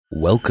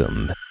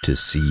Welcome to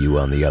See You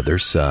on the Other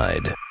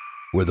Side,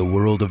 where the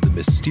world of the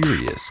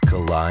mysterious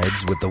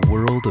collides with the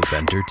world of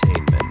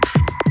entertainment.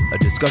 A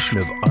discussion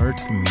of art,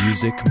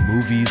 music,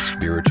 movies,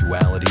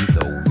 spirituality,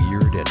 the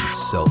weird, and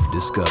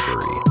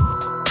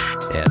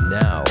self-discovery. And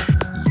now,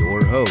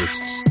 your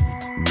hosts,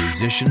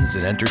 musicians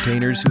and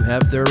entertainers who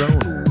have their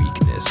own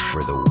weakness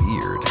for the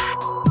weird,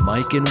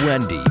 Mike and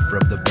Wendy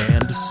from the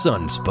band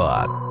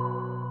Sunspot.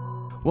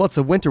 Well, it's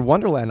a winter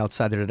wonderland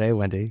outside there today,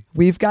 Wendy.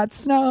 We've got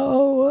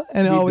snow,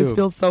 and it always do.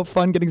 feels so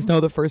fun getting snow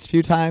the first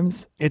few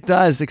times. It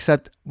does,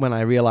 except when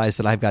I realize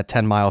that I've got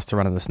 10 miles to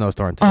run in the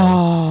snowstorm today.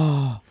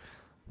 Oh.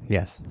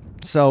 Yes.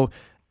 So,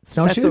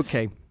 Snowshoes? that's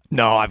okay.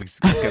 No, I've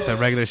got the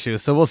regular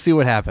shoes, so we'll see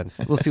what happens.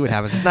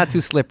 It's not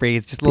too slippery.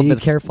 It's just a little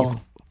bit careful.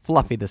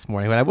 Fluffy this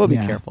morning, but I will be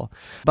careful.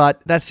 But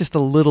that's just a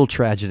little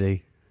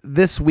tragedy.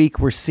 This week,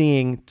 we're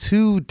seeing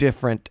two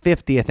different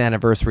 50th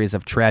anniversaries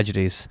of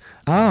tragedies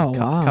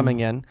coming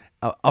in.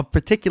 Of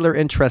particular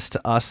interest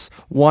to us,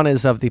 one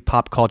is of the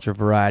pop culture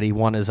variety,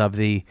 one is of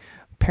the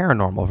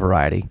paranormal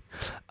variety.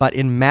 But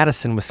in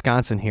Madison,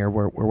 Wisconsin here,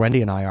 where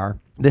Wendy and I are,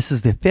 this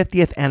is the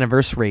 50th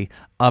anniversary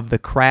of the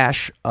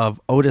crash of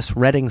Otis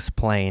Redding's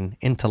plane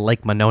into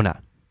Lake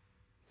Monona.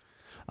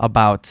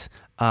 About,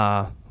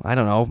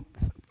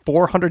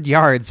 400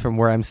 yards from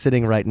where I'm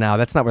sitting right now.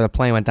 That's not where the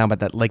plane went down, but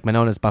that Lake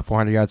Monona is about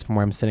 400 yards from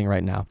where I'm sitting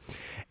right now.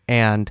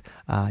 And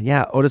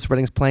Otis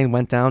Redding's plane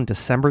went down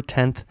December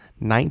 10th,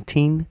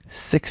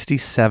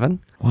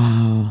 1967.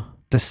 Wow.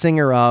 The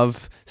singer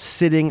of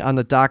Sitting on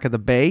the Dock of the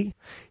Bay.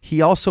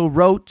 He also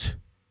wrote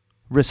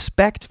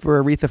Respect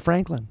for Aretha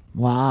Franklin.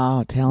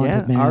 Wow,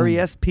 talented man.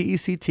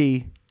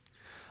 R-E-S-P-E-C-T.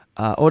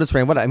 Otis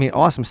Redding,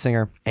 awesome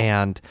singer.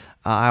 And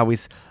I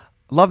always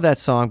love that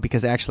song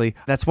because actually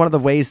that's one of the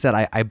ways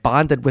that I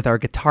bonded with our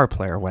guitar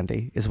player,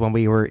 Wendy, is when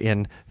we were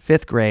in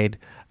 5th grade.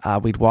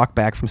 We'd walk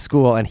back from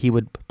school and he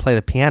would play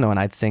the piano and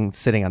I'd sing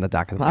Sitting on the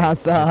Dock of the Bay in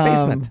his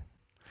basement.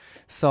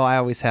 So I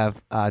always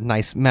have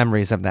nice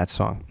memories of that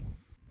song.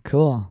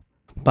 Cool.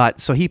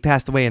 But so he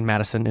passed away in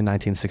Madison in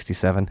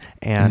 1967,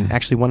 and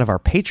actually one of our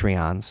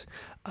Patreons,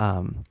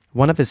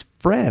 one of his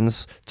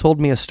friends told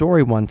me a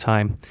story one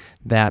time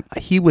that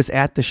he was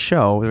at the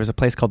show. There was a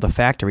place called The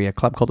Factory, a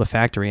club called The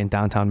Factory in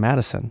downtown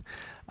Madison,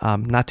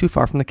 not too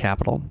far from the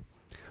Capitol,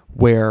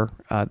 where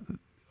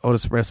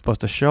Otis was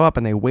supposed to show up,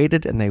 and they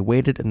waited and they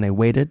waited and they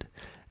waited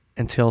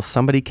until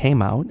somebody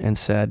came out and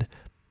said,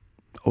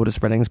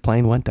 Otis Redding's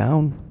plane went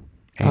down.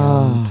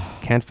 And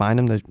can't find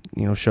him. The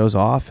show's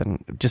off,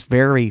 and just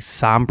very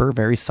somber,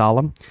 very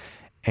solemn.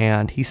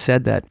 And he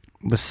said that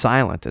it was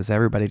silent as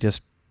everybody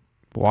just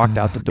walked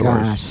out the doors.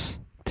 Gosh,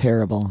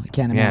 terrible! I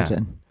can't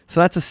imagine.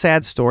 So that's a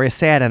sad story, a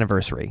sad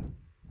anniversary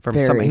from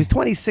somebody who's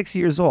 26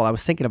 years old. I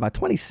was thinking about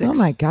 26. Oh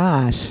my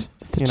gosh,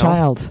 just a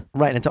child,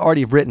 right? And to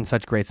already have written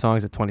such great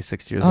songs at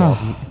 26 years old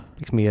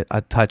makes me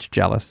a touch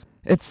jealous.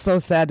 It's so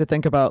sad to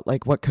think about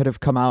what could have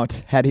come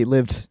out had he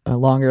lived a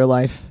longer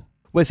life.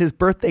 Was his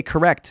birthday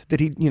correct? Did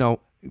he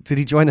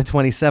join the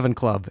 27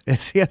 club?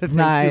 Is the other thing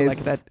too, like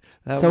that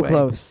so way.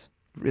 Close.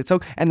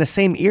 And the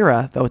same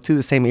era,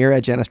 the same era,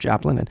 Janis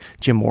Joplin and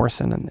Jim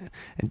Morrison and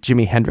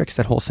Jimi Hendrix,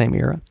 that whole same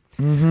era.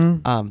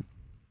 Mm-hmm.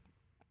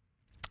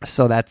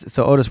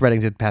 So Otis Redding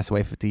did pass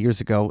away 50 years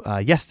ago.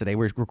 Yesterday,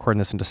 we're recording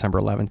this on December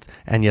 11th,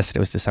 and yesterday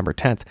was December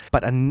 10th.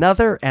 But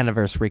another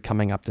anniversary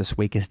coming up this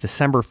week is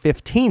December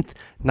 15th,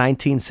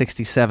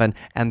 1967,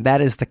 and that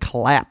is the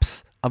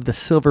collapse of the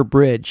Silver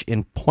Bridge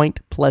in Point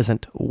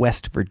Pleasant,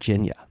 West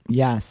Virginia.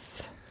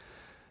 Yes.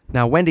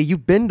 Now, Wendy,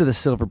 you've been to the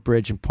Silver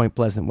Bridge in Point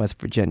Pleasant, West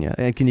Virginia.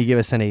 And can you give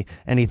us any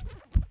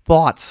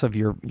thoughts of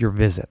your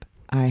visit?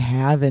 I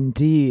have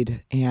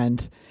indeed.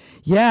 And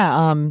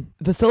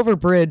the Silver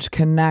Bridge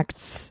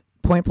connects.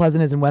 Point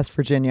Pleasant is in West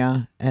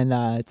Virginia, and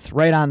it's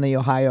right on the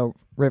Ohio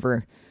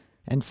River.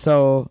 And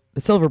so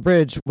the Silver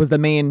Bridge was the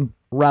main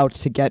route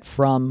to get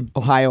from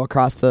Ohio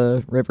across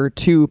the river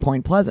to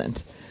Point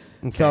Pleasant.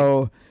 Okay.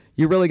 So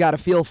you really got to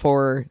feel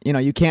for,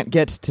 you can't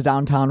get to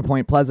downtown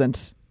Point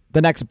Pleasant.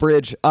 The next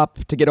bridge up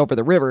to get over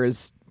the river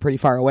is pretty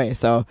far away.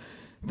 So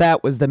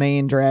that was the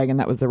main drag, and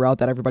that was the route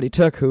that everybody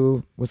took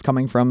who was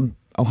coming from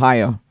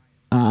Ohio.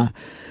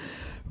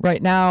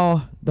 Right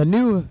now, the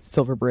new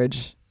Silver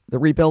Bridge, the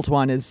rebuilt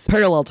one, is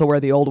parallel to where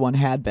the old one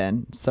had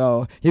been.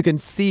 So you can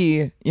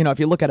see, if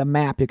you look at a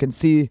map, you can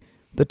see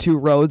the two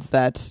roads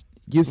that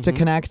used to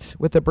connect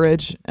with the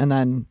bridge, and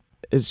then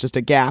is just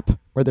a gap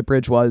where the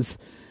bridge was.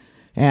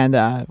 And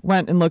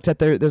went and looked at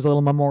there's a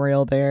little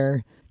memorial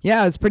there.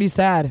 Yeah, it's pretty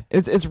sad.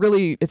 It's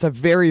a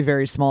very,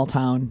 very small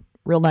town.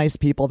 Real nice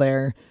people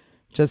there.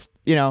 Just,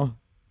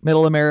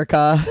 middle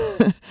America,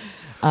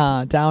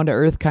 down to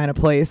earth kind of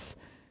place.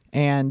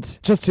 And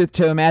just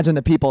to imagine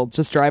the people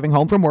just driving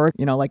home from work,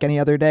 like any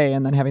other day,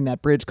 and then having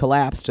that bridge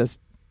collapse, just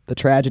the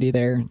tragedy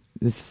there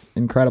is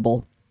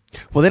incredible.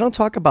 Well, they don't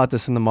talk about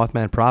this in the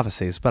Mothman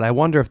prophecies, but I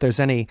wonder if there's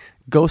any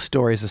ghost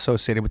stories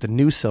associated with the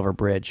new Silver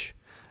Bridge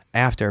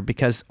after,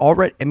 because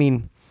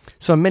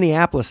so in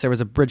Minneapolis, there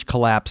was a bridge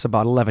collapse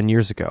about 11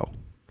 years ago.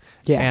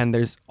 Yeah. And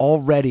there's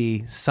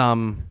already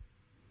some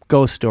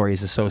ghost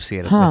stories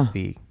associated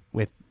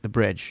with the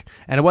bridge,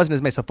 and it wasn't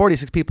as many. So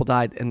 46 people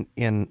died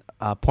in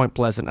Point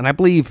Pleasant, and I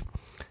believe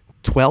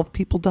 12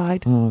 people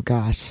died. Oh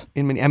gosh!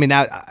 I mean,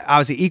 that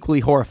obviously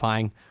equally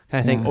horrifying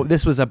kind of thing.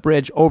 This was a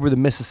bridge over the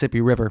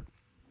Mississippi River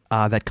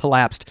that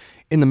collapsed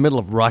in the middle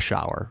of rush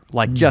hour,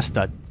 like just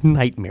a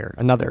nightmare,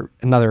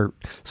 another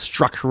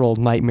structural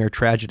nightmare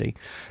tragedy.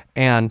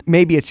 And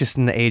maybe it's just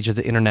in the age of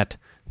the internet,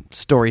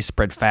 stories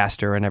spread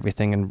faster and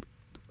everything,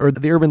 or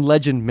the urban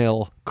legend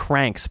mill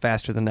cranks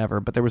faster than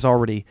ever. But there was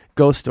already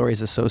ghost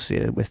stories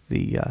associated with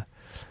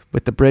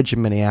the bridge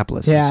in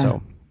Minneapolis. Yeah. And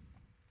so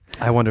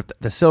I wonder if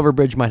the Silver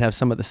Bridge might have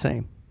some of the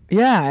same.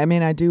 Yeah, I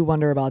mean, I do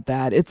wonder about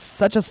that. It's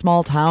such a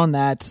small town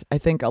that I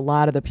think a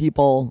lot of the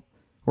people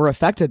were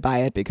affected by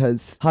it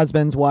because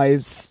husbands,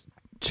 wives,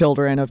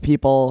 children of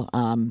people.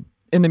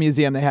 In the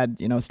museum, they had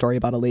a story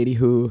about a lady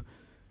who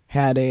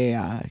had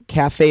a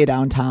cafe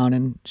downtown,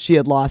 and she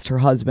had lost her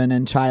husband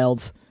and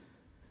child.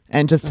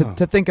 And just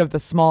to think of the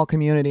small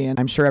community, and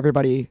I'm sure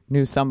everybody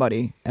knew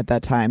somebody at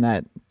that time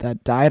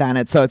that died on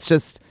it. So it's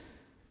just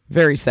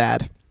very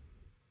sad.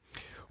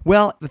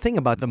 Well, the thing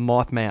about the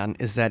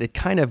Mothman is that it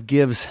kind of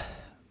gives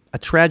a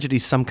tragedy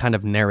some kind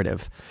of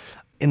narrative.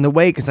 In the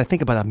way, because I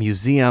think about a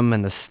museum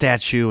and the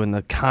statue and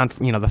the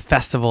the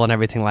festival and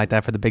everything like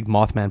that for the big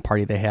Mothman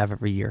party they have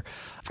every year.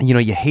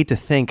 You hate to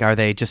think, are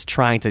they just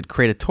trying to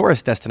create a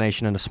tourist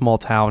destination in a small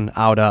town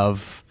out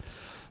of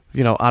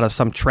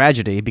some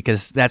tragedy?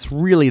 Because that's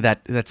really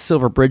that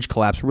Silver Bridge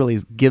collapse really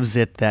gives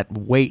it that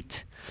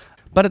weight.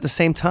 But at the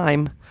same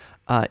time,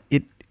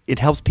 it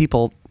helps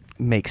people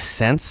make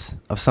sense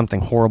of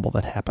something horrible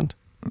that happened.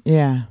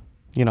 Yeah.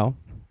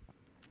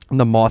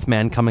 The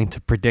Mothman coming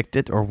to predict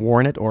it or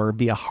warn it or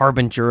be a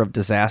harbinger of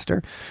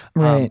disaster.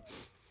 Right.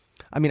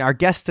 Our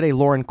guest today,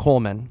 Loren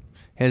Coleman,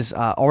 has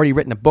already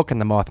written a book on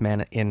the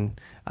Mothman in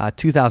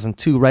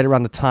 2002, right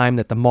around the time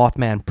that the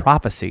Mothman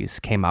Prophecies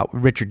came out.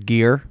 Richard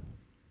Gere,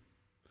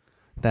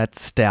 that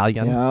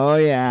stallion. Oh,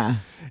 yeah.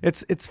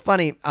 It's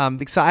funny.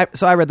 So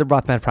I read the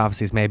Mothman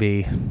Prophecies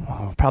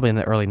probably in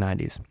the early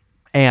 90s.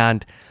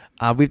 And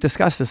we've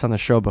discussed this on the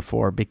show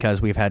before because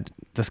we've had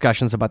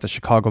discussions about the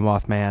Chicago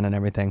Mothman and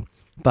everything.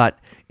 But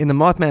in the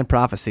Mothman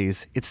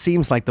Prophecies, it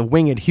seems like the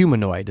winged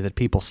humanoid that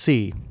people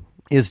see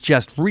is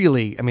just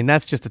really,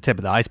 that's just the tip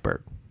of the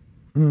iceberg.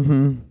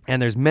 Mm-hmm.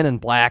 And there's men in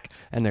black,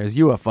 and there's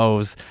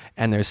UFOs,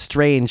 and there's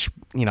strange,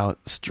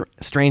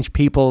 strange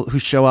people who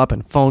show up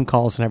and phone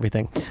calls and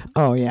everything.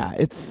 Oh, yeah.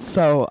 It's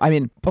so,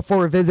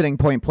 before visiting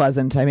Point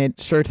Pleasant, I made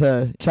sure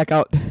to check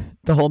out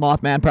the whole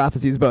Mothman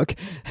Prophecies book,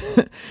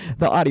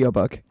 the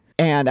audiobook.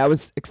 And I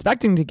was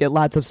expecting to get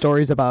lots of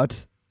stories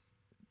about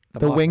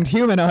the winged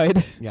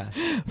humanoid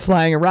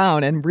flying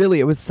around. And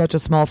really, it was such a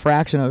small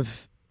fraction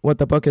of what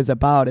the book is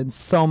about. And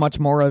so much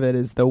more of it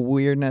is the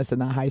weirdness and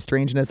the high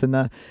strangeness and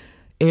the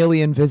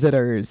alien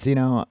visitors,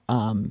 So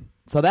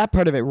that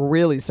part of it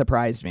really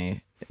surprised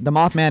me. The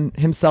Mothman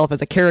himself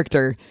as a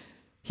character,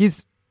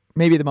 he's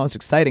maybe the most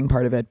exciting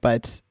part of it,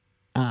 but,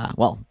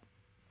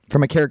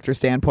 from a character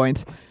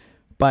standpoint.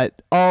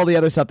 But all the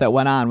other stuff that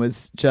went on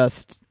was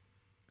just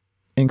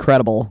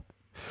incredible.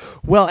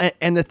 Well,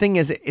 and the thing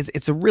is,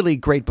 it's a really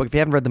great book. If you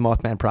haven't read the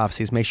Mothman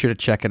Prophecies, make sure to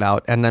check it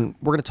out. And then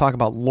we're going to talk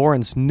about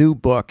Loren's new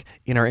book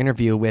in our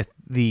interview with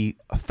the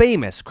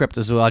famous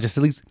cryptozoologist.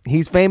 At least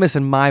he's famous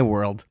in my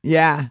world.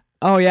 Yeah.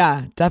 Oh,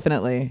 yeah,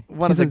 definitely.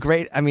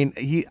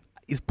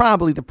 He's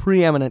probably the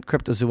preeminent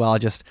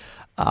cryptozoologist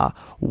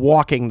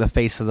walking the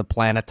face of the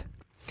planet.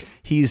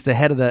 He's the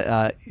head of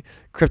the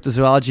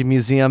Cryptozoology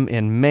Museum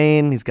in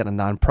Maine. He's got a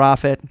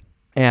nonprofit.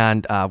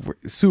 And we're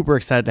super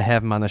excited to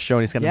have him on the show.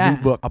 And he's got a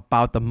new book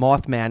about the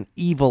Mothman,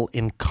 Evil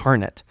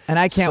Incarnate. And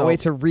I can't wait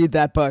to read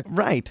that book.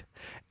 Right.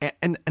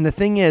 And the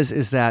thing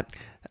is that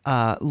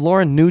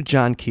Loren knew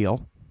John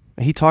Keel.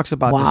 He talks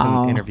about this in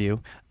an interview.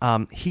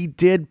 He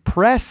did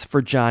press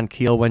for John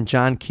Keel when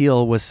John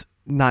Keel was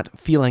not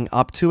feeling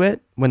up to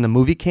it when the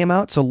movie came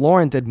out. So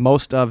Loren did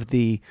most of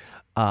the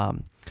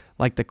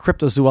the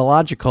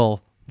cryptozoological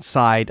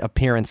side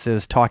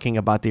appearances talking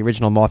about the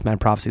original Mothman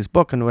Prophecies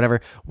book and whatever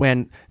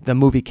when the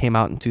movie came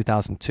out in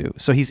 2002.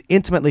 So he's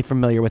intimately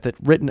familiar with it,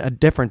 written a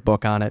different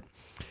book on it,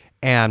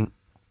 and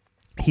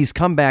he's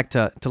come back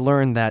to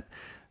learn that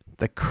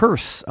the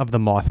curse of the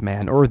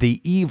Mothman, or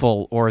the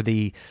evil, or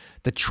the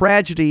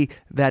tragedy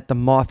that the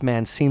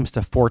Mothman seems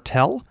to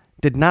foretell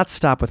did not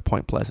stop with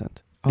Point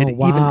Pleasant. It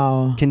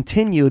even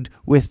continued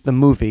with the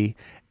movie,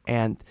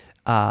 and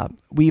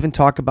we even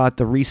talk about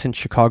the recent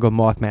Chicago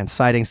Mothman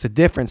sightings, the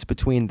difference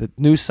between the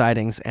new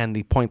sightings and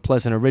the Point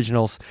Pleasant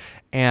originals,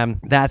 and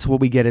that's what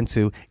we get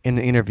into in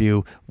the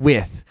interview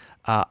with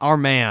our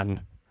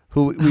man,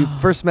 who we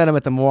first met him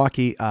at the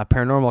Milwaukee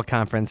Paranormal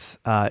Conference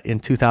in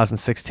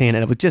 2016,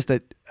 and it was just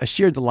a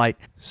sheer delight.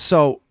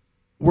 So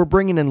we're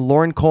bringing in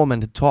Loren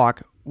Coleman to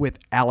talk with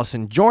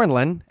Allison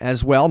Jornlin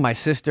as well, my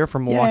sister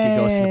from Milwaukee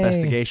Ghost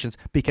Investigations,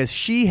 because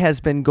she has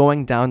been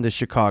going down to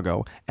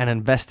Chicago and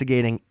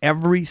investigating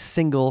every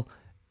single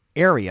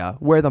area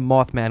where the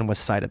Mothman was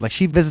sighted. Like,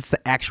 she visits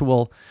the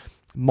actual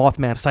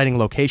Mothman sighting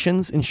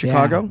locations in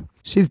Chicago.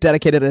 She's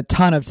dedicated a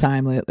ton of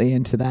time lately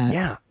into that.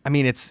 Yeah. I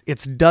mean, it's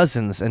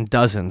dozens and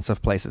dozens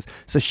of places.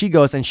 So she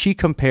goes and she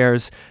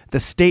compares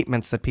the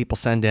statements that people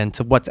send in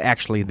to what's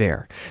actually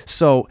there.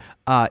 So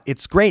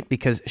it's great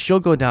because she'll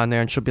go down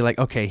there and she'll be like,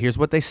 okay, here's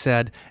what they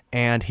said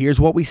and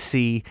here's what we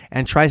see,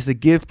 and tries to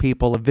give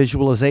people a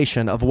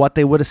visualization of what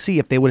they would have seen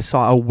if they would have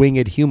saw a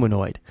winged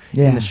humanoid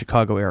in the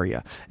Chicago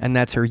area. And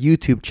that's her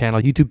YouTube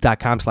channel,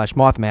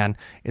 youtube.com/Mothman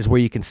is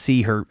where you can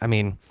see her. I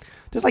mean,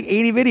 there's like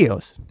 80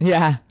 videos.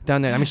 Yeah.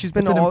 Down there. I mean, she's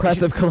been it's to an all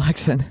impressive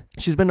collection.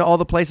 She's been to all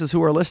the places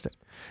who are listed.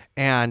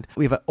 And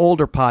we have an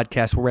older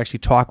podcast where we actually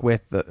talk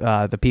with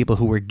the people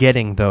who were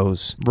getting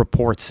those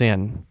reports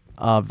in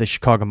of the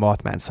Chicago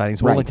Mothman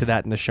sightings. We'll link to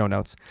that in the show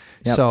notes.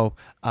 Yep. So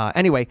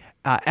anyway,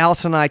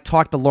 Allison and I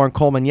talked to Loren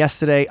Coleman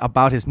yesterday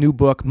about his new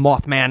book,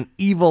 Mothman,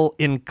 Evil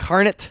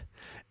Incarnate.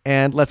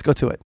 And let's go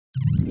to it.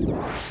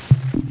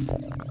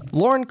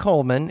 Loren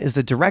Coleman is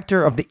the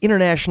director of the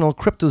International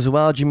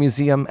Cryptozoology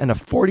Museum and a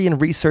Fortean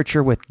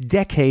researcher with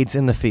decades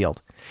in the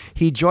field.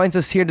 He joins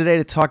us here today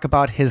to talk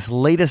about his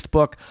latest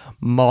book,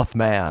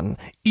 Mothman,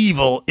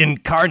 Evil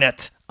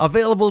Incarnate,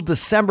 available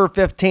December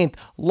 15th.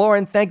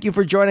 Loren, thank you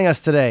for joining us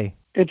today.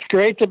 It's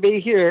great to be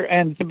here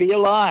and to be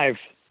alive.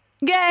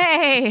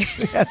 Yes.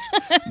 Yay!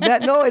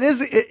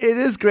 It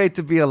is great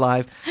to be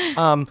alive.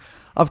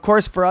 Of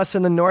course, for us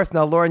in the north,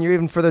 now, Loren, you're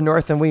even further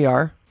north than we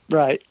are.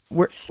 Right.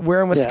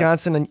 We're in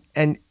Wisconsin,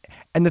 and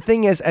the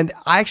thing is, and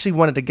I actually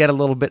wanted to get a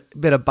little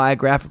bit of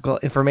biographical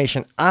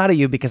information out of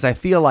you because I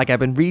feel like I've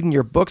been reading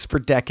your books for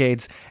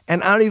decades,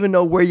 and I don't even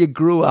know where you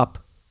grew up.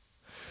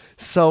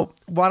 So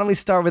why don't we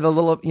start with a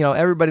little,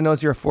 everybody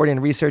knows you're a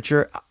Fortean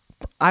researcher.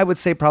 I would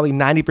say probably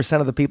 90%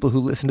 of the people who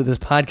listen to this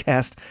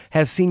podcast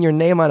have seen your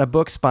name on a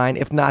book spine,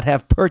 if not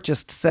have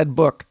purchased said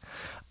book.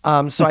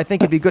 So I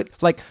think it'd be good.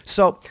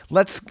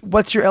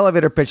 What's your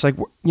elevator pitch?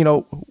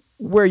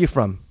 Where are you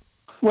from?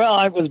 Well,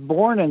 I was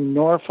born in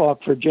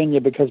Norfolk,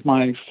 Virginia, because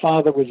my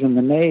father was in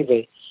the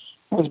Navy.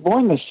 I was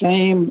born the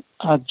same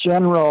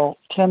general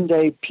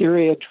 10-day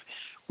period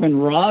when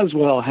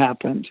Roswell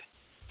happened.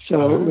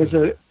 So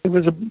it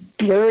was a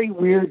very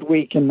weird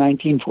week in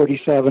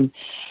 1947.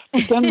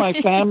 But then my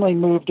family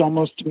moved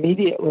almost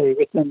immediately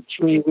within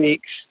 3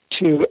 weeks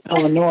to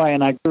Illinois,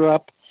 and I grew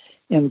up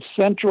in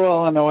central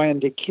Illinois and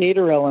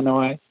Decatur,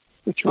 Illinois,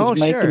 which was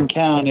Macon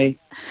County.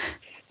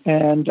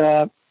 And,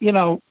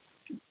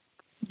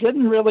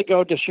 didn't really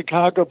go to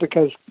Chicago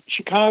because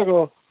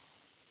Chicago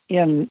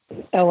in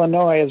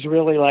Illinois is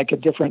really like a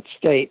different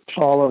state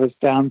to all of us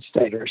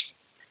downstaters.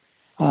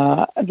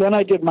 Then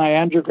I did my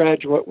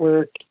undergraduate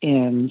work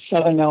in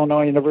Southern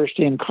Illinois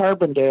University in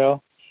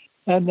Carbondale,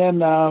 and then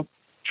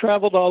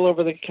traveled all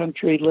over the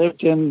country,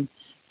 lived in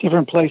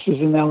different places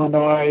in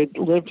Illinois,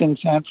 lived in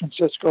San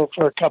Francisco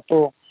for a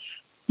couple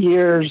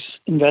years,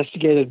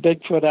 investigated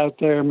Bigfoot out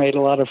there, made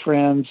a lot of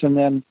friends, and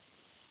then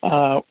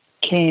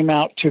came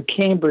out to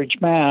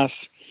Cambridge, Mass.,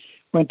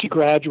 went to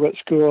graduate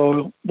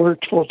school,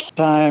 worked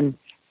full-time,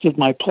 did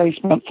my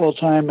placement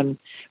full-time, and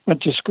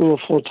went to school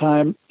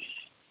full-time.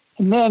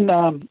 And then,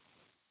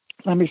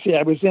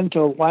 I was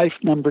into wife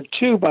number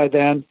 2 by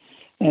then,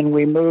 and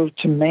we moved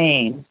to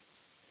Maine.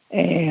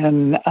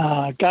 And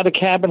got a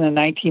cabin in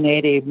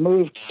 1980,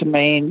 moved to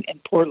Maine, in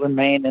Portland,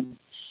 Maine in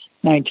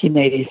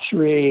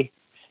 1983.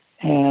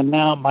 And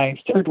now my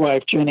third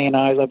wife, Jenny, and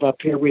I live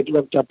up here. We've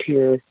lived up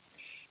here.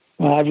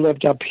 I've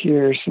lived up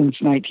here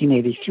since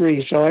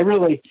 1983. So I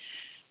really,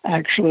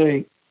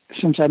 actually,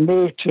 since I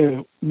moved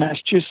to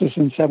Massachusetts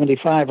in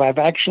 75, I've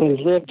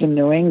actually lived in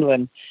New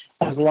England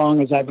as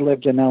long as I've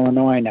lived in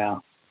Illinois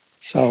now.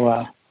 So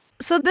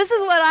this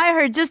is what I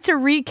heard, just to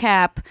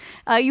recap.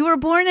 You were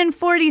born in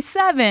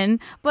 47,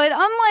 but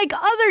unlike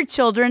other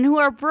children who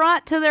are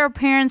brought to their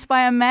parents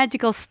by a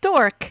magical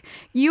stork,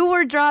 you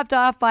were dropped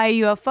off by a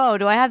UFO.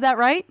 Do I have that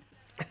right?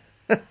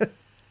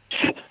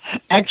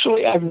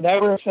 Actually, I've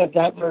never said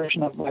that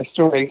version of my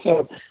story,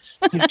 so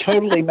you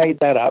totally made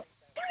that up.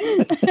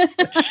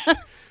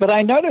 But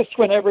I noticed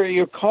whenever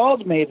you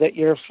called me that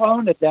your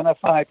phone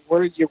identified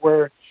where you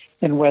were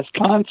in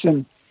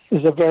Wisconsin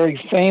is a very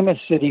famous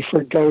city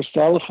for ghost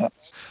elephants.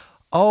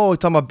 Oh,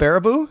 talking about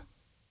Baraboo?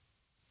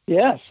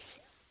 Yes.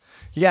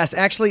 Yes,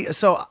 actually,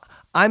 so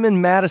I'm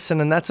in Madison,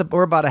 and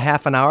we're about a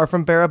half an hour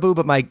from Baraboo,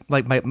 but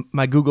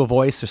my Google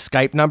Voice or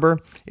Skype number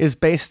is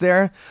based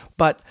there.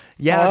 But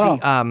yeah,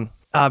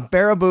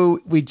 Baraboo,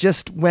 we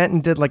just went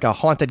and did like a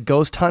haunted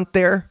ghost hunt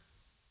there.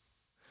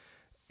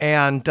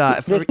 And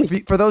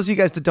for those of you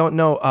guys that don't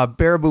know,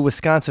 Baraboo,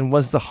 Wisconsin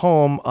was the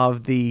home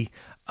of the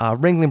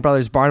Ringling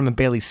Brothers Barnum and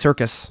Bailey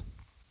Circus.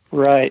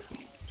 Right.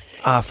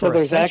 For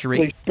a century.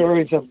 Actually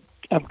stories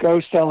of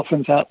ghost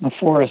elephants out in the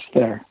forest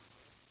there.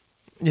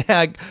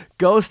 Yeah,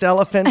 ghost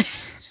elephants.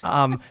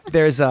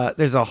 There's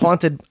a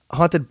haunted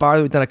bar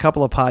that we've done a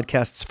couple of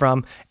podcasts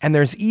from, and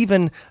there's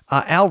even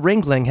Al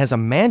Ringling has a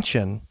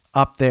mansion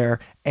up there,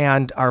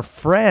 and our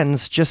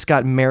friends just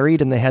got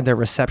married and they had their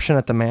reception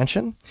at the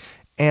mansion.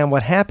 And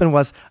what happened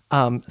was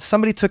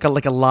somebody took a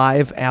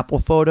live Apple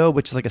photo,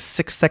 which is like a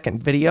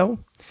 6-second video.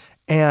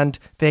 and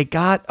they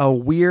got a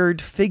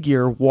weird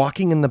figure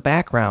walking in the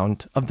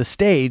background of the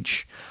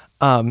stage,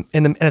 and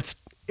it's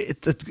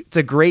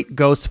a great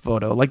ghost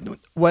photo. Like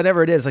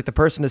whatever it is, like the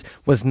person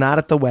was not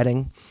at the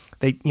wedding.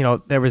 They,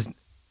 there was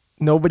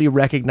nobody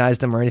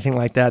recognized them or anything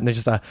like that, and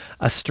there's just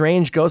a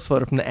strange ghost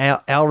photo from the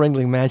Al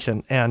Ringling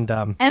Mansion, and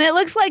it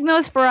looks like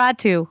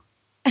Nosferatu.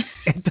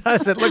 It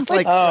does. It looks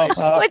like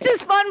which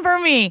is fun for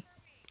me.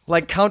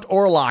 Like Count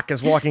Orlok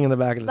is walking in the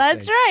back of the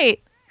That's stage. right.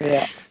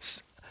 Yeah.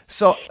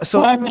 So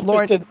I'm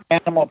Loren, interested in the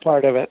animal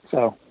part of it.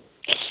 So.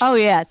 Oh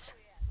yes.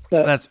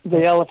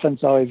 The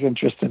elephant's always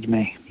interested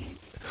me.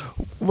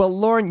 Well,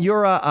 Loren,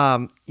 you're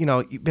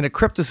you've been a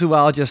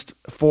cryptozoologist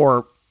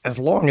for as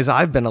long as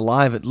I've been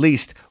alive, at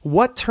least.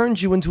 What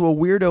turned you into a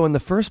weirdo in the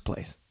first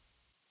place?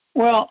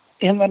 Well,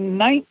 in the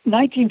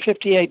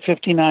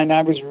 1958-59,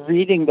 I was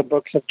reading the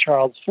books of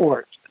Charles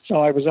Fort.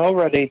 So I was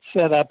already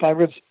set up. I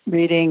was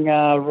reading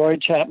Roy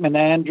Chapman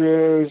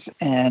Andrews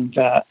and,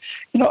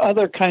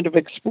 other kind of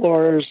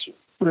explorers,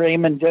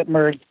 Raymond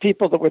Dittmer,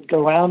 people that would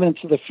go out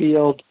into the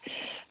field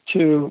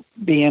to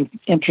be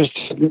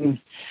interested in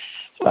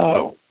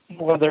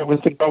whether it was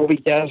the Gobi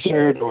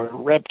Desert or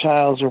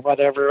reptiles or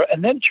whatever.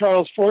 And then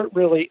Charles Fort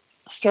really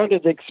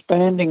started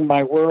expanding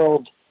my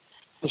world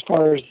as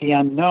far as the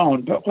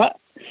unknown. But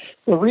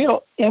the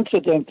real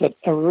incident that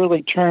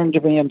really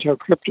turned me into a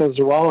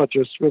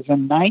cryptozoologist was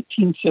in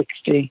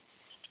 1960.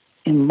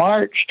 In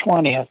March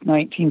 20th,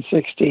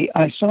 1960,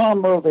 I saw a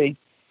movie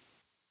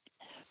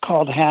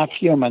called Half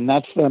Human.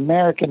 That's the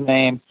American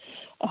name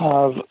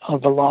of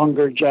a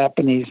longer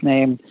Japanese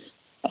name,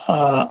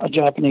 a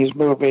Japanese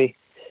movie.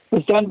 It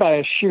was done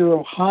by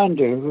Ishiro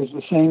Honda, who's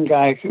the same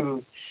guy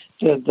who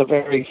did the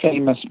very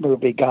famous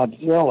movie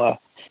Godzilla.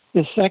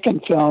 The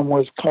second film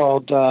was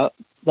called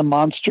The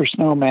Monster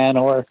Snowman,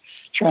 or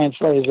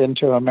translated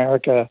into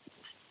America,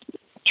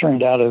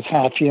 turned out as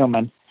Half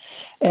Human.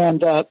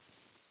 And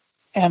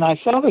I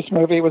saw this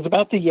movie. It was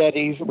about the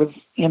Yetis. It was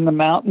in the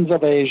mountains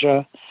of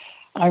Asia.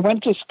 I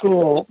went to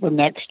school the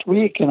next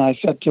week, and I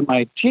said to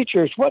my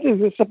teachers, what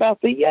is this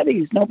about the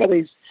Yetis?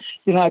 Nobody's,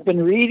 I've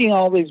been reading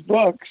all these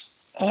books,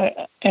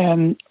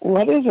 and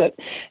what is it?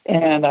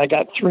 And I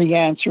got 3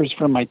 answers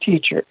from my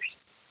teachers.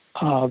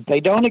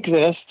 They don't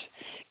exist.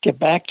 Get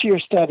back to your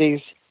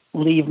studies.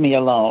 Leave me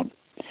alone.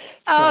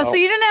 Oh, so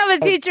you didn't have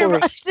a teacher.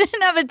 You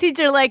didn't have a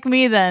teacher like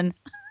me then.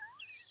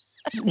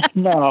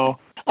 No,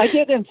 I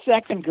did in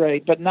second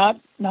grade, but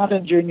not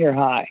in junior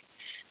high.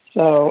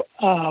 So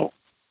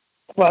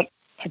what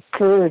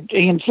occurred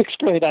in sixth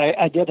grade,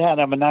 I did have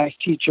a nice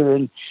teacher,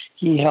 and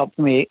he helped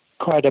me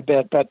quite a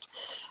bit. But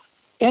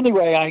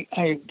anyway,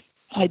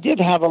 I did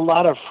have a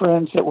lot of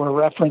friends that were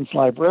reference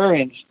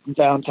librarians in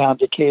downtown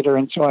Decatur,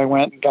 and so I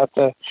went and got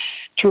the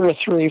 2 or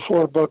 3,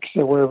 4 books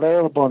that were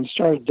available and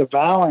started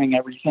devouring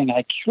everything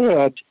I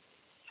could.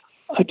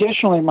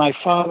 Additionally, my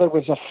father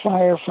was a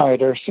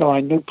firefighter, so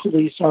I knew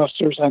police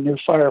officers, I knew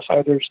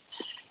firefighters,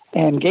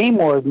 and game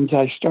wardens.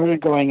 I started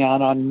going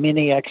out on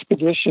mini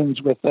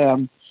expeditions with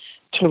them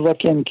to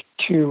look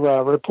into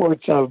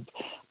reports of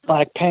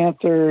Black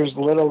Panthers,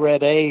 little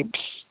red apes,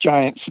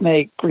 giant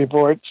snake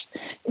reports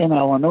in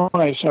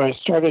Illinois. So I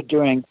started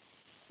doing,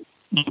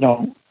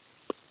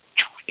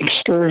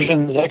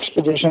 excursions,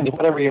 expeditions,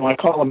 whatever you want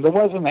to call them. There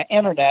wasn't the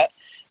internet,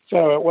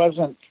 so it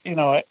wasn't,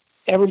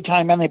 every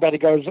time anybody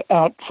goes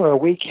out for a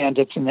weekend,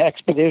 it's an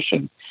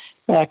expedition.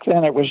 Back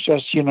then, it was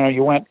just, you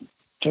went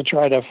to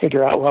try to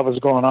figure out what was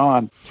going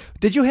on.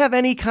 Did you have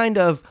any kind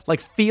of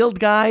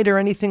field guide or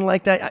anything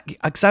like that?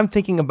 Because I'm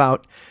thinking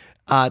about,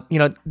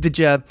 did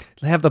you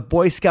have the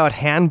Boy Scout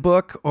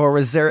handbook, or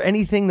was there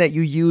anything that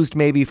you used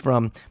maybe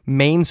from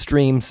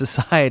mainstream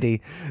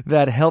society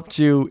that helped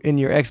you in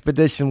your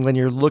expedition when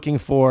you're looking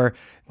for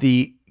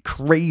the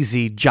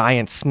crazy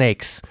giant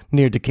snakes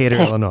near Decatur,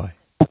 Illinois?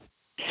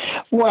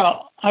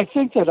 Well, I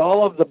think that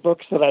all of the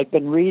books that I'd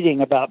been reading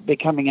about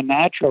becoming a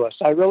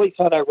naturalist, I really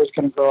thought I was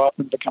going to grow up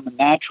and become a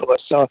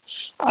naturalist. So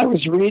I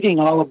was reading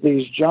all of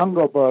these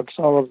jungle books,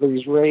 all of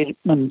these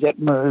Raymond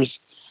Dittmer's,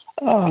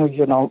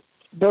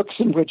 books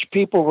in which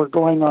people were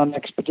going on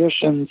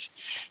expeditions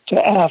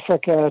to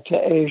Africa,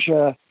 to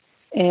Asia,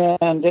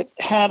 and it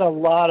had a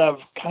lot of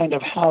kind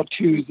of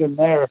how-tos in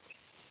there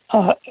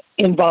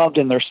involved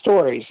in their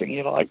stories.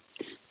 Like,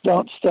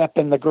 don't step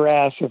in the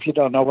grass if you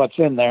don't know what's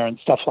in there and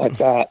stuff like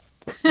that.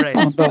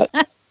 Right.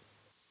 But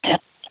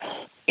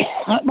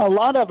a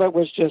lot of it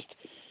was just,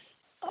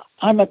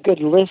 I'm a good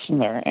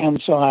listener, and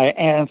so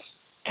I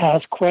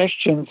asked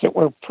questions that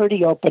were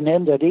pretty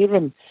open-ended,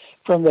 even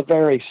from the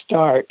very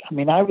start.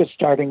 I was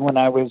starting when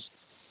I was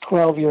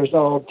 12 years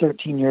old,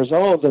 13 years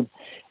old,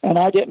 and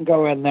I didn't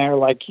go in there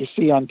like you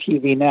see on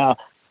TV now.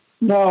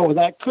 No,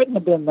 that couldn't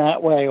have been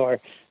that way, or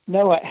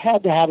no, it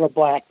had to have a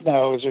black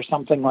nose or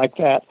something like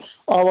that.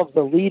 All of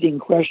the leading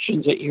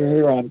questions that you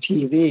hear on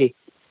TV.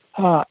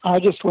 I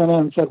just went in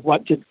and said,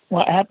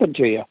 what happened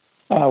to you?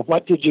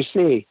 What did you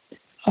see?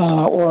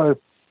 Or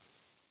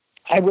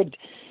I would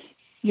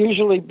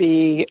usually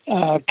be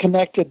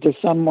connected to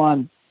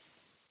someone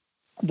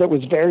that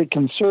was very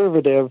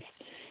conservative,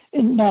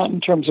 not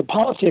in terms of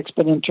politics,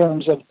 but in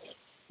terms of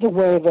the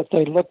way that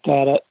they looked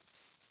at it.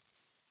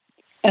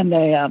 And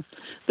they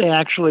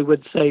actually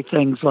would say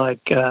things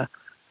like, I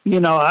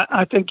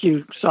think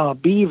you saw a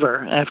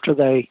beaver, after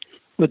they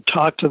would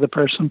talk to the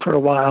person for a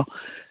while.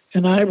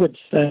 And I would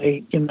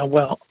say,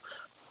 well,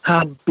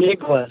 how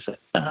big was it?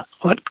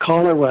 What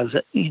color was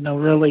it?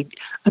 Really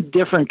a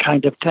different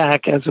kind of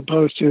tack, as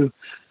opposed to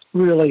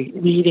really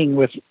leading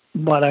with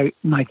what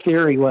my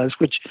theory was,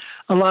 which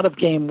a lot of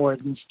game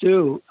wardens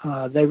do.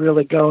 They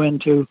really go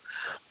into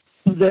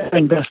their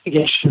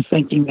investigation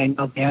thinking they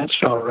know the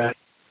answer already.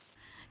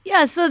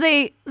 Yeah, so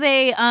they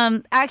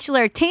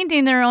actually are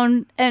tainting their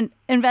own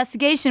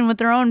investigation with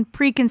their own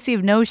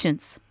preconceived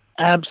notions.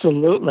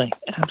 Absolutely.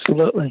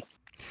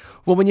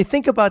 Well, when you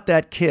think about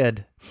that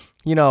kid,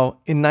 in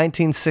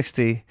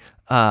 1960,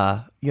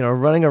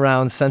 running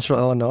around central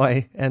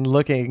Illinois and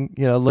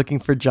looking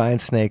for giant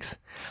snakes,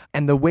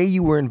 and the way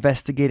you were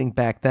investigating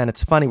back then,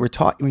 it's funny. We're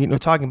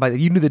talking about,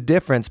 you knew the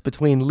difference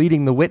between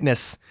leading the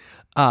witness,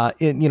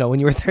 when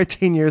you were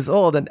 13 years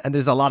old, and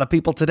there's a lot of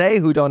people today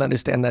who don't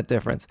understand that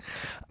difference.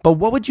 But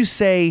what would you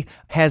say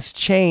has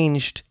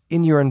changed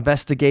in your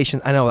investigation?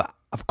 I know,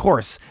 of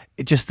course,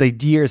 the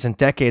years and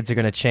decades are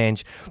going to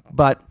change.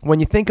 But when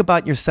you think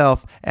about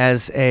yourself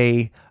as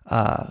a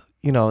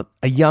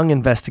young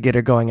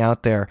investigator going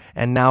out there,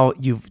 and now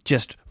you've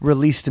just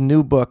released a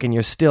new book and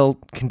you're still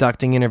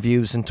conducting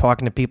interviews and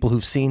talking to people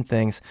who've seen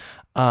things,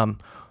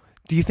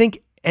 do you think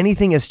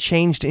anything has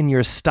changed in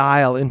your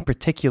style in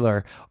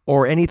particular,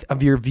 or any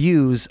of your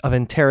views of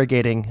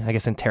interrogating? I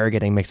guess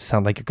interrogating makes it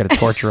sound like you're going to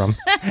torture them.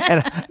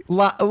 And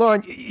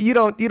Loren, you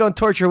don't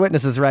torture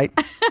witnesses, right?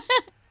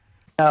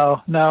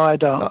 No, I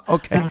don't.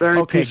 Okay. I'm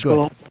very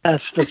peaceful, good.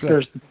 pacifist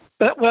person.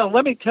 But, well,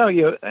 let me tell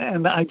you,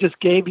 and I just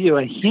gave you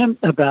a hint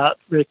about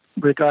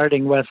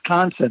regarding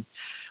Wisconsin.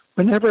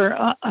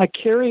 Whenever I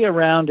carry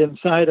around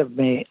inside of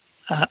me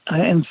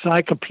an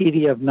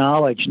encyclopedia of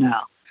knowledge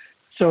now.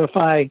 So if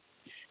I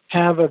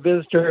have a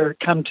visitor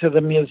come to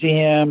the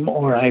museum,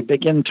 or I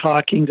begin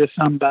talking to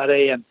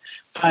somebody and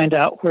find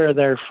out where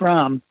they're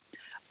from,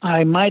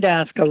 I might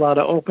ask a lot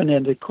of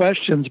open-ended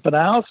questions, but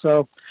I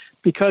also,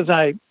 because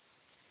I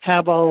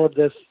have all of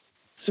this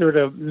sort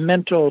of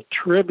mental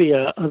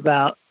trivia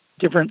about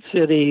different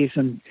cities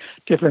and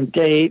different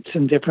dates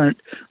and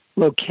different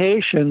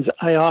locations,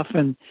 I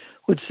often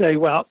would say,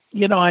 well,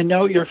 I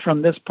know you're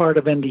from this part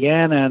of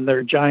Indiana and there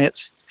are giant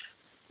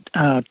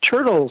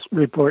turtles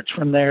reports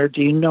from there.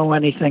 Do you know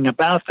anything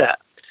about that?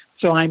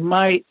 So I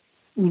might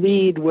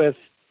lead with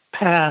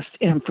past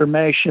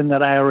information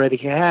that I already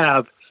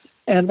have.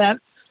 And that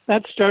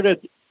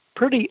started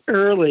pretty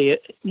early.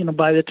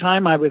 By the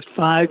time I was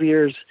 5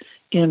 years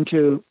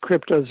into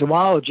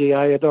cryptozoology,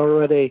 I had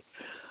already,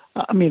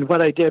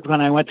 what I did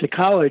when I went to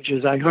college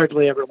is I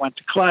hardly ever went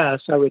to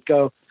class. I would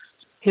go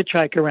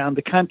hitchhike around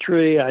the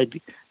country.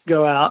 I'd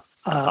go out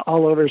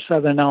all over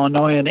southern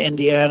Illinois and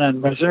Indiana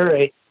and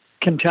Missouri,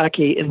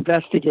 Kentucky,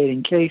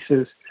 investigating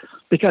cases,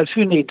 because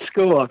who needs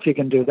school if you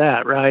can do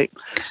that, right?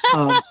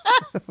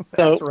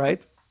 That's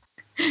right.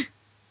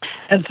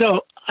 And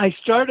so I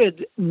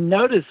started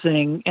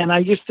noticing, and I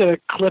used to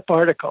clip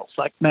articles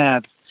like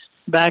mad.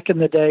 Back in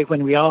the day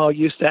when we all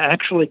used to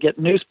actually get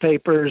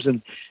newspapers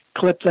and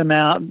clip them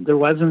out, there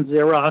wasn't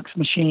Xerox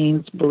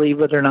machines, believe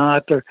it or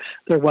not. There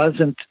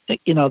wasn't, the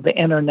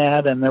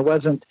internet, and there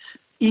wasn't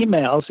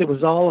emails. It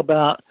was all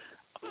about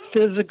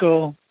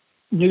physical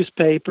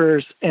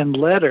newspapers and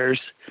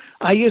letters.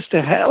 I used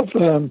to have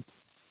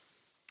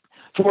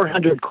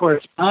 400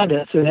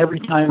 correspondents, and every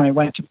time I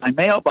went to my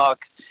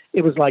mailbox,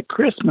 it was like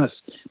Christmas,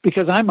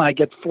 because I might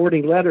get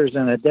 40 letters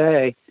in a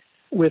day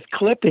with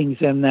clippings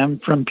in them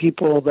from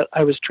people that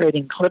I was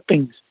trading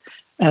clippings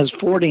as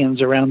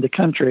Fordians around the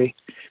country.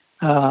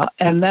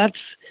 And that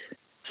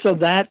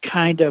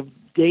kind of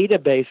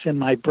database in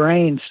my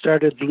brain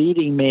started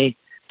leading me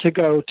to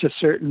go to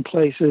certain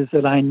places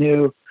that I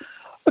knew,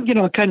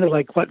 kind of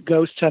like what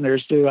ghost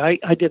hunters do.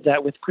 I did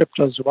that with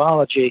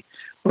cryptozoology,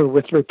 or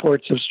with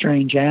reports of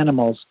strange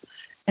animals.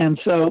 And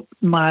so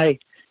my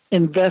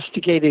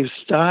investigative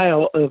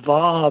style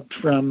evolved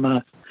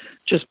from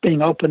just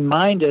being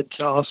open-minded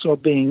to also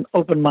being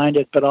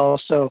open-minded, but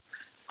also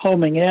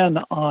homing in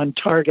on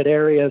target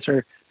areas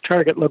or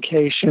target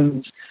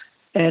locations,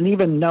 and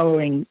even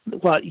knowing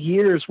what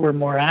years were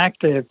more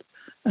active.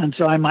 And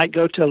so I might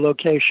go to a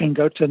location,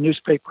 go to a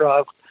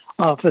newspaper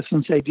office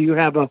and say, do you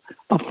have a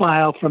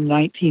file from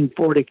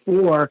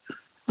 1944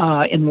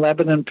 in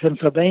Lebanon,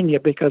 Pennsylvania?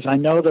 Because I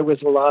know there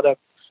was a lot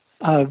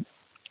of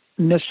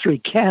mystery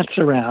cats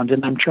around,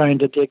 and I'm trying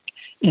to dig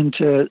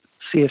into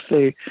see if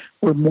they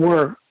were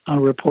more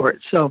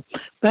reports. So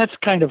that's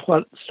kind of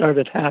what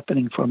started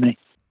happening for me.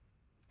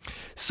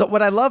 So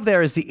what I love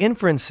there is the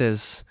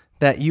inferences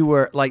that you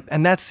were like,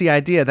 and that's the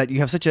idea that you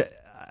have such a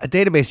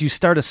database, you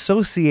start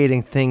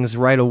associating things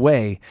right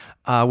away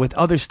with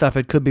other stuff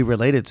it could be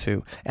related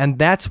to. And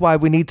that's why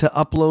we need to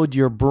upload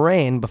your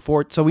brain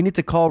so we need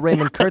to call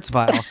Raymond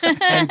Kurzweil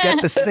and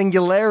get the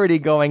singularity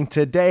going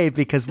today,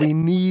 because we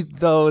need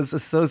those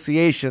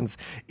associations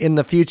in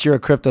the future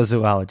of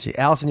cryptozoology.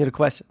 Allison, you had a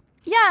question?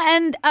 Yeah,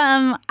 and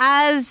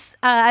as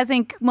I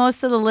think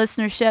most of the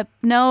listenership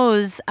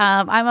knows,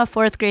 I'm a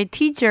fourth grade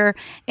teacher,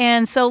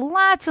 and so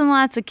lots and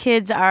lots of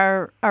kids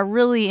are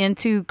really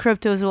into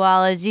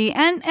cryptozoology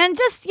and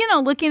just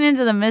looking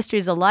into the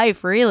mysteries of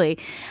life, really.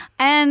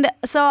 And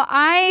so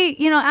I,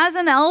 as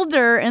an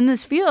elder in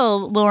this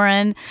field,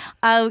 Loren,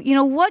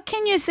 what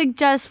can you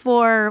suggest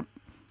for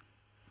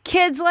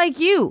kids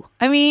like you?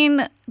 I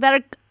mean, that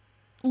are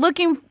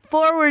looking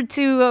forward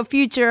to a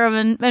future of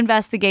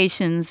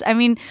investigations. I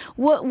mean,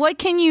 what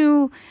can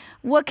you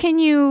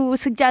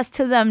suggest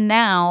to them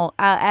now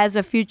as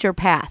a future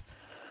path?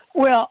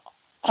 Well,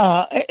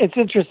 it's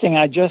interesting.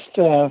 I just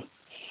went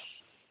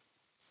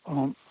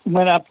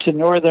up to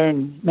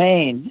northern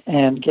Maine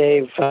and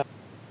gave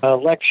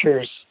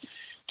lectures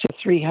to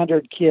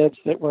 300 kids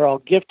that were all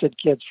gifted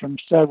kids from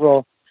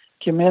several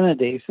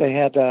communities. They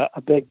had a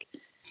big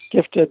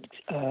gifted,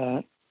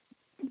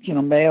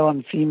 male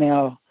and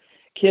female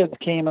kids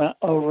came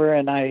over,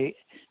 and I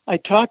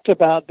talked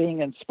about being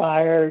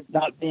inspired,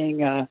 not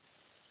being a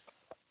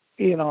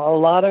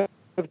lot of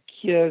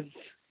kids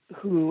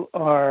who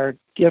are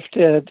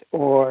gifted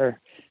or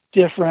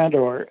different,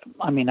 or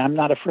I'm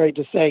not afraid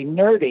to say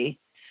nerdy,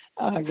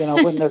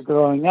 when they're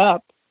growing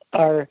up,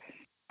 are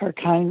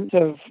kind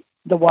of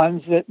the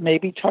ones that may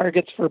be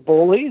targets for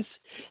bullies.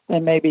 They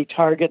may be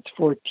targets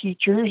for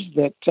teachers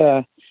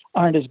that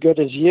aren't as good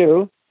as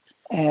you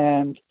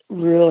and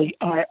really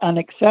are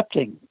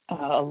unaccepting.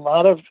 A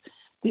lot of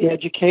the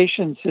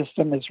education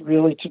system is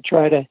really to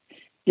try to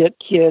get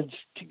kids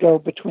to go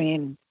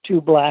between two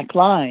black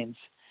lines.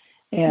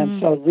 And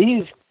so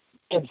these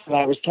kids that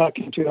I was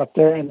talking to up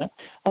there, and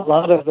a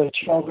lot of the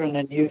children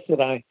and youth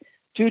that I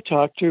do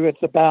talk to,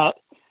 it's about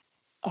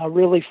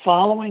really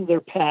following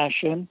their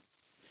passion,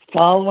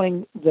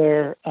 following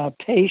their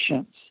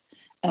patience,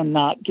 and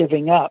not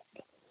giving up.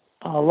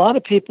 A lot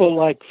of people,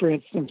 like, for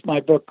instance, my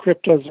book,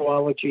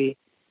 Cryptozoology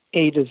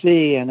A to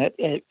Z, and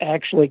it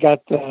actually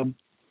got the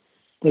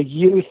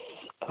youth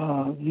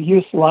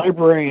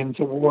librarians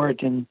award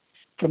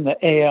from the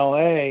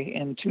ALA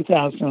in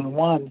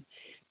 2001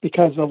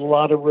 because a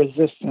lot of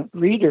resistant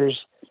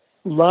readers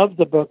love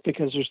the book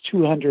because there's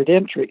 200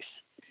 entries.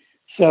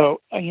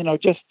 So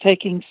just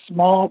taking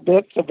small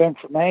bits of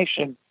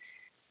information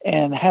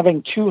and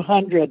having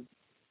 200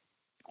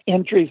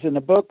 entries in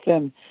the book,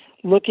 then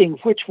looking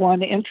which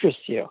one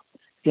interests you.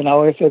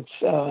 If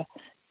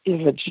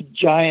it's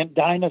giant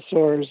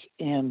dinosaurs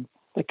in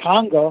the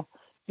Congo,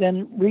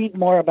 then read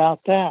more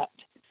about that.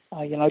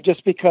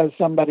 Just because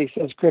somebody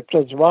says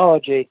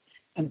cryptozoology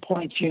and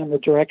points you in the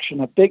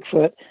direction of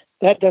Bigfoot,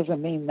 that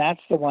doesn't mean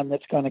that's the one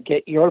that's going to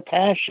get your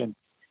passion.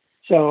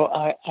 So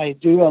I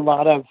do a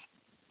lot of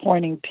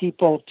pointing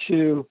people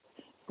to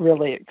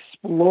really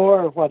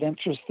explore what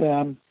interests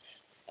them,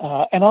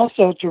 and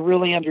also to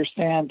really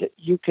understand that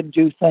you can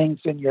do things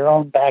in your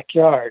own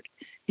backyard.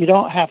 You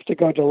don't have to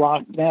go to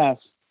Loch Ness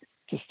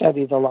to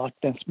study the Loch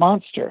Ness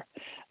Monster.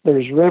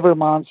 There's river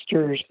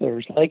monsters,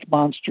 there's lake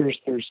monsters,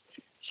 there's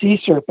sea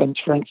serpents,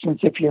 for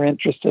instance, if you're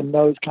interested in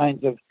those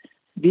kinds of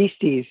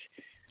beasties.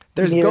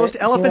 There's ghost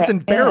elephants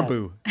and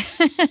baraboo.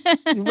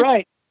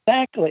 Right,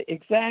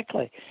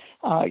 exactly.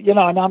 And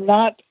I'm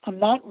not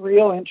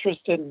real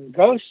interested in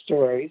ghost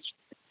stories,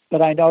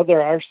 but I know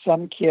there are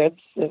some kids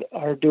that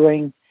are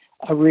doing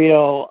a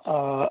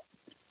real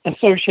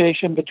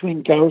association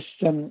between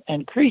ghosts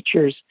and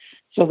creatures.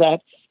 So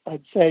that's,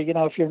 I'd say,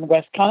 if you're in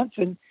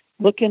Wisconsin,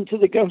 look into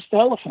the ghost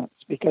elephants,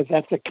 because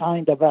that's a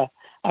kind of a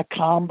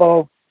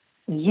combo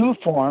zoo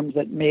form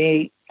that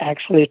may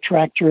actually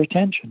attract your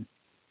attention.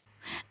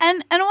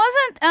 And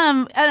wasn't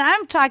and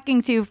I'm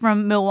talking to you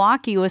from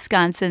Milwaukee,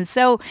 Wisconsin.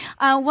 So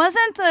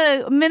wasn't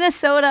the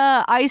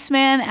Minnesota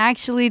Iceman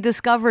actually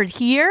discovered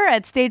here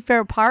at State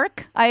Fair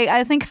Park?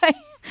 I think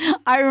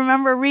I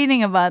remember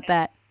reading about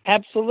that.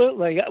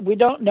 Absolutely. We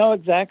don't know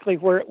exactly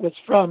where it was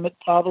from. It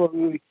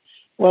probably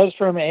was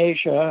from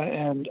Asia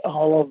and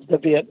all of the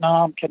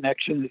Vietnam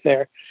connections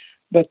there.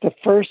 But the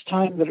first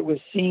time that it was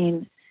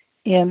seen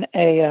in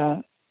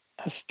a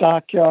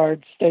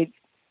stockyard state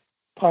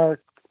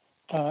park,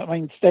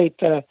 state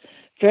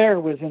fair,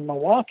 was in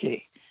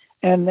Milwaukee.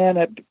 And then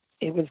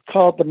it was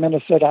called the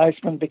Minnesota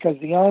Iceman because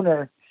the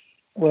owner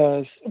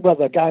was,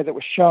 the guy that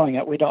was showing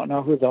it, we don't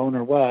know who the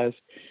owner was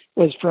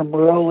from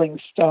Rolling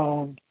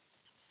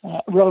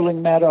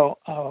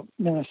Meadow,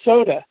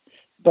 Minnesota.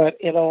 But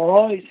it'll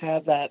always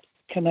have that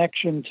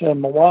connection to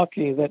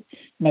Milwaukee that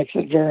makes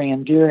it very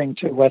endearing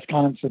to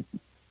Wisconsin.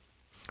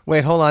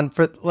 Wait, hold on.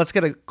 Let's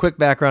get a quick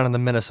background on the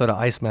Minnesota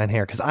Iceman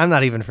here, because I'm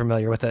not even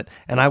familiar with it.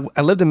 And I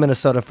lived in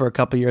Minnesota for a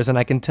couple of years, and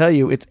I can tell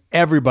you it's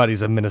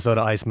everybody's a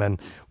Minnesota Iceman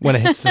when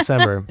it hits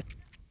December.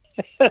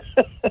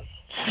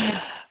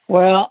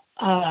 Well,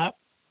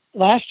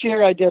 last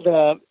year I did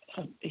a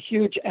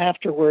huge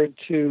afterword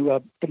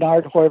to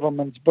Bernard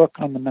Heuvelmann's book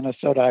on the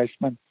Minnesota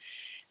Iceman.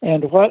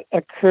 And what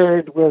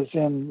occurred was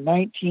in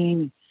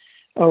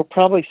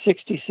probably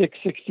 66,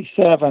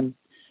 67,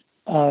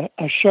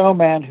 a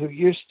showman who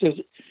used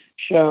to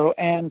show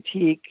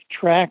antique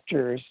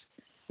tractors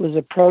was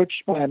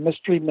approached by a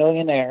mystery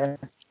millionaire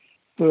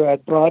who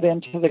had brought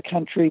into the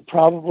country,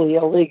 probably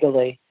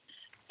illegally,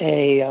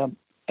 a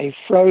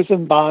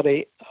frozen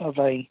body of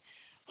a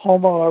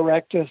Homo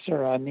erectus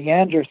or a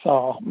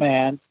Neanderthal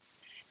man,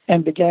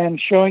 and began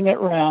showing it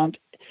around.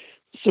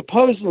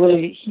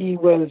 Supposedly, he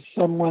was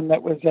someone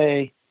that was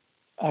a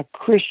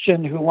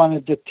Christian who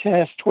wanted to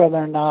test whether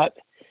or not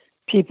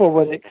people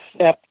would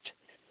accept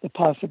the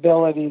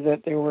possibility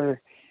that there were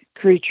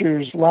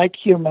creatures like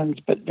humans,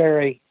 but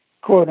very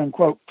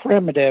quote-unquote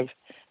primitive,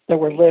 that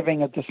were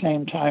living at the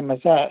same time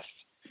as us.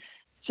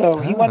 So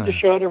he wanted to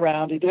show it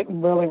around. He didn't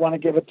really want to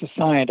give it to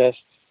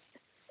scientists.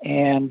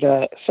 And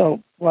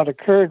so what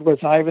occurred was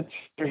Ivan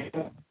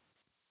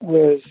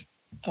was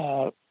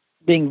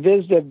being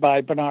visited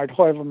by Bernard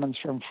Heuvelmans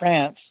from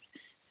France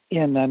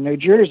in New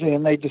Jersey,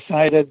 and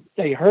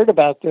they heard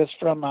about this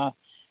from an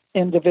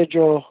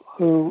individual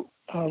who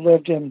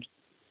lived in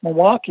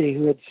Milwaukee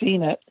who had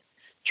seen it,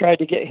 tried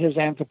to get his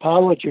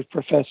anthropology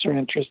professor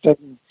interested,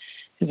 and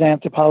his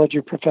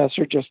anthropology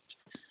professor just,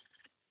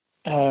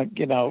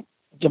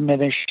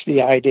 diminished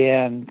the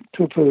idea and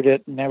poo-pooed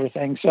it and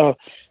everything. So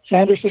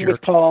Sanderson was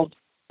called.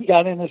 He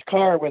got in his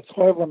car with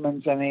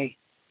Heuvelmans, and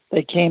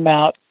they came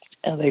out,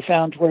 and they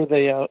found where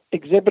the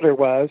exhibitor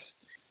was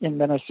in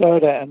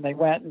Minnesota, and they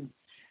went and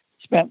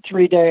spent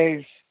 3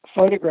 days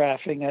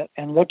photographing it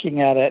and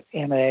looking at it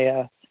in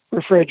a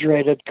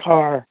refrigerated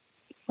car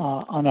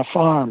on a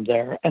farm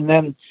there. And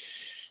then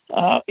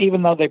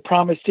even though they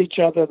promised each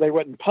other they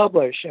wouldn't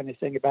publish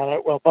anything about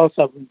it, well, both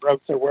of them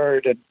broke their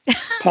word and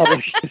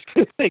published as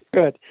good as they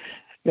could.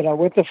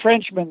 With the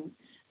Frenchman,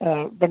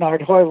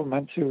 Bernard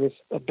Heuvelmans, who was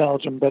a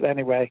Belgian, but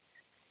anyway,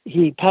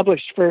 he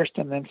published first,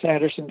 and then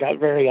Sanderson got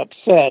very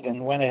upset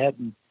and went ahead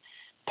and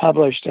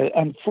published it.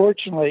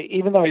 Unfortunately,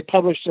 even though he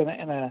published it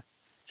in a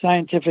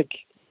scientific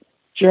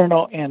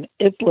journal in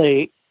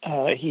Italy,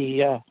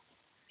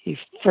 he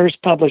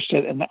first published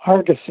it in the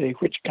Argosy,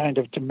 which kind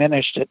of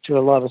diminished it to a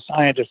lot of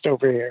scientists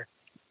over here.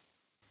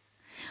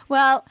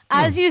 Well,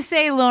 as you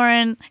say,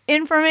 Loren,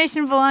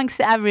 information belongs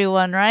to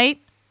everyone,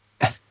 right?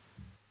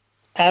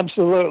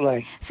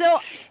 Absolutely. So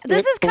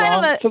this is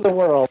kind of to the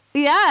world.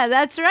 Yeah,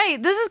 that's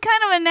right. This is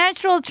kind of a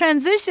natural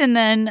transition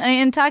then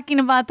in talking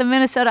about the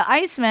Minnesota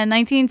Iceman,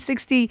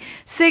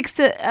 1966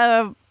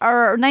 or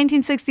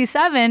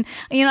 1967.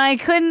 I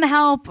couldn't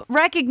help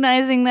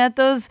recognizing that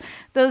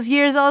those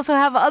years also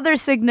have other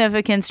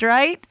significance,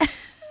 right?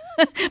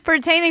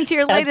 Pertaining to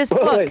your latest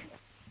book.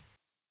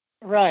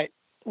 Right.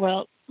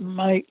 Well,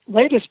 my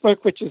latest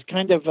book, which is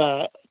kind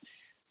of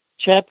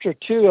Chapter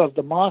 2 of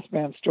the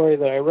Mothman story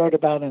that I wrote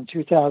about in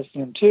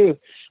 2002.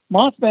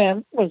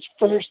 Mothman was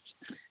first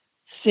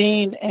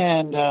seen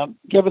and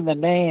given the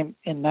name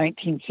in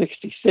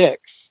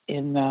 1966.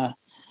 In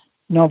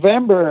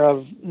November of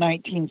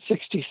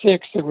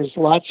 1966, there was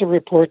lots of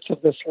reports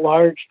of this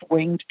large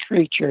winged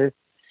creature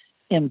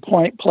in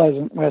Point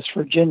Pleasant, West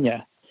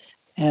Virginia.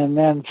 And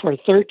then for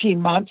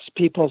 13 months,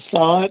 people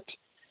saw it,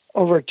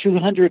 over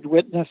 200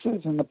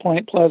 witnesses in the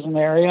Point Pleasant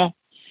area.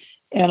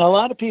 And a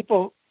lot of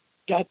people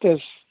got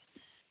this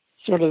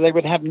sort of, they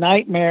would have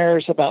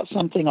nightmares about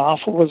something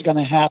awful was going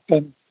to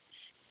happen.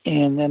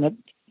 And then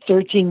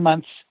 13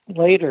 months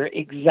later,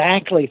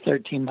 exactly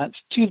 13 months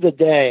to the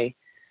day,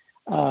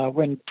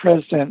 when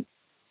President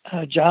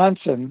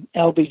Johnson,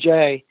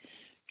 LBJ,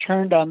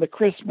 turned on the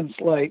Christmas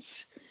lights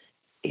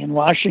in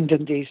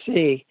Washington,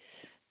 D.C.,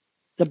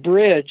 the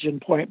bridge in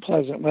Point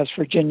Pleasant, West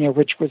Virginia,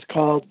 which was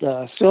called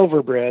the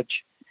Silver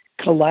Bridge,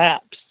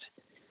 collapsed.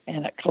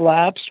 And it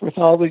collapsed with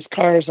all these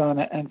cars on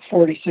it, and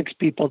 46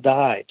 people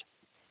died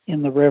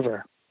in the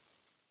river.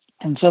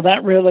 And so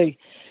that really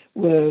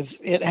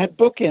it had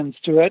bookends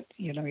to it.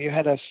 You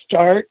had a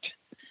start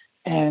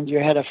and you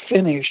had a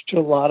finish to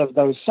a lot of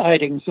those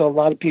sightings. So a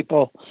lot of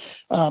people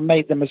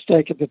made the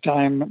mistake at the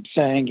time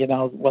saying,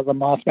 well, the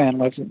Mothman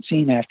wasn't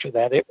seen after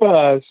that. It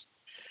was.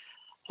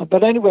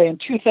 But anyway, in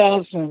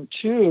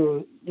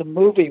 2002, the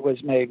movie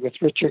was made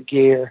with Richard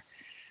Gere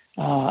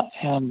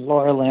and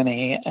Laura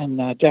Linney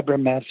and Deborah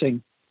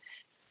Messing,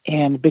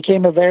 and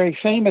became a very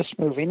famous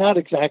movie. Not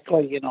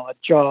exactly, a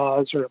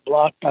Jaws or a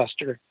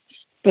blockbuster,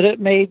 but it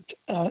made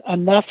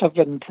enough of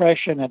an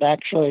impression. It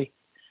actually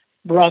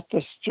brought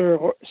the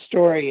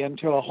story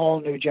into a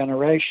whole new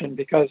generation,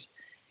 because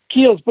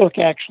Keel's book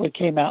actually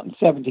came out in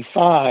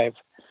 1975.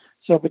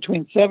 So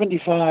between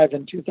 1975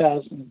 and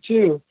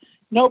 2002,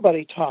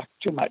 nobody talked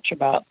too much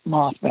about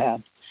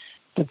Mothman.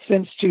 But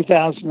since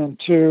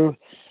 2002,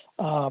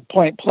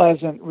 Point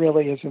Pleasant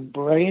really has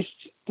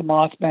embraced the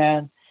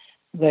Mothman.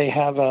 They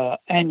have an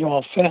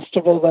annual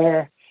festival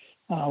there.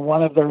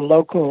 One of their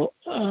local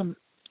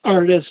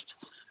artists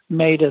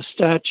made a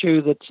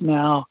statue that's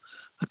now,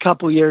 a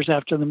couple years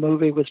after the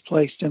movie, was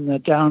placed in the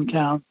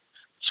downtown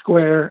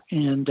square,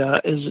 and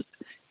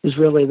is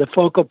really the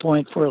focal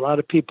point for a lot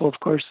of people, of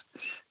course,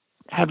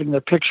 having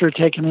the picture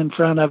taken in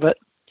front of it.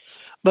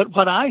 But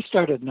what I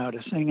started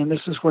noticing, and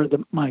this is where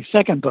my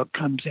second book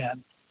comes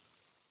in,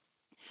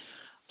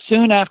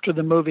 soon after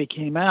the movie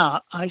came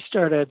out, I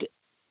started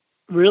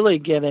really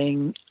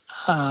getting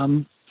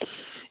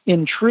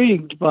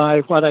intrigued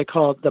by what I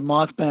called the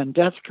Mothman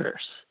death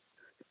curse.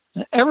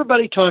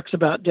 Everybody talks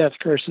about death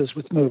curses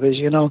with movies,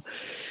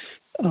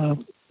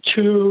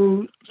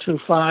 2 to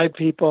 5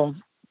 people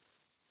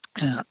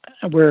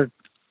were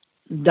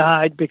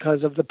died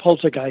because of the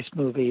Poltergeist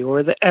movie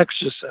or The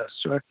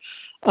Exorcist or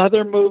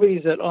other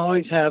movies that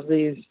always have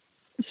these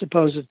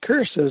supposed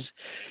curses.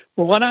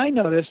 Well, what I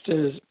noticed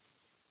is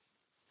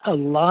a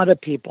lot of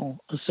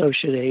people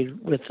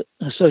associated with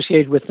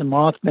the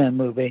Mothman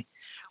movie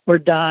were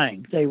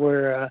dying. They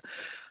were,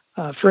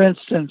 for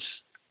instance,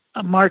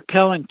 Mark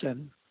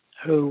Pellington,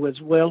 who was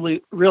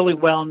really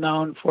well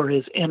known for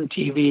his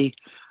MTV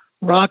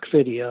rock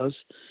videos.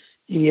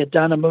 He had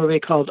done a movie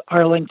called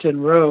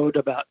Arlington Road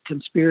about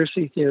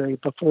conspiracy theory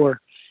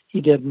before he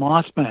did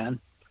Mothman.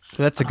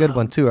 That's a good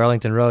one too.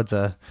 Arlington Road.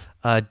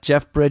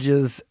 Jeff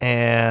Bridges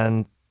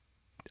and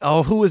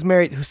who was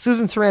married?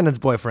 Susan Sarandon's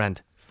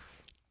boyfriend,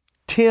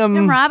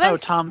 Tim Robbins. Oh,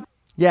 Tom.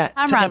 Tim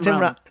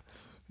Robbins.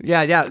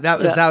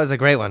 That was a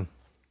great one.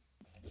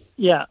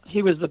 Yeah,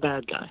 he was the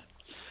bad guy.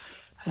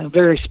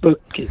 Very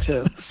spooky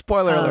too.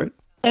 Spoiler alert.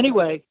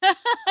 Anyway,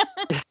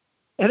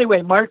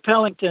 Mark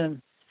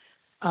Pellington,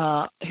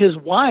 his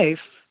wife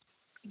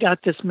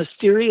got this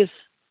mysterious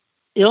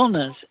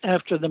illness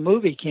after the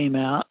movie came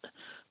out.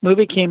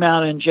 Movie came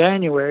out in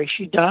January.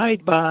 She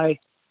died by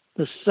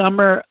the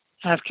summer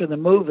after the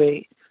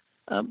movie,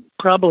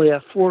 probably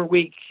a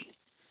 4-week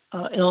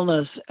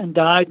illness, and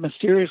died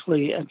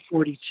mysteriously at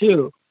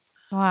 42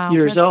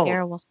 years that's old.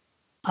 Terrible.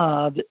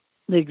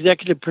 The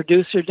executive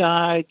producer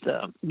died.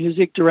 The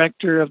music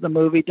director of the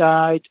movie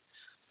died.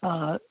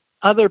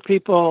 Other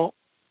people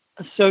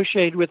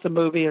associated with the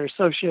movie or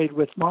associated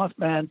with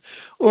Mothman,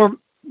 or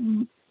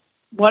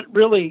what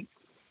really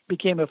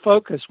became a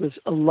focus was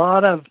a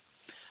lot of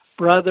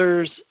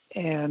brothers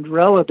and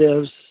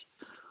relatives,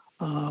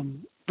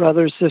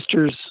 brothers,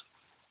 sisters,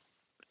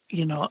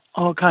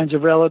 all kinds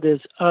of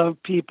relatives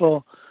of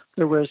people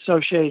that were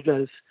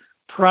associated as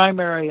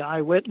primary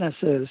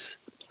eyewitnesses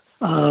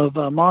of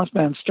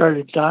Mothman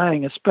started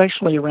dying,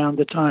 especially around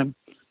the time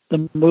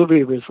the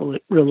movie was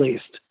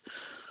released.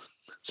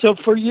 So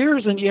for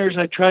years and years,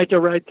 I tried to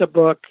write the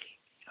book,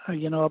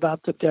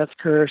 about the death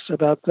curse,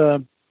 about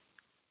the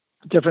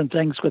different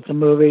things with the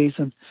movies,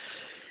 and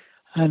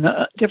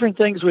different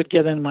things would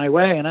get in my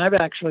way. And I've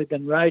actually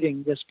been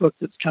writing this book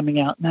that's coming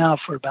out now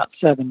for about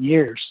 7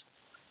 years.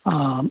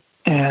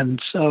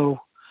 And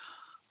so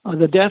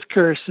the death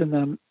curse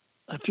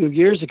a few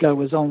years ago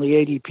was only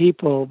 80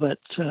 people, but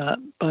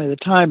by the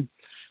time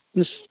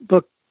this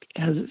book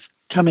is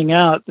coming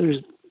out,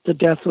 the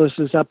death list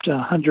is up to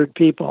 100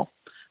 people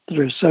that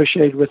are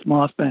associated with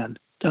Mothman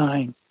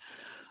dying.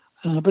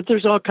 But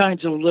there's all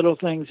kinds of little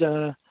things,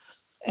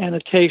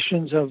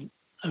 annotations of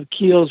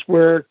Keel's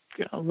work,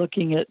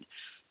 looking at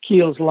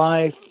Keel's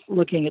life,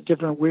 looking at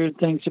different weird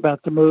things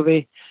about the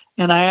movie.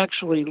 And I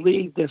actually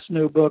lead this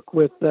new book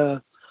with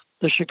the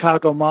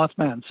Chicago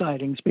Mothman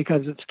sightings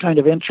because it's kind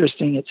of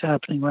interesting. It's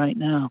happening right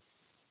now.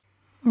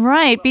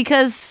 Right,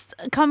 because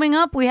coming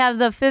up, we have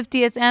the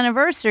 50th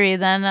anniversary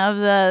then of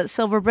the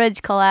Silver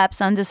Bridge collapse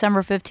on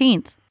December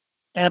 15th.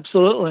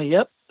 Absolutely,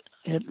 yep.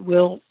 It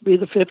will be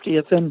the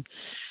 50th.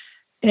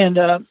 And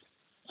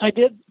I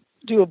did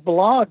do a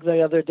blog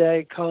the other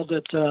day called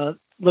it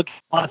Look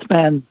at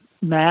Mothman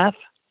Math.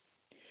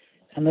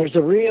 And there's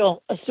a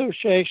real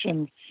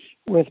association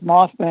with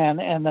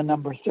Mothman and the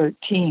number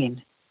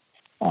 13.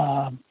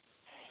 So,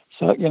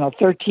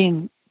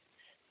 13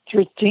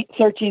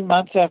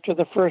 months after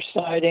the first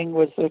sighting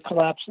was the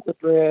collapse of the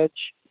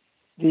bridge.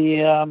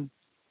 The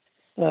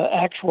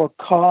actual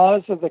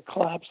cause of the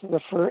collapse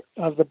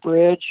of the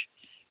bridge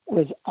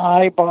was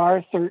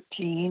I-bar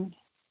 13.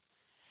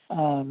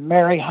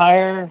 Mary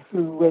Heyer,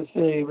 who was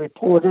the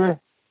reporter,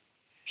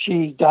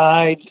 she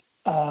died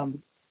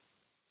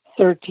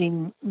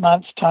 13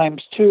 months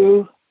times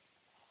 2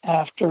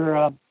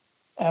 after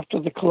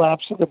the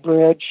collapse of the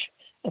bridge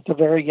at the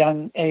very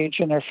young age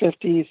in her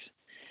 50s.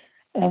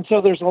 And so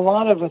there's a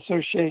lot of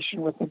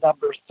association with the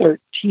number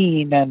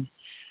 13. And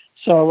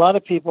so a lot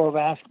of people have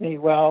asked me,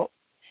 well,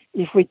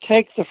 if we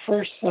take the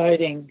first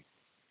sighting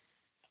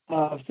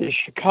of the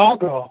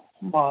Chicago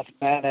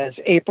Mothman as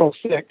April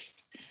 6th,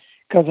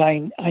 because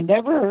I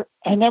never,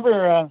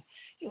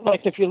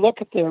 like if you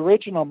look at the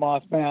original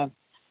Mothman,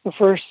 the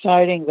first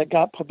sighting that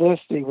got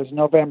publicity was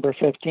November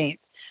 15th.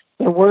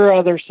 There were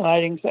other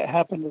sightings that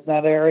happened in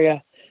that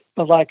area,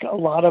 but like a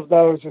lot of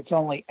those, it's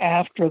only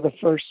after the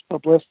first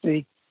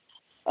publicity,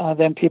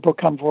 then people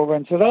come forward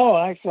and said, oh,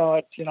 I saw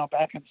it,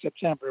 back in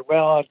September.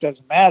 Well, it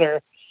doesn't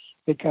matter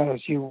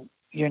because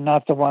you're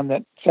not the one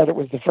that said it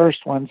was the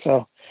first one.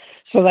 So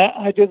that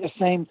I do the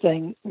same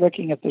thing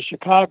looking at the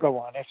Chicago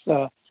one. If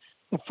the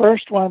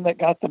first one that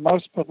got the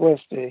most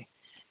publicity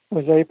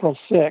was April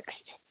 6th,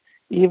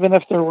 even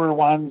if there were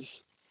ones,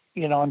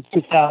 in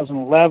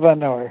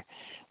 2011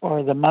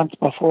 or the month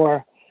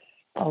before,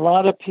 a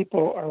lot of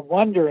people are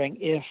wondering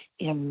if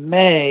in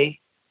May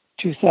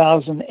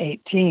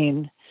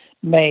 2018,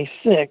 May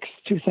 6th,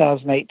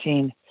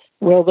 2018,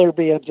 will there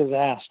be a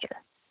disaster?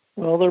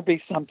 Will there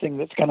be something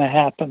that's going to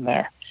happen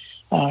there?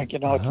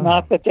 It's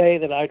not the day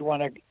that I'd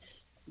want to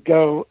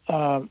go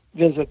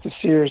visit the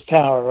Sears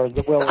Tower or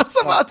the I Willis.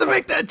 was about to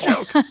make that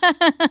joke.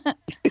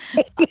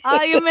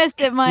 Oh, you missed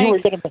it, You were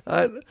Mike. going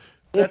to.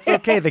 That's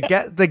okay.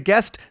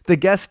 The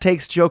guest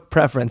takes joke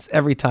preference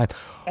every time.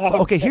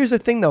 Okay, here's the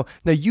thing though.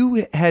 Now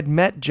you had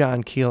met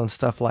John Keel and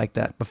stuff like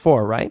that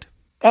before, right?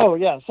 Oh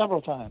yeah,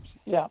 several times.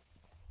 Yeah.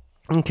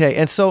 Okay,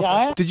 and so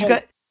Yeah, did you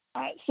guys?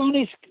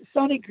 Sony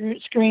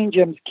Screen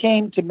Gems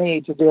came to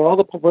me to do all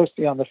the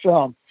publicity on the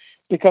film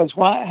because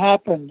what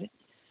happened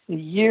the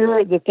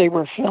year that they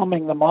were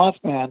filming The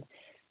Mothman,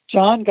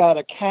 John got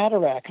a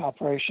cataract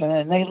operation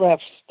and they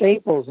left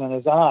staples in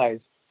his eyes,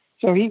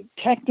 so he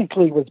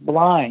technically was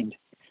blind.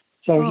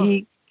 So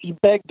he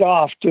begged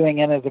off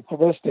doing any of the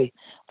publicity.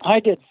 I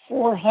did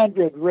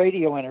 400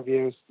 radio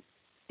interviews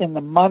in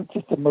the month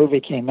that the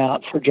movie came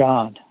out for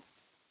John.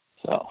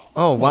 So.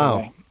 Oh wow.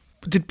 Anyway.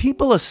 Did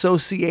people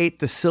associate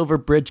the Silver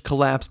Bridge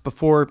collapse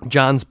before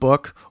John's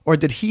book, or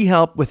did he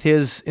help with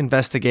his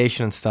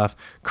investigation and stuff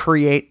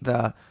create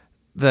the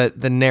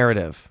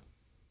narrative?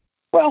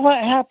 Well,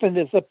 what happened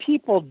is the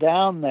people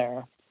down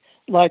there,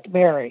 like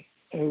Mary,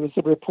 who was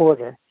the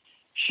reporter,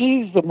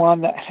 she's the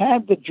one that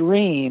had the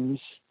dreams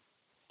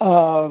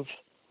of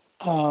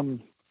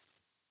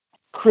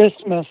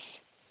Christmas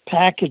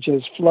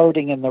packages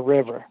floating in the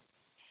river.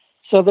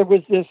 So there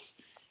was this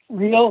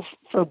real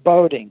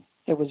foreboding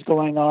that was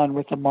going on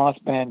with the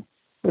Mothman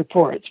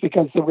reports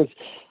because there was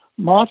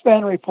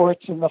Mothman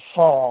reports in the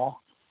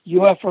fall,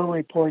 UFO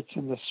reports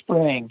in the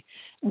spring.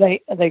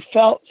 They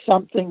felt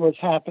something was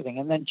happening.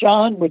 And then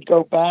John would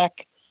go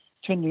back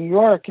to New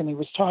York and he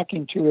was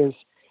talking to his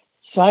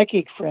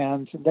psychic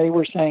friends and they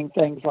were saying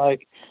things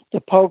like the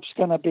Pope's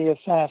going to be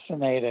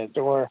assassinated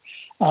or,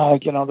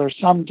 there's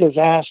some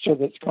disaster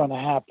that's going to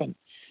happen.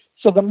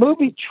 So the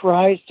movie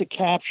tries to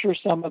capture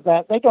some of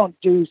that. They don't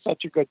do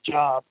such a good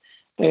job.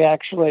 They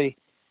actually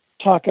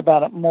talk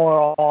about it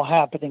more all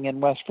happening in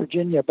West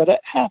Virginia, but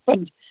it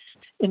happened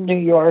in New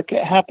York.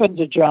 It happened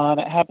to John.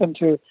 It happened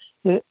to,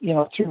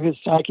 through his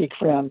psychic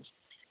friends.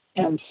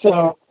 And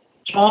so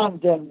John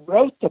then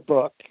wrote the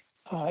book.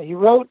 He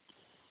wrote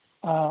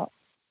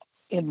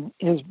in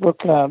his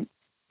book,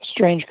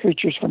 Strange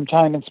Creatures from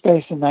Time and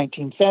Space in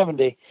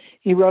 1970.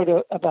 He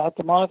wrote about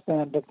the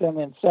Mothman, but then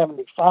in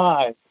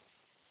 75,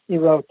 he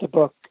wrote the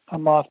book,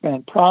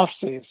 Mothman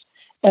Prophecies.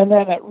 And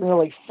then it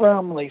really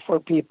firmly, for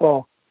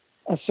people,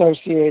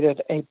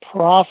 associated a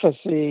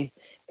prophecy,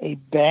 a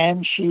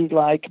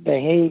banshee-like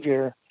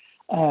behavior,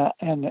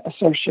 and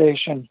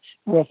association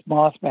with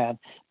Mothman.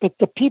 But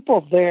the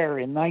people there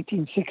in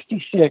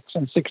 1966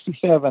 and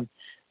 67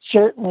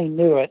 certainly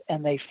knew it,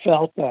 and they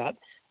felt that.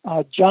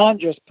 John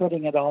just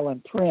putting it all in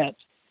print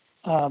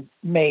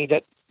made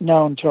it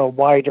known to a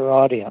wider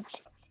audience.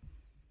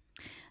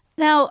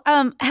 Now,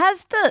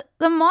 has the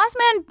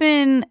Mothman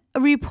been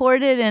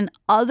reported in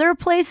other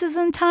places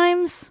and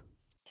times?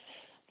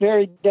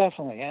 Very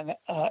definitely. And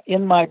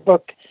in my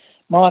book,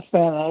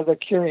 Mothman and Other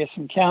Curious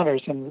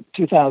Encounters in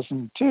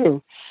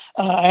 2002,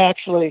 I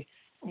actually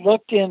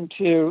looked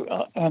into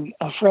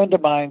a friend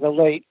of mine, the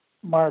late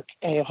Mark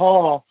A.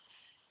 Hall.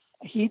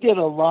 He did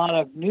a lot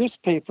of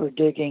newspaper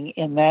digging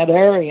in that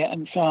area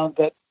and found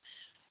that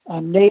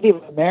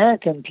Native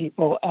American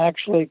people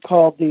actually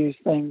called these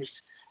things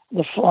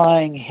the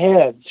flying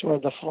heads or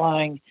the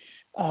flying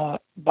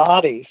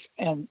bodies,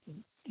 and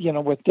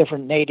with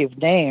different native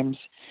names.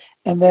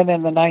 And then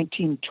in the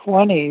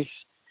 1920s,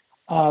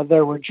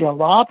 there were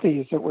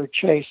jalopies that were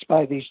chased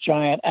by these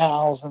giant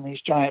owls and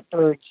these giant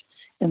birds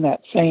in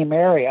that same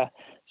area.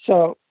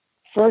 So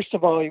first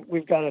of all,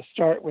 we've got to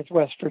start with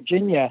West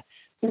Virginia.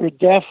 There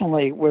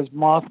definitely was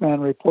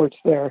Mothman reports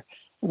there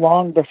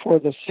long before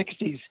the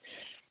 60s,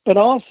 but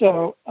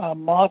also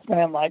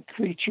Mothman-like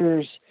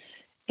creatures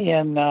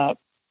in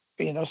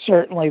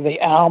certainly the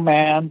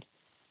Owlman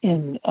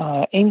in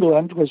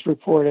England was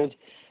reported,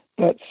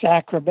 but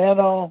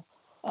Sacramento,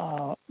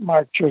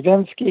 Mark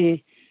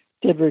Travinsky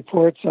did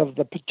reports of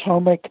the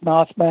Potomac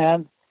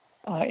Mothman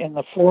in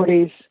the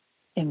 40s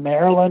in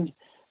Maryland.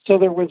 So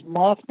there was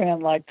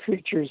Mothman-like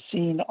creatures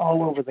seen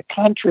all over the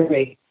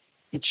country.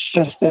 It's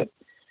just that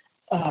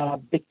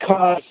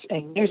because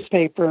a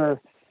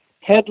newspaper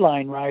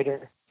headline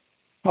writer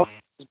called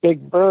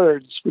big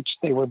birds, which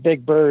they were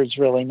big birds,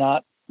 really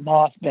not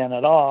Mothman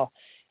at all.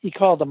 He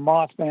called them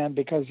Mothman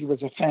because he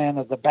was a fan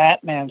of the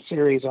Batman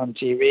series on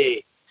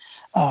TV.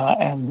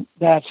 And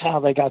that's how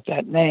they got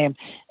that name.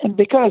 And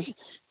because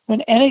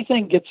when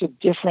anything gets a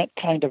different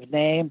kind of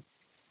name,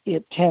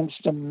 it tends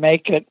to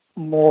make it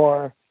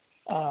more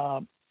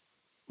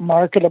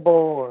marketable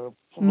or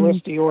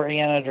publicity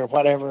oriented or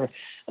whatever.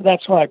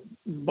 That's why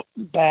the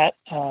bat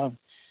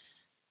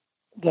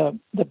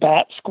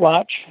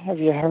squatch. Have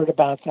you heard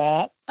about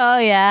that? Oh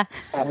yeah.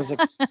 That was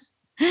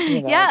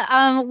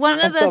one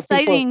of the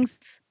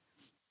sightings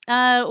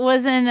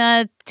was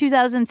in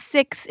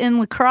 2006 in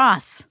La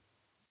Crosse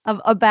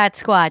of a bat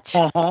squatch.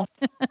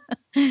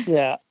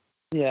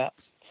 Yeah.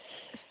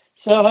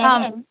 So,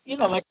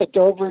 like the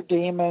Dover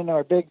Demon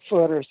or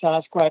Bigfoot or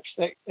Sasquatch,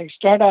 they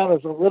start out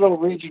as a little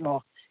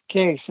regional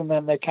case, and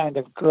then they kind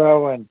of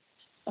grow and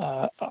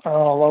are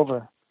all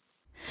over.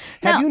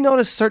 Have Now- you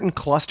noticed certain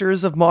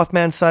clusters of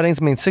Mothman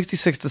sightings? I mean,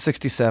 66 to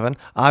 67.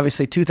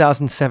 Obviously,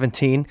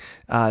 2017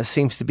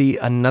 seems to be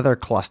another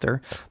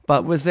cluster.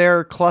 But was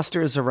there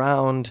clusters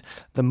around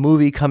the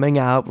movie coming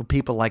out where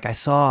people like, I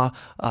saw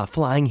a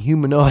flying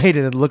humanoid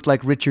and it looked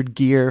like Richard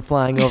Gere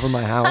flying over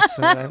my house?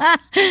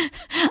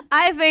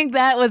 I think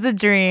that was a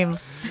dream.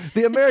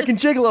 The American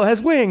Gigolo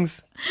has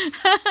wings.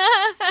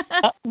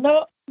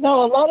 No,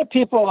 a lot of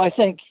people, I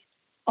think,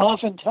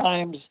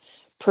 oftentimes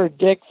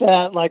predict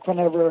that, like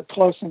whenever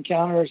Close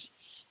Encounters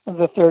of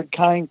the Third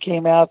Kind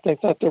came out, they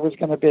thought there was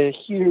going to be a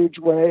huge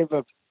wave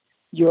of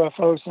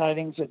UFO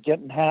sightings. It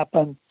didn't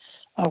happen.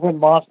 When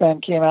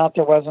Mothman came out,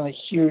 there wasn't a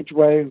huge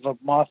wave of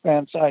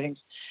Mothman sightings.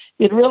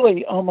 It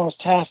really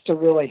almost has to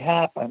really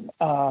happen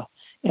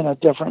in a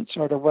different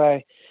sort of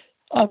way.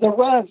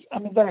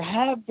 There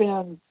have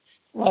been,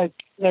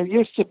 like, there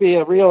used to be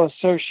a real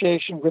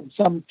association when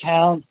some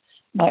town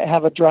might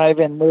have a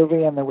drive-in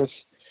movie, and there was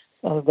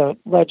the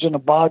legend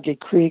of Boggy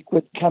Creek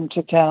would come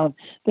to town.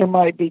 There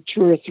might be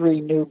 2 or 3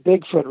 new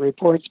Bigfoot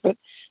reports, but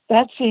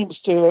that seems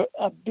to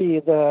be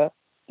the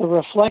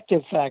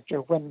reflective factor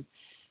when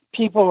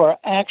people are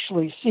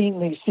actually seeing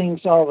these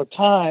things all the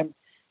time,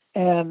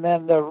 and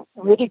then the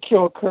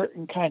ridicule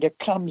curtain kind of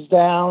comes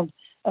down,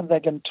 and they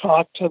can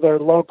talk to their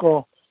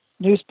local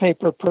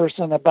newspaper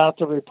person about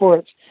the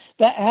reports.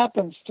 That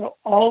happens to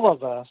all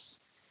of us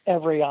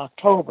every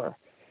October.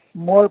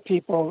 More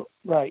people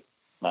write.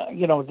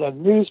 The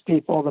news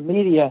people, the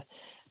media,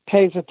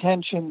 pays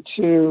attention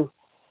to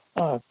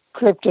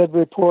cryptid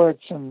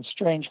reports and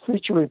strange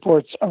creature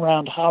reports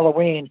around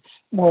Halloween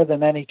more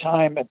than any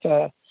time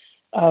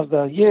of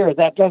the year.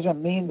 That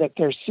doesn't mean that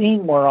they're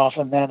seen more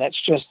often then. It's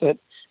just that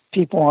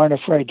people aren't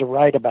afraid to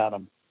write about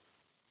them.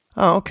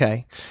 Oh,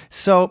 okay.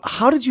 So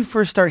how did you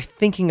first start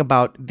thinking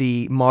about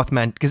the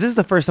Mothman? Because this is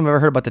the first time I've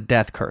ever heard about the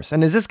death curse.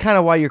 And is this kind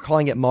of why you're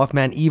calling it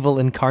Mothman Evil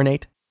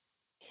Incarnate?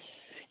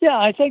 Yeah,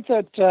 I think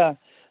that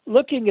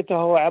looking at the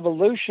whole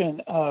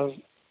evolution of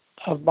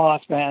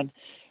Mothman,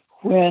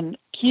 when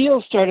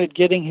Keel started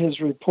getting his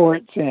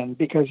reports in,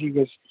 because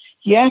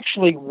he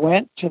actually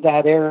went to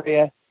that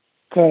area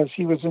because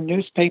he was a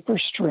newspaper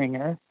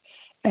stringer,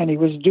 and he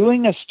was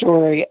doing a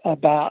story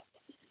about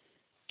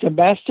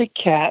domestic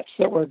cats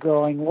that were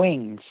growing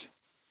wings.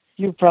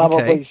 You've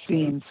probably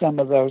seen some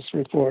of those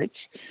reports.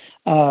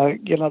 I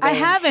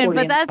haven't,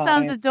 but that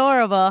sounds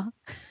adorable.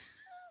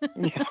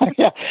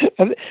 Yeah.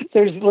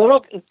 There's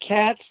little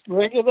cats,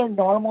 regular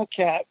normal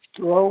cats,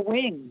 grow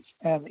wings,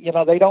 and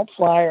they don't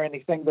fly or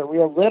anything. They're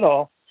real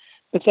little,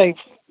 but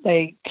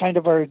they kind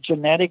of are a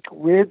genetic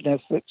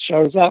weirdness that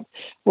shows up.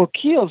 Well,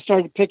 Keel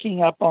started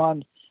picking up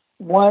on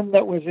one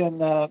that was in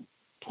the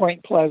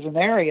Point Pleasant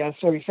area,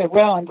 so he said,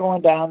 "Well, I'm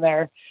going down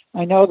there.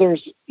 I know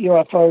there's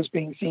UFOs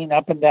being seen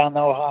up and down the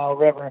Ohio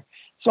River,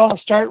 so I'll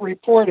start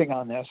reporting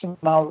on this, and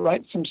I'll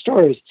write some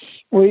stories."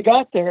 Well, he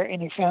got there,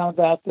 and he found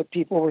out that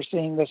people were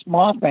seeing this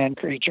Mothman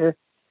creature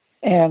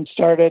and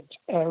started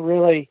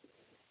really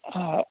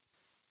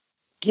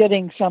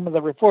getting some of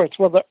the reports.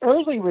 Well, the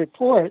early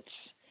reports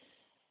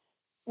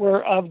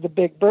were of the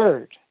big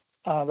bird.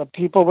 The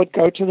people would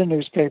go to the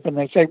newspaper, and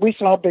they'd say, "We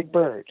saw a big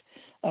bird.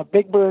 A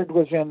big bird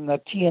was in the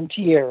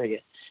TNT area.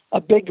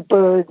 A big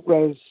bird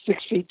was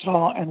 6 feet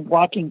tall and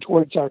walking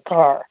towards our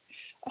car.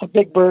 A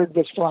big bird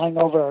was flying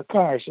over our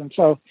cars." And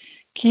so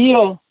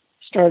Keel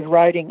started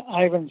writing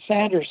Ivan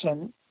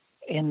Sanderson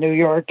in New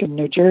York and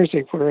New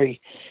Jersey, where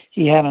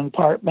he had an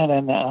apartment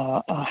and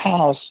a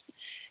house.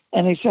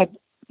 And he said,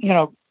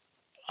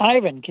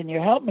 "Ivan, can you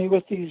help me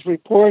with these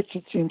reports?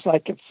 It seems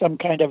like it's some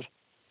kind of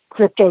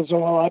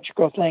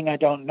cryptozoological thing I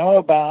don't know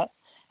about."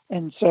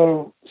 And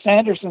so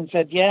Sanderson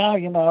said, "Yeah,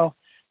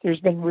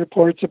 there's been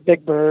reports of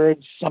big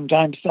birds,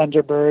 sometimes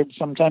thunderbirds,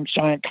 sometimes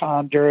giant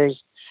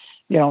condors.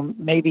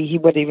 Maybe he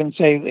would even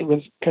say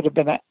could have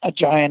been a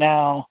giant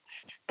owl,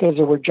 because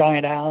there were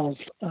giant owls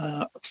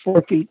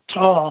 4 feet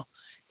tall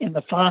in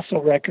the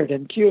fossil record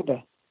in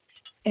Cuba."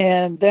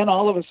 And then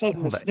all of a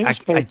sudden,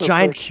 a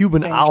giant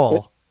Cuban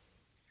owl.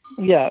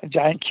 Yeah, a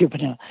giant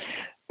Cuban owl.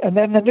 And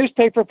then the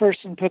newspaper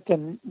person put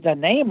the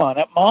name on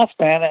it,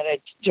 Mothman, and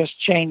it just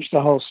changed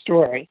the whole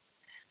story.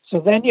 So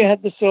then you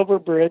had the Silver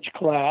Bridge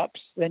collapse.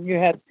 Then you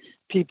had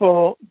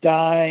people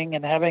dying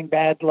and having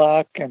bad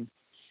luck. And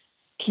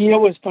Keel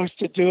was supposed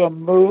to do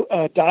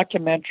a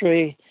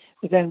documentary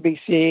with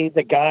NBC.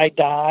 The guy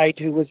died,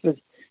 who was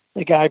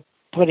the guy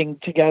putting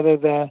together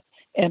the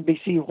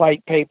NBC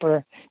white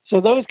paper.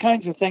 So those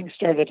kinds of things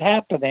started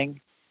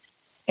happening.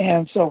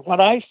 And so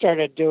what I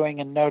started doing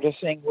and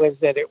noticing was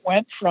that it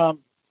went from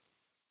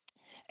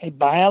a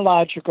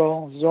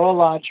biological,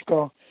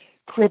 zoological,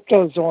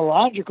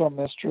 cryptozoological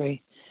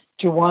mystery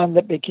to one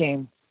that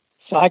became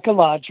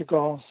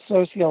psychological,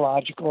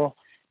 sociological,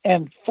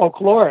 and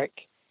folkloric.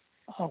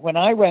 When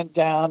I went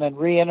down and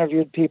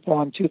re-interviewed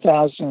people in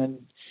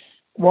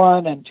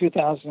 2001 and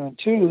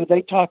 2002,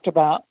 they talked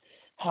about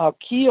how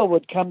Keel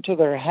would come to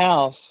their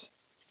house,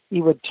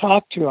 he would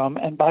talk to them,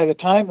 and by the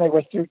time they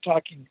were through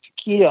talking to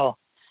Keel,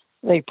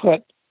 they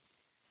put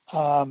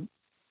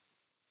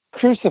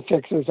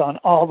crucifixes on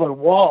all their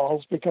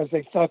walls because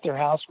they thought their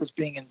house was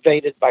being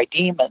invaded by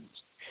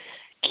demons.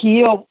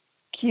 Keel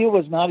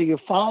was not a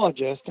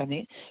ufologist,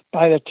 and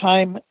by the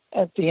time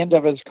at the end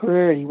of his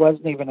career, he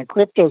wasn't even a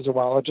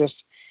cryptozoologist.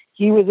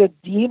 He was a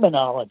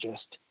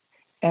demonologist.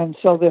 And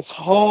so this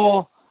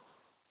whole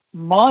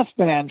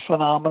Mothman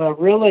phenomena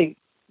really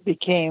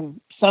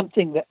became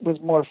something that was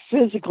more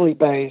physically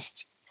based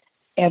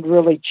and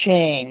really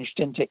changed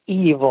into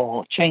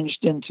evil,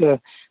 changed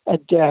into a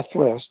death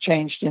wish,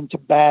 changed into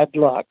bad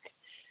luck.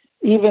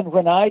 Even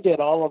when I did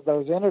all of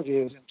those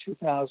interviews in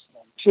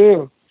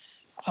 2002,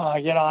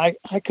 I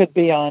could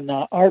be on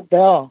Art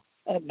Bell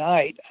at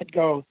night. I'd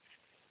go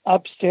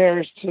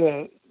upstairs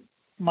to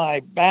my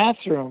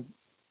bathroom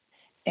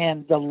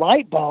and the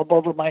light bulb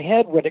over my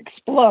head would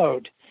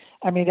explode.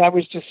 I mean, I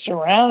was just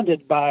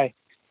surrounded by,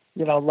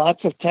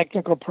 lots of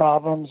technical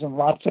problems and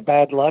lots of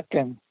bad luck.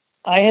 And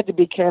I had to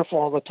be careful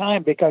all the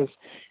time because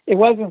it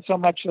wasn't so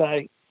much that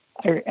I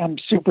am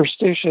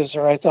superstitious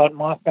or I thought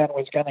Mothman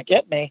was going to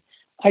get me.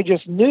 I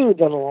just knew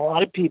that a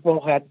lot of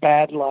people had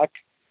bad luck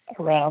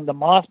around the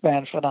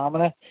Mothman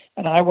phenomena,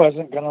 and I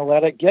wasn't going to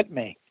let it get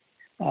me.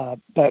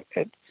 But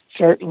it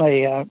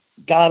certainly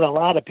got a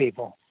lot of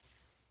people.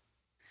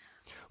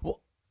 Well,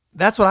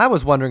 that's what I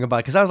was wondering about,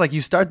 because I was like,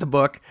 you start the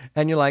book,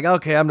 and you're like,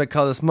 okay, I'm going to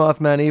call this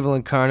Mothman Evil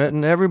Incarnate,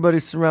 and everybody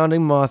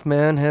surrounding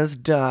Mothman has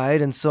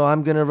died, and so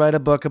I'm going to write a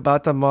book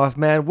about the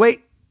Mothman.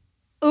 Wait!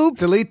 Oops.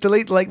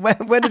 Delete. Like,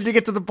 when did you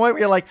get to the point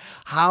where you're like,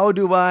 how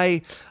do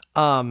I...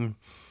 so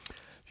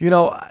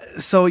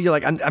you're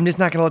like, I'm just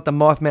not going to let the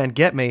Mothman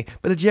get me.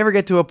 But did you ever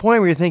get to a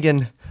point where you're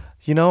thinking,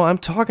 I'm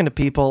talking to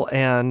people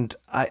and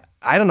I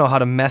don't know how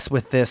to mess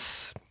with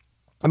this.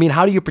 I mean,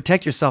 how do you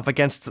protect yourself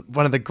against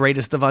one of the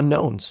greatest of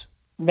unknowns?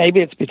 Maybe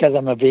it's because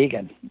I'm a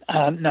vegan.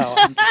 No.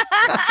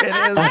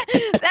 It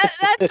is.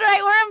 That's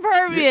right. We're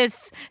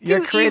impervious.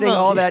 You're creating evil.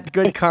 all that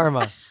good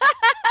karma.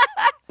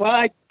 Well,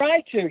 I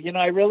try to,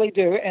 I really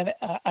do. And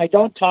I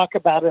don't talk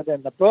about it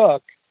in the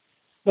book,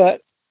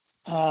 but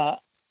I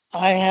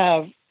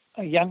have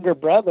a younger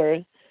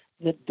brother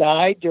that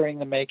died during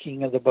the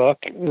making of the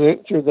book,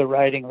 through the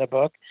writing of the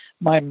book.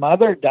 My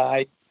mother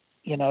died,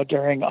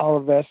 during all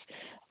of this.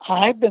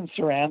 I've been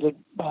surrounded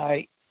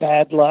by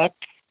bad luck,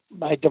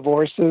 by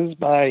divorces,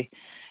 by,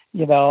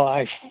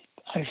 I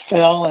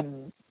fell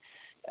and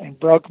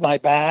broke my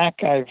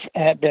back.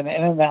 I've been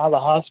in and out of the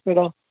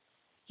hospital.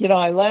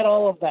 I let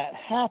all of that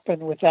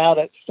happen without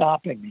it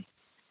stopping me.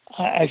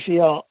 I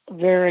feel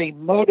very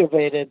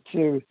motivated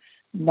to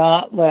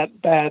not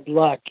let bad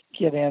luck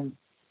get in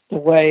the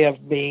way of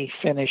me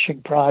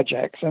finishing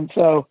projects. And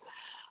so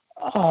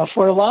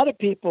for a lot of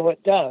people,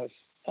 it does.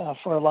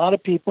 For a lot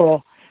of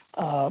people,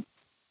 bad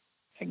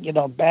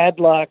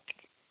luck,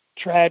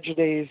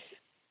 tragedies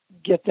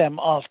get them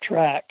off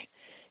track.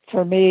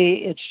 For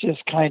me, it's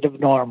just kind of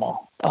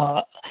normal.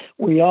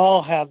 We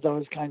all have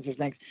those kinds of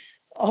things.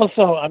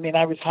 Also,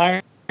 I was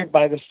hired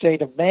by the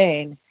state of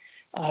Maine.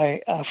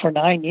 For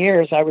 9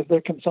 years, I was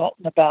their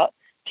consultant about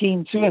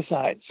teen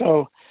suicide.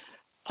 So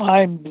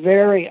I'm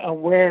very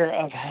aware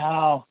of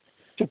how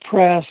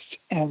depressed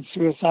and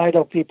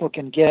suicidal people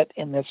can get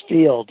in this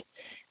field.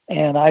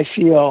 And I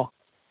feel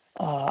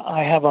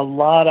I have a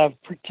lot of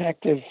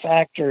protective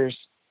factors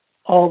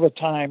all the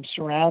time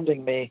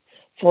surrounding me,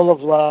 full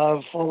of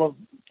love, full of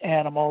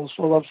animals,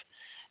 full of,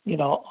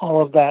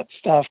 all of that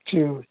stuff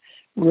to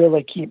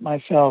really keep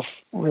myself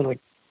really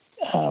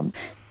clear.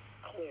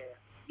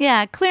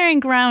 Yeah, clear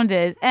and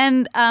grounded.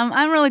 And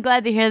I'm really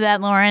glad to hear that,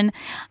 Loren.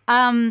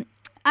 I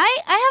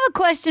have a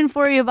question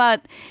for you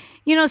about,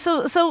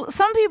 so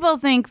some people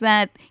think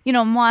that,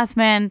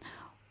 Mothman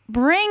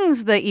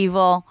brings the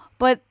evil,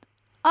 but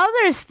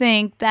others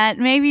think that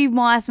maybe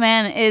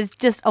Mothman is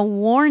just a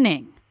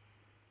warning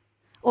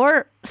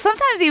or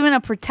sometimes even a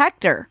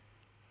protector.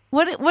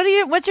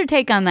 What's your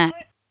take on that?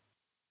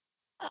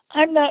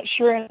 I'm not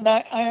sure, and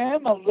I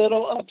am a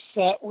little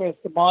upset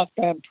with the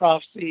Mothman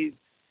Prophecies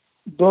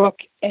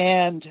book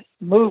and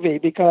movie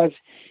because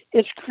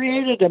it's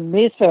created a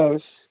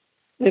mythos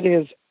that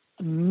is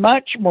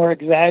much more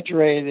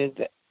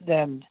exaggerated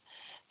than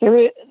there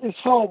is. This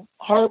whole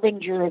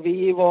harbinger of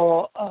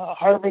evil,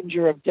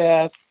 harbinger of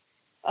death,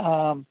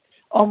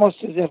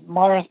 almost as if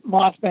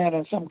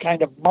Mothman is some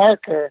kind of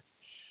marker.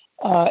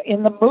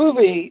 In the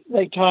movie,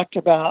 they talked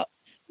about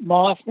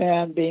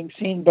Mothman being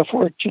seen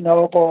before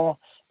Chernobyl,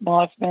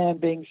 Mothman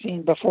being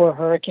seen before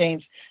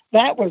hurricanes.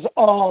 That was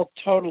all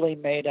totally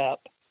made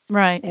up.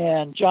 Right.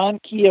 And John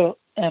Keel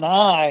and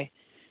I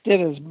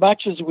did as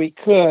much as we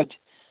could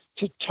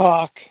to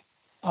talk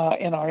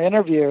in our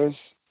interviews,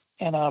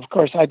 and of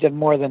course I did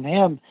more than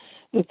him,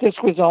 that this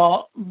was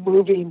all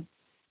movie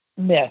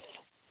myth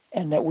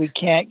and that we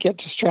can't get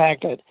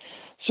distracted.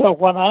 So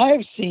what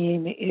I've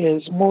seen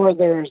is more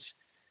there's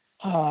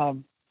a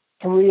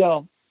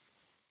real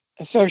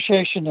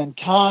association in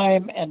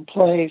time and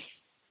place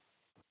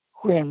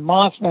when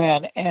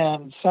Mothman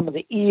and some of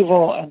the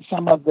evil and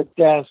some of the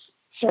deaths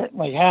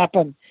certainly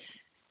happen.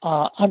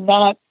 I'm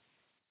not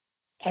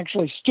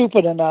actually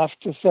stupid enough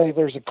to say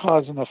there's a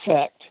cause and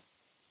effect.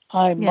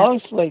 I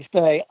mostly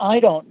say I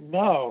don't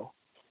know.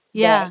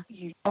 Yeah. That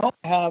you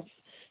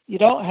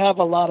don't have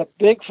a lot of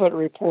Bigfoot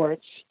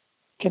reports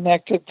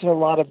connected to a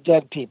lot of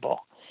dead people.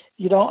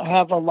 You don't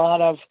have a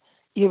lot of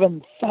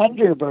even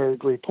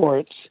Thunderbird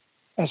reports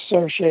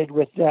associated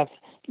with death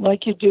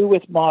like you do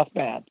with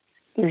Mothman.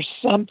 There's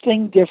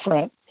something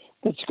different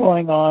that's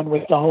going on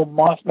with the whole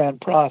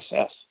Mothman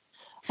process.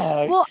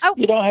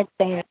 You don't have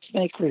giant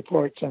snake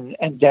reports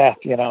and death,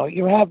 You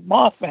have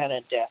Mothman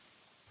and death.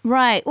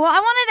 Right. Well, I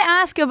wanted to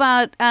ask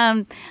about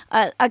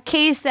a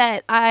case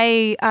that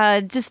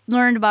I just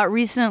learned about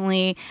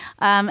recently,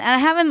 and I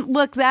haven't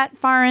looked that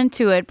far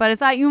into it, but I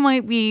thought you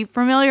might be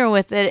familiar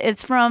with it.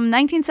 It's from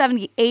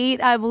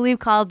 1978, I believe,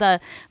 called the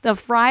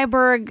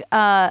Freiburg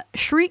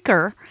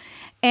Shrieker,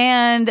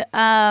 and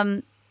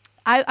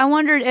I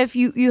wondered if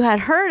you had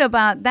heard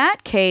about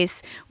that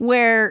case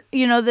where,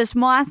 this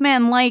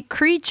Mothman-like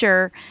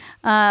creature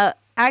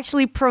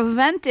actually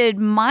prevented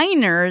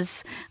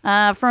miners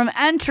from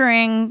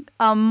entering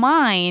a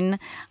mine.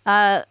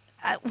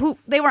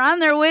 They were on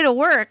their way to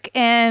work,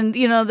 and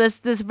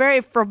this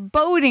very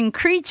foreboding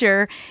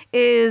creature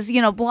is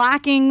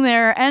blocking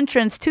their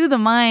entrance to the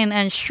mine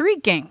and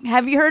shrieking.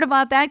 Have you heard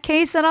about that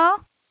case at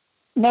all?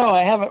 No,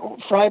 I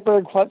haven't.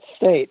 Freiburg, what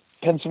state?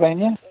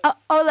 Pennsylvania?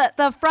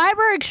 The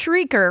Freiburg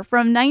Shrieker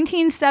from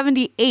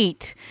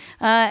 1978.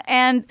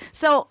 And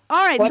so,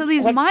 all right, so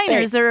these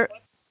miners, state? they're...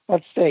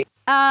 What state?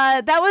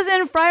 That was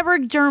in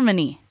Freiburg,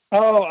 Germany.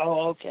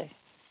 Oh, okay.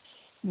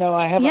 No,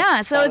 I haven't.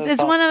 Yeah, so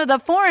it's one of the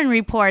foreign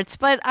reports,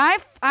 but I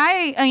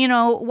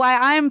why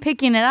I'm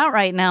picking it out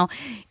right now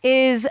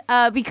is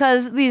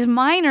because these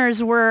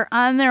miners were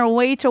on their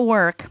way to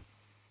work.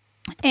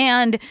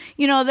 And,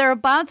 they're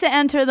about to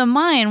enter the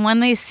mine when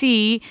they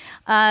see,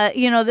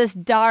 this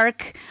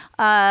dark,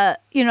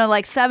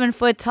 like 7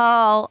 foot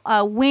tall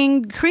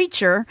winged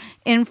creature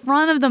in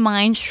front of the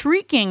mine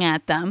shrieking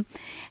at them.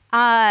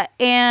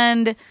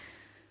 And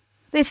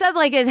they said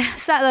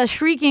the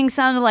shrieking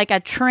sounded like a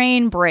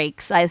train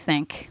brakes, I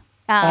think.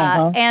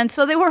 And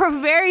so they were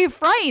very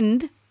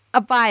frightened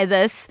by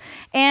this,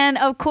 and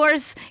of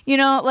course,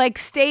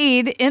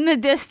 stayed in the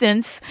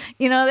distance.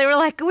 They were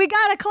like, we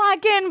gotta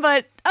clock in,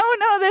 but oh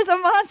no, there's a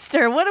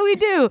monster. What do we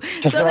do?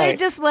 So They're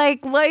just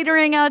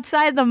loitering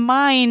outside the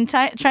mine,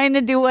 trying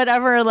to do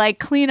whatever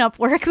cleanup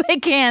work they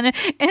can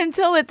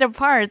until it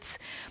departs.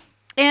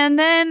 And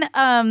then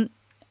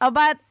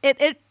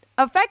it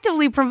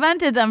effectively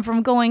prevented them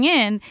from going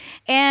in,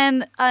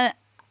 and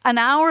an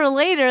hour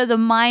later, the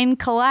mine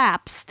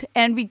collapsed,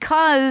 and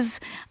because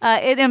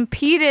it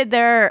impeded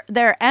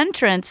their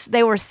entrance,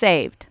 they were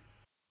saved.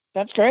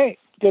 That's great.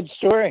 Good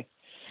story.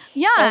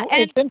 Yeah,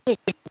 it's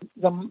interesting.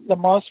 The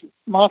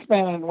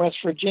Mothman in West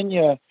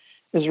Virginia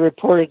is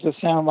reported to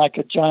sound like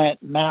a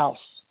giant mouse.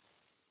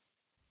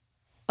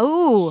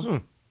 Oh,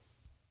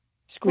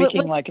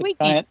 squeaking like a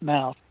giant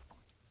mouse.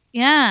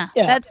 Yeah.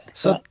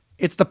 So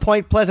it's the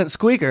Point Pleasant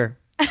Squeaker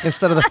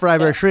instead of the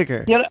Freiburg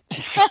Shrieker.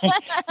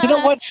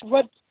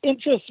 What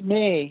interests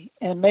me,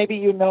 and maybe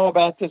you know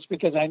about this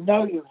because I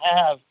know you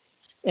have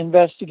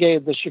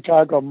investigated the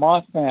Chicago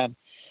Mothman.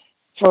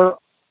 For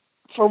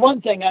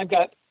one thing, I've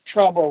got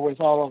trouble with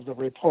all of the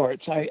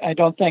reports. I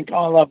don't think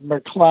all of them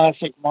are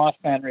classic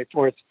Mothman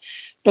reports.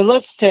 But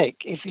let's take,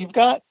 if you've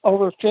got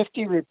over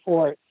 50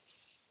 reports,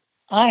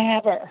 I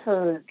haven't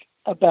heard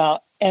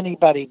about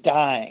anybody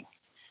dying.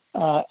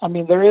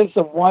 There is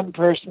the one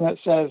person that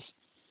says,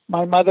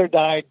 my mother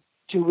died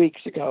 2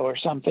 weeks ago or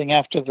something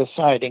after the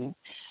sighting.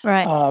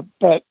 Right.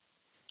 But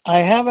I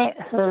haven't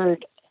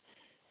heard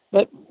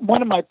that.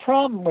 One of my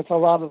problems with a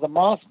lot of the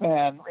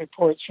Mothman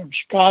reports from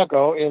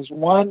Chicago is,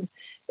 one,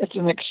 it's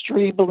an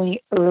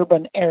extremely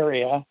urban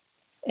area.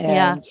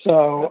 And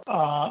so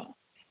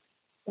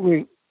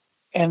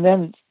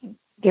then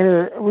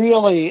they're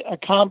really a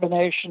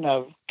combination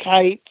of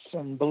kites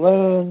and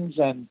balloons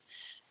and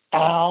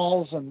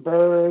owls and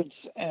birds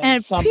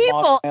and some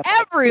people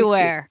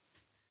everywhere.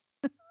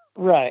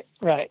 Right.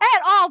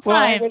 At all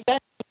times.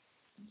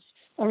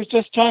 I was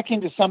just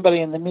talking to somebody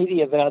in the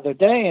media the other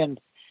day, and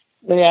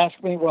they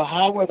asked me, well,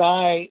 how would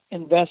I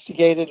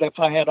investigate it if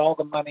I had all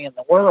the money in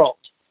the world?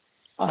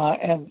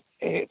 And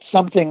it's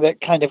something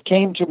that kind of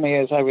came to me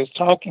as I was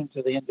talking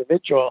to the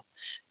individual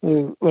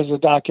who was a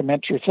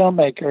documentary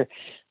filmmaker.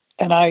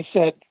 And I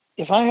said,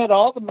 if I had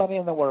all the money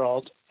in the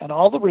world and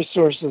all the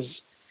resources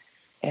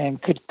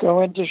and could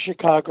go into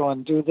Chicago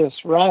and do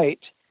this right,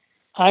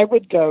 I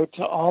would go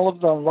to all of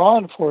the law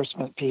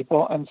enforcement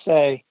people and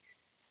say,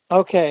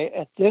 okay,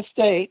 at this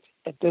date,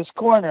 at this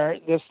corner,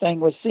 this thing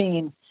was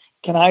seen.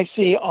 Can I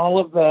see all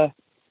of the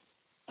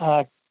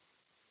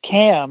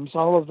cams,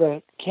 all of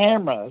the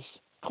cameras,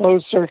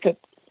 closed circuit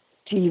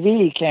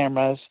TV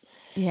cameras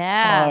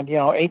on,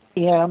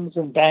 ATMs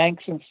and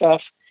banks and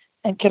stuff?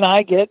 And can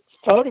I get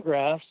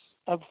photographs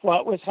of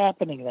what was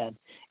happening then?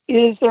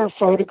 Is there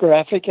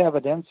photographic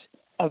evidence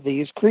of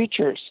these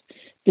creatures?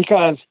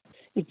 Because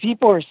if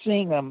people are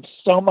seeing them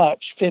so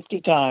much,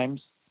 50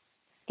 times,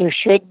 there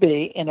should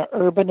be, in an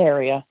urban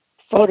area,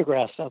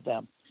 photographs of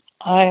them.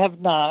 I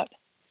have not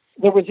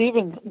there was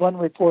even one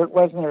report,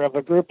 wasn't there, of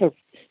a group of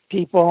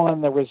people,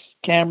 and there was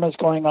cameras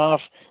going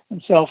off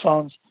and cell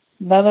phones.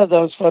 None of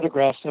those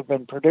photographs have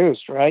been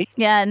produced, right?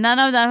 Yeah, none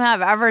of them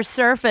have ever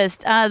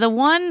surfaced. The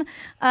one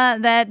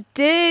that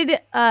did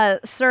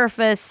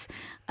surface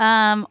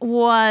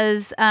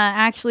was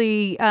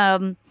actually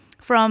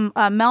from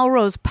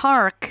Melrose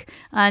Park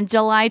on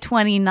July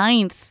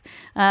 29th.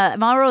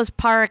 Melrose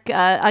Park,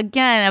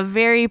 again, a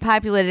very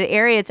populated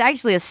area. It's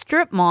actually a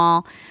strip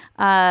mall.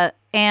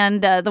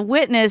 And the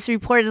witness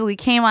reportedly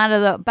came out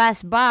of the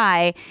Best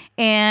Buy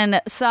and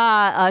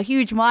saw a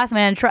huge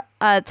Mothman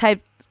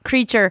type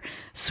creature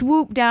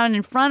swoop down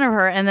in front of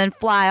her and then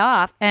fly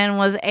off, and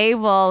was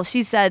able,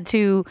 she said,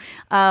 to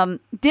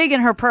dig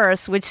in her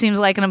purse, which seems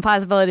like an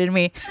impossibility to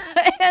me,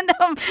 and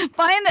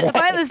find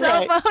the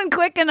cell phone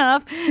quick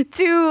enough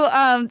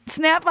to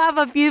snap off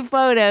a few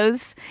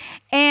photos.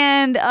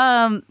 And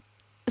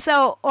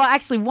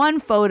actually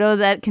one photo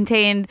that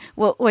contained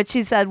what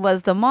she said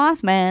was the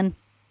Mothman.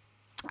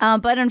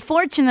 But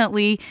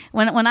unfortunately,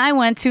 when I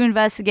went to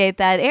investigate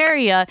that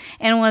area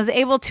and was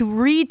able to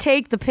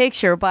retake the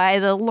picture by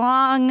the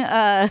long,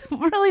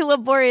 really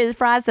laborious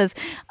process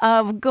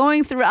of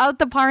going throughout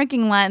the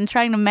parking lot and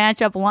trying to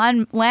match up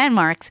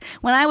landmarks,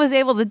 when I was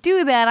able to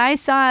do that, I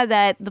saw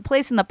that the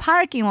place in the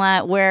parking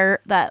lot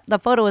where the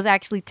photo was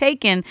actually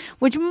taken,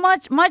 which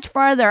much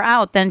farther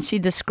out than she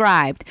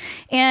described.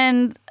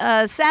 And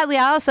sadly,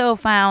 I also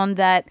found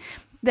that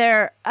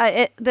this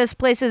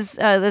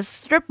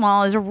strip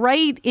mall is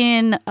right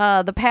in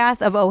the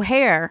path of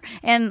O'Hare,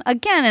 and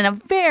again in a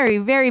very,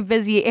 very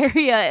busy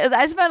area.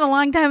 I spent a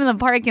long time in the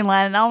parking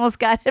lot and almost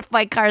got hit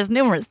by cars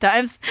numerous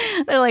times.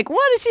 They're like,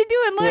 "What is she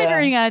doing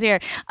loitering out here?"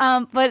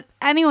 But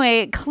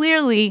anyway,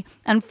 clearly,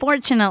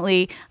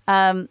 unfortunately,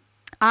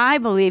 I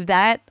believe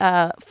that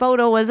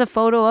photo was a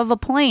photo of a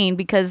plane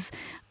because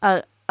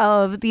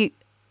of the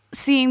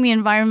seeing the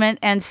environment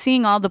and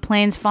seeing all the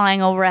planes flying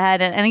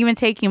overhead, and even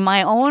taking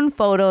my own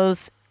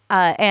photos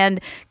and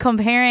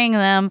comparing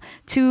them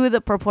to the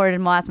purported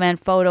Mothman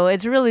photo.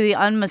 It's really the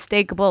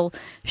unmistakable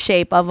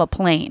shape of a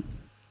plane.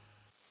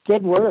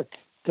 Good work.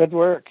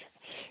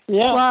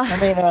 Yeah, well,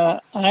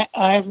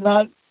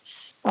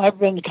 I've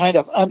been kind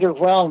of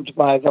underwhelmed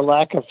by the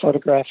lack of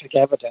photographic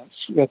evidence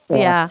with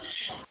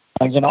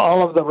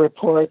all of the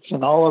reports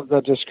and all of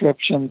the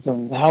descriptions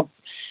and how.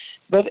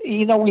 But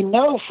we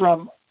know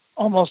from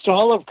almost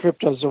all of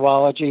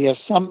cryptozoology, if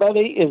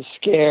somebody is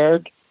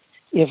scared,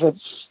 if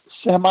it's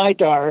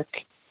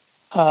semi-dark,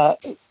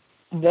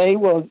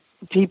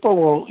 people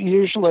will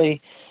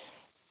usually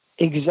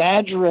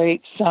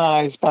exaggerate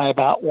size by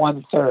about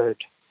 1/3.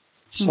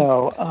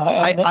 So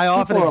I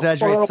often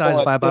exaggerate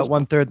size by about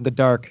 1/3 in the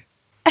dark.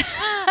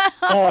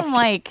 Oh,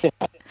 Mike,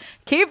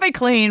 keep it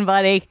clean,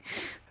 buddy.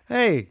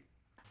 Hey.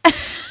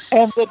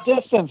 And the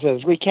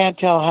distances, we can't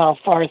tell how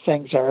far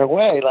things are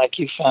away, like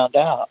you found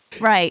out.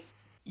 Right.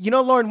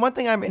 Loren, one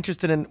thing I'm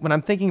interested in when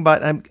I'm thinking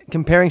about, I'm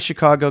comparing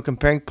Chicago,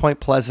 comparing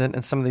Point Pleasant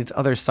and some of these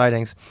other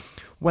sightings.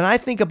 When I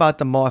think about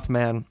the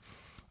Mothman,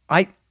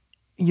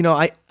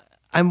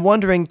 I'm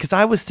wondering, because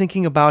I was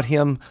thinking about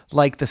him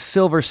like the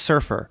Silver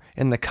Surfer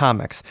in the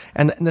comics.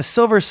 And the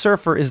Silver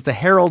Surfer is the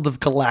herald of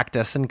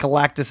Galactus, and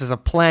Galactus is a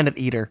planet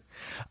eater.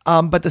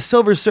 But the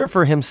Silver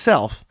Surfer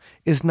himself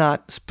is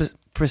not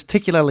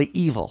particularly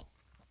evil.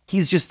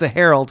 He's just the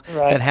herald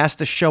that has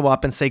to show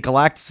up and say,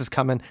 Galactus is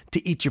coming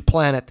to eat your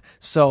planet,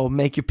 so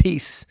make your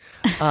peace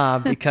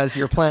because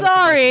your planet is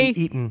going to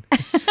be eaten.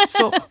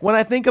 So when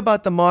I think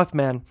about the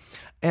Mothman,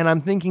 and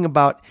I'm thinking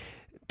about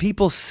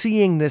people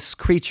seeing this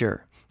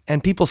creature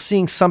and people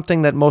seeing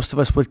something that most of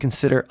us would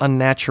consider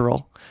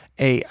unnatural,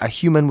 a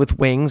human with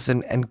wings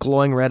and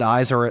glowing red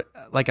eyes, or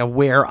like a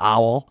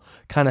were-owl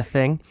kind of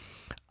thing.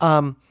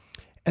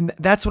 And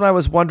that's what I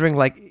was wondering,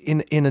 like,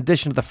 in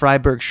addition to the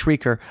Freiburg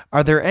Shrieker,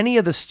 are there any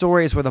of the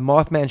stories where the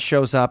Mothman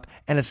shows up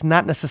and it's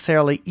not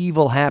necessarily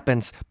evil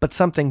happens, but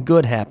something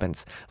good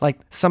happens? Like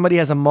somebody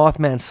has a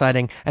Mothman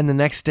sighting and the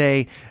next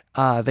day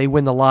they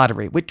win the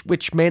lottery,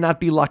 which may not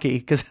be lucky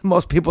because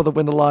most people that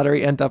win the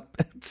lottery end up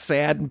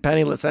sad and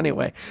penniless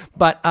anyway.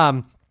 But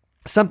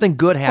something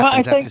good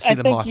happens after you see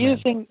the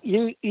Mothman.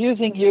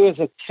 Using you as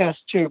a test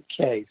tube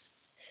case,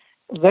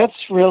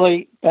 let's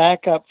really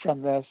back up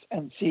from this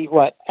and see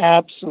what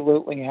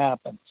absolutely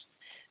happens.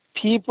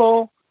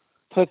 People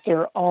put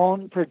their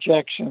own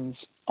projections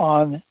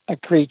on a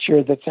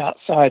creature that's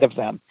outside of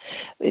them.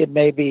 It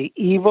may be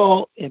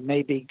evil, it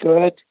may be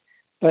good,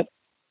 but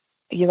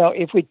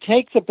if we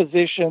take the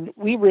position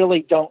we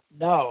really don't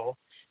know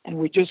and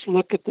we just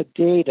look at the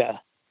data,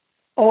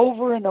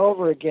 over and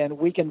over again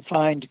we can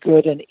find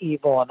good and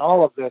evil in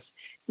all of this.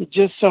 It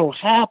just so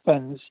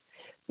happens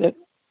that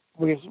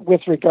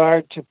with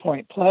regard to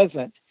Point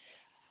Pleasant,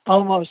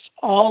 almost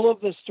all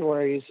of the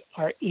stories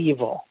are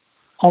evil.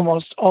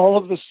 Almost all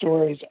of the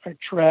stories are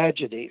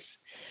tragedies.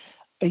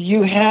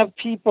 You have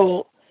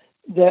people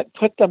that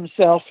put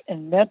themselves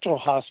in mental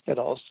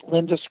hospitals.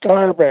 Linda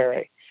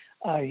Scarberry,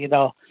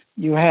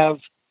 you have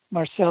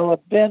Marcella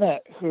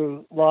Bennett,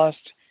 who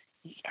lost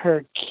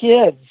her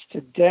kids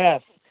to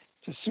death,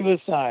 to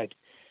suicide.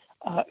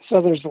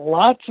 So there's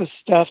lots of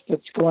stuff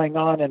that's going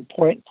on in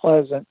Point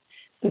Pleasant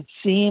that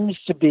seems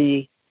to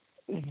be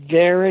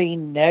very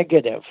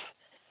negative.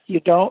 You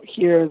don't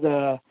hear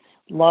the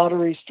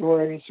lottery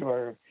stories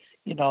or,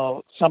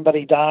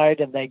 somebody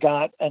died and they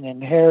got an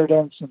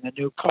inheritance and a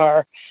new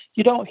car.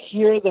 You don't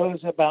hear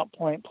those about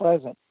Point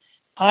Pleasant.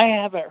 I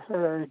haven't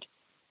heard,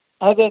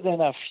 other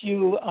than a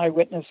few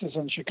eyewitnesses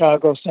in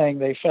Chicago saying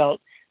they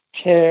felt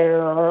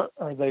terror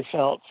or they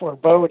felt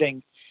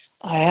foreboding,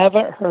 I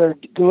haven't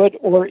heard good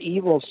or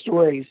evil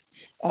stories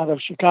out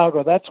of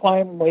Chicago. That's why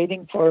I'm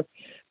waiting for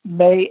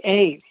May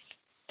 8th,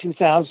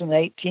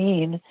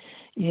 2018.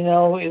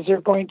 Is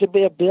there going to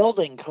be a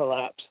building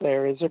collapse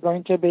there? Is there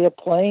going to be a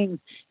plane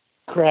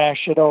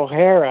crash at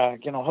O'Hara?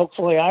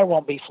 Hopefully I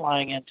won't be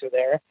flying into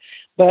there.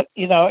 But,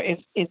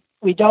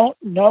 we don't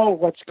know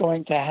what's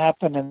going to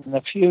happen in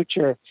the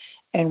future,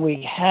 and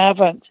we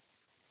haven't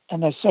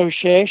an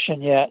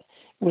association yet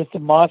with the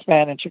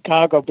Mothman in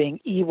Chicago being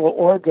evil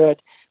or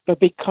good. But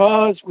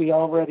because we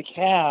already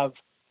have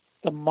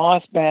the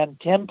Mothman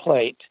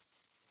template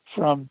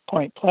from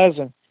Point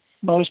Pleasant,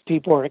 most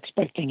people are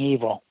expecting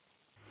evil.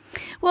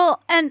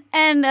 Well, and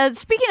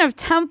speaking of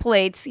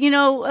templates,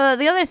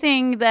 the other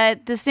thing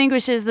that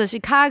distinguishes the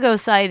Chicago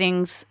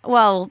sightings,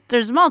 well,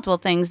 there's multiple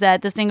things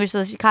that distinguish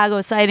the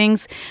Chicago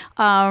sightings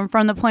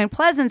from the Point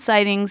Pleasant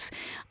sightings.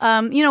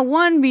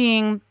 One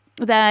being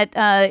that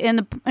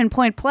in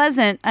Point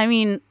Pleasant,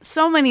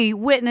 so many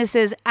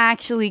witnesses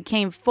actually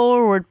came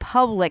forward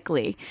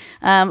publicly,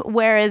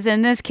 whereas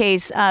in this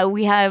case,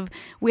 we have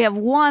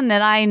one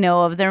that I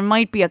know of. There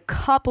might be a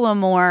couple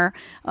more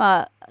that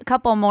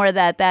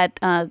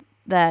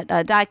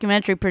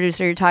documentary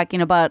producer you're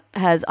talking about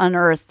has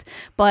unearthed,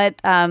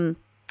 but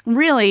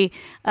really,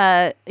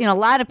 a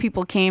lot of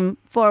people came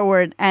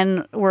forward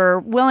and were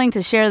willing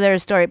to share their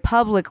story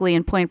publicly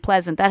in Point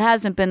Pleasant. That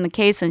hasn't been the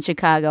case in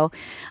Chicago.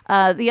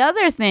 The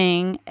other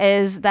thing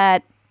is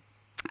that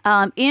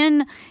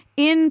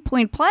in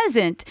Point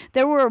Pleasant,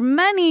 there were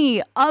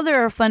many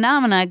other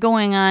phenomena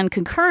going on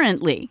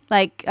concurrently,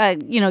 like,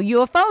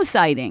 UFO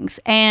sightings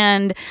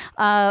and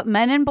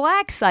Men in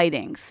Black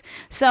sightings.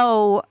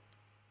 So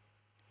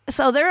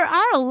there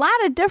are a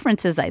lot of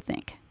differences, I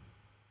think.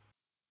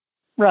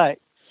 Right.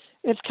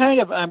 It's kind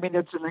of,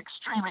 it's an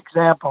extreme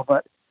example,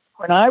 but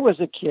when I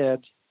was a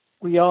kid,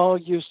 we all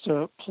used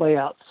to play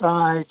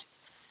outside.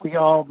 We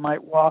all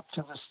might walk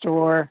to the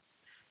store.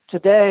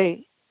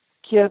 Today,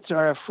 kids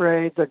are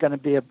afraid they're going to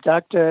be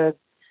abducted.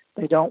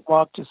 They don't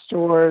walk to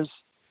stores.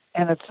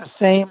 And it's the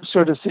same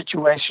sort of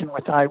situation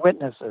with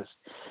eyewitnesses.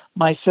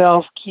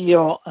 Myself,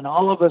 Keel, and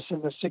all of us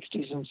in the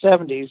 60s and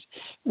 70s,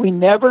 we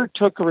never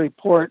took a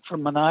report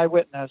from an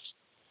eyewitness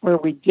where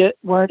we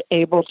weren't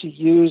able to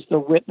use the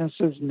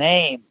witness's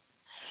name.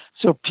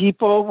 So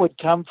people would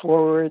come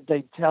forward,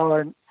 they'd tell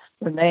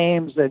their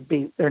names,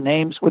 their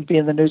names would be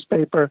in the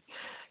newspaper.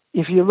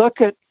 If you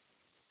look at,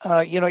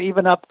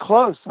 even up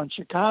close on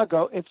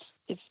Chicago,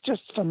 it's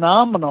just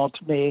phenomenal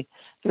to me.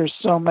 There's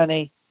so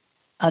many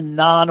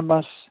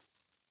anonymous,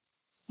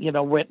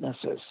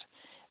 witnesses.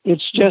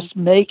 It's just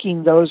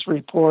making those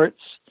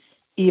reports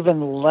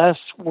even less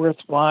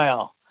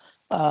worthwhile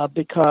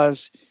because,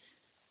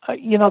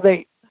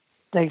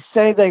 they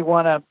say they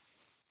want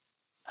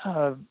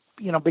to,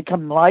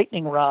 become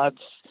lightning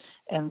rods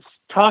and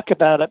talk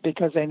about it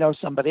because they know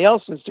somebody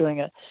else is doing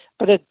it.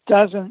 But it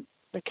doesn't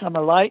become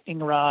a lightning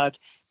rod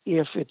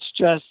if it's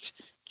just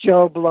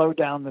Joe Blow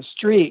down the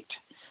street.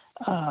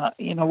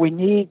 We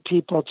need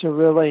people to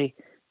really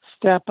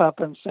step up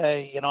and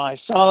say, I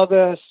saw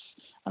this.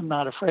 I'm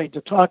not afraid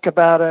to talk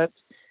about it.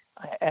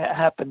 It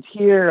happened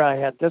here. I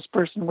had this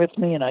person with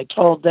me and I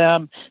told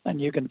them,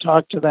 and you can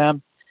talk to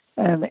them.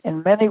 And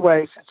in many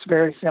ways, it's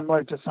very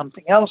similar to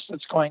something else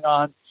that's going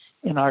on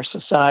in our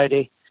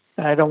society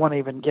that I don't want to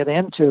even get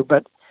into.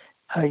 But,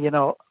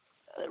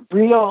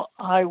 real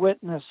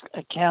eyewitness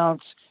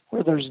accounts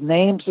where there's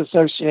names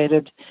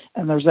associated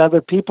and there's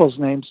other people's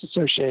names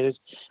associated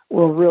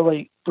will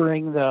really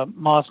bring the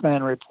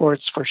Mothman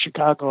reports for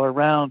Chicago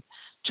around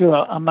to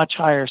a much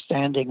higher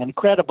standing and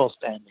credible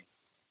standing.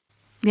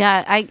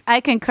 Yeah, I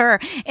concur.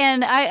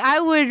 And I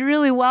would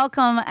really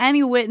welcome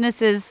any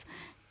witnesses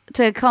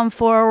to come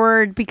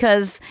forward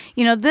because,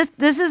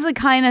 this is the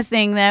kind of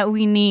thing that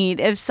we need.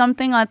 If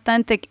something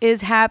authentic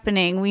is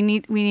happening, we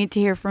need to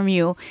hear from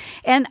you.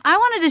 And I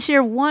wanted to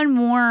share one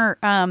more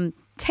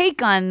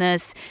take on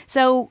this.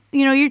 So,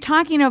 you're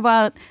talking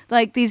about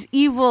like these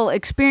evil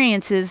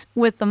experiences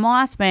with the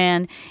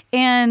Mothman,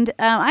 and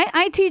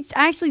I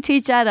actually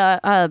teach at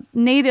a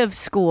native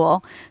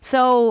school.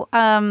 So,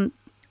 I'm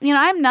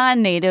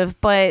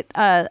non-native, but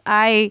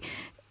I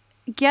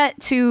get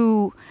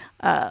to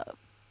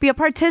be a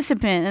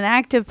participant, an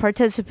active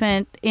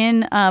participant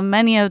in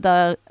many of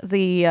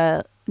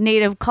the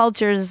native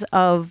cultures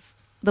of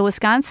the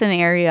Wisconsin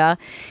area.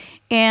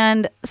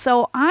 And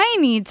so I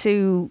need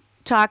to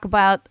talk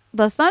about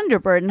the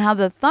Thunderbird and how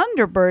the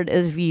Thunderbird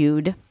is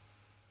viewed.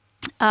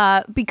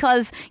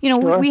 Because,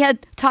 Sure. we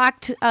had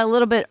talked a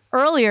little bit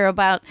earlier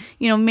about,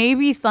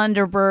 maybe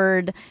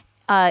Thunderbird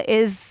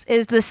is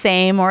the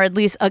same, or at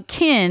least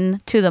akin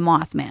to the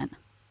Mothman.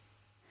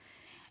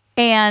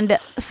 And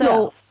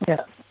so,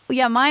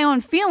 yeah, my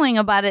own feeling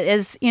about it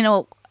is,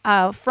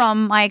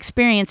 from my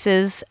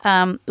experiences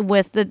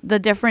with the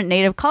different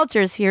native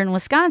cultures here in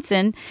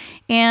Wisconsin,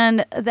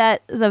 and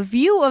that the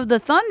view of the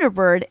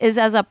Thunderbird is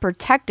as a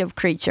protective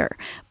creature,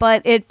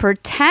 but it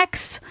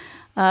protects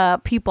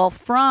people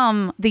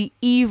from the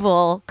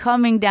evil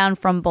coming down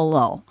from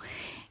below.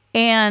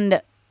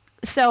 And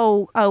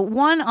so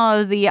one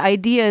of the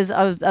ideas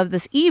of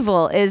this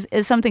evil is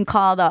something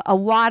called a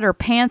water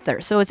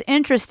panther. So it's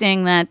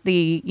interesting that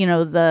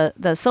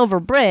the Silver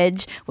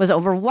Bridge was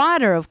over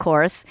water, of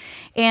course,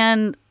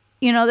 and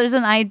there's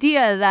an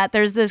idea that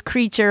there's this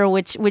creature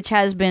which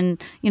has been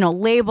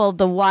labeled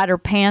the water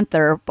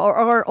panther,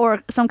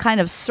 or some kind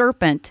of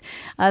serpent,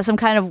 some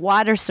kind of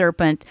water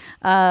serpent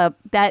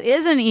that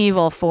is an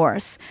evil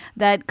force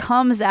that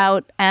comes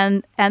out,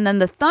 and then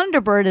the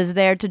Thunderbird is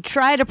there to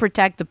try to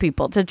protect the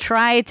people, to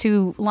try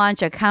to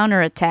launch a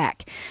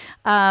counterattack.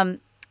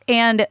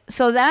 And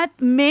so that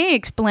may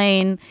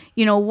explain,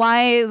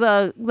 why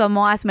the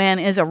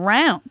Mothman is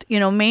around.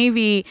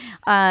 Maybe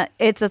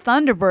it's a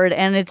Thunderbird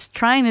and it's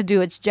trying to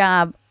do its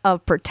job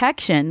of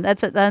protection.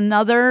 That's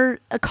another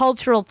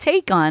cultural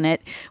take on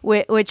it,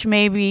 which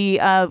maybe,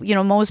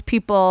 most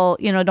people,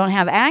 don't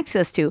have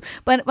access to.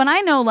 But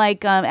I know,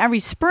 like, every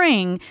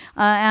spring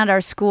at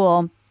our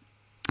school,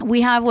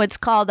 we have what's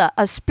called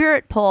a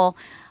spirit pole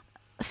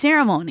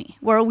ceremony,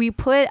 where we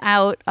put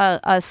out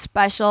a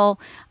special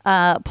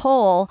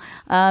pole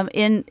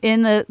in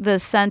the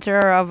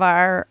center of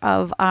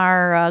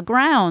our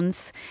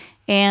grounds,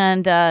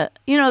 and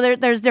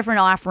there's different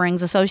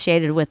offerings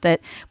associated with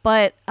it,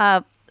 but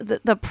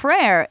the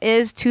prayer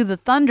is to the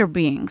thunder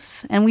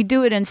beings, and we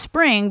do it in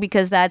spring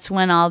because that's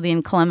when all the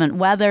inclement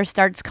weather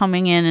starts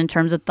coming in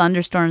terms of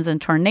thunderstorms and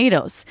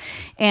tornadoes.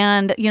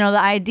 And the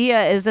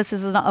idea is this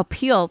is an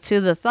appeal to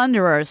the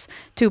thunderers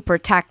to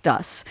protect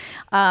us.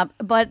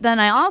 But then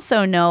I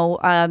also know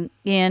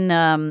in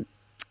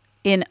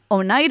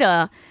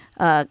Oneida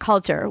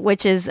culture,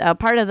 which is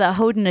part of the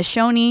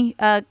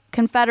Haudenosaunee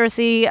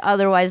Confederacy,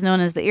 otherwise known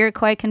as the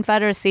Iroquois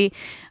Confederacy.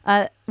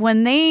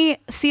 When they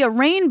see a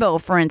rainbow,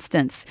 for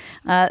instance,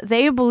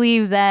 they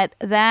believe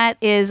that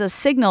is a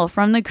signal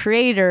from the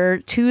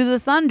Creator to the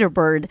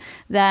Thunderbird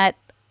that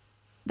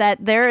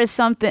there is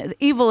something,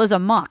 evil is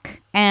amok,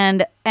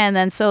 and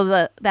then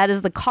so that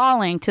is the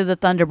calling to the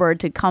Thunderbird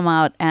to come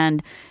out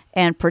and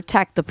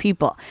protect the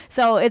people.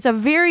 So it's a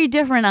very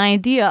different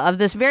idea of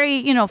this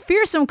very,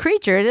 fearsome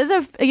creature. It is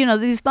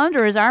these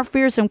thunderers are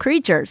fearsome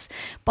creatures,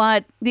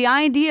 but the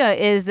idea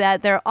is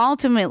that they're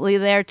ultimately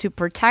there to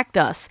protect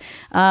us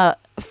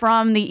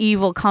from the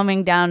evil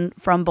coming down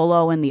from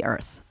below in the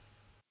earth.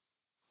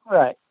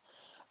 Right.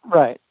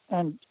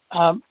 And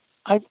I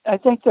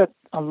think that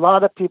a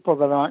lot of people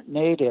that aren't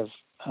native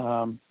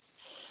and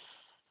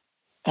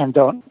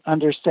don't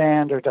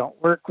understand or don't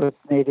work with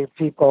native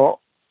people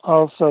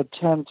also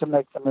tend to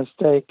make the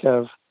mistake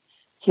of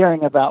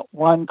hearing about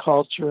one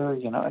culture, a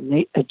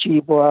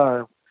Ojibwa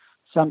or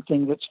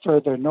something that's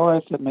further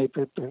north that may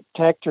be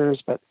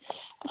protectors. But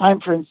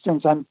for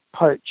instance, I'm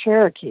part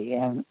Cherokee,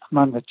 and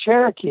among the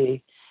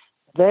Cherokee,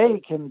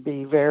 they can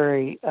be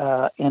very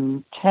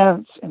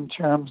intense in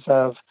terms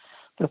of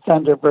the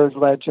Thunderbird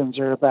legends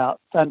are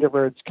about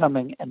Thunderbirds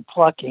coming and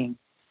plucking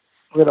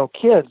little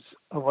kids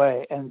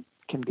away and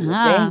can be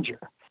a danger.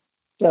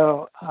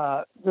 So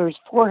there's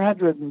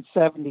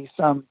 470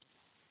 some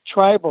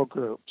tribal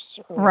groups,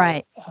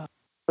 right?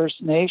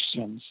 First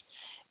Nations,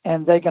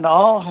 and they can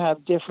all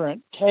have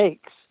different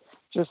takes.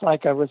 Just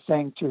like I was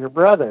saying to your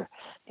brother,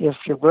 if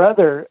your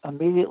brother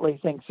immediately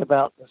thinks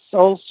about the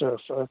Soul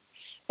Surfer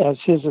as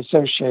his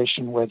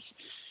association with,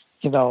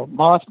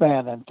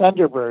 Mothman and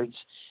Thunderbirds,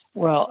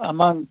 well,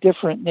 among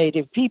different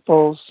Native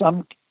peoples,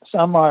 some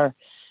are,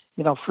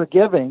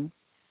 forgiving,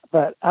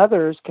 but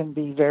others can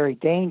be very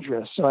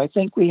dangerous. So I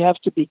think we have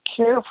to be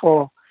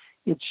careful.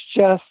 It's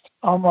just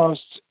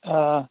almost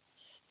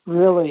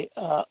really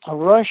a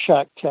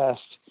Rorschach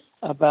test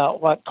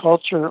about what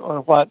culture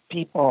or what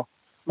people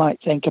might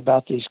think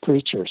about these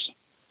creatures.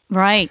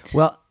 Right.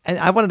 Well, and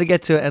I wanted to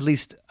get to at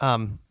least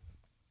kind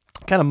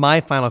of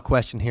my final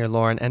question here,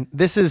 Loren. And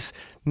this is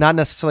not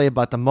necessarily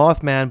about the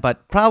Mothman,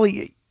 but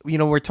probably,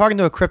 we're talking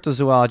to a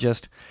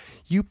cryptozoologist.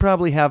 You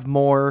probably have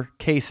more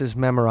cases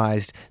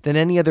memorized than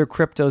any other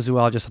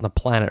cryptozoologist on the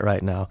planet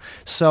right now.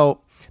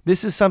 So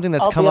this is something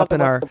that's come up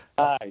in our...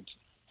 Right,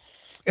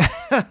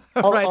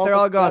 they're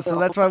all gone, so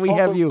that's why we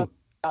have you.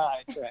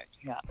 Right,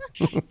 yeah.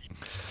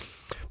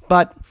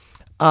 But,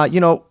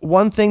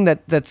 one thing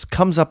that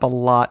comes up a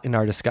lot in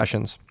our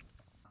discussions,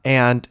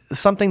 and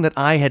something that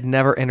I had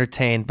never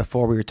entertained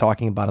before we were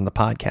talking about on the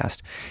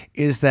podcast,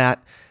 is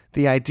that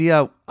the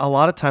idea, a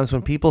lot of times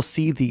when people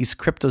see these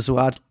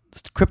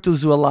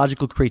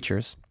cryptozoological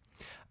creatures,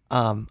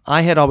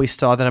 I had always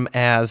thought of them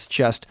as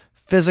just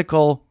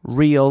physical,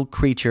 real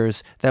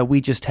creatures that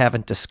we just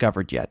haven't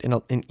discovered yet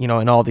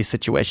in all these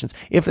situations.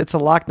 If it's a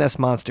Loch Ness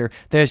monster,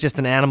 there's just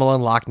an animal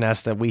in Loch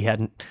Ness that we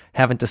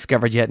haven't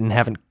discovered yet and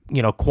haven't,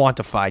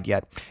 quantified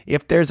yet.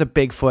 If there's a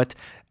Bigfoot,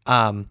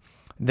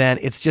 then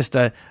it's just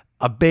a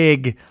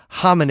big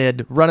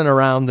hominid running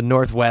around the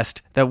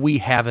Northwest that we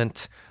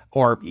haven't,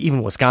 or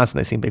even Wisconsin,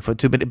 they've seen Bigfoot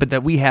too, but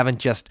that we haven't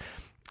just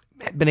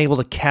been able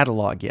to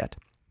catalog yet.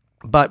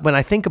 But when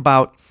I think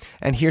about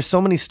and hear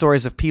so many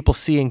stories of people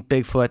seeing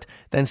Bigfoot,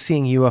 then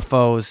seeing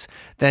UFOs,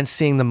 then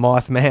seeing the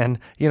Mothman,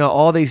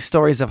 all these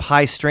stories of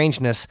high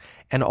strangeness,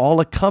 and all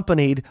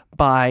accompanied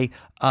by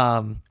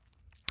the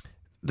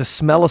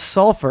smell of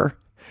sulfur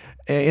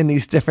in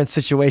these different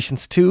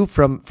situations too,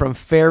 from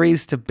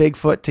fairies to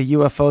Bigfoot to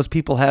UFOs,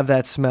 people have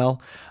that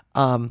smell.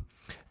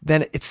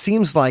 Then it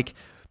seems like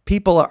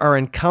people are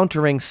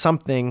encountering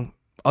something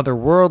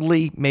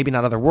otherworldly, maybe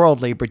not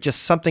otherworldly, but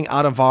just something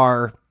out of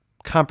our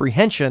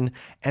comprehension,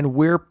 and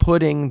we're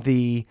putting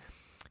the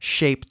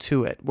shape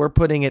to it. We're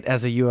putting it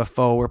as a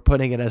UFO. We're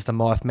putting it as the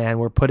Mothman.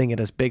 We're putting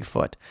it as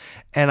Bigfoot.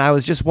 And I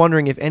was just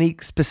wondering if any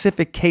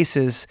specific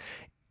cases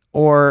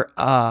or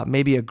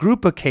maybe a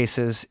group of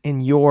cases in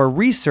your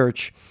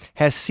research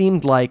has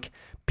seemed like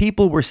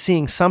people were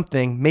seeing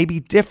something, maybe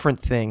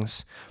different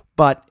things,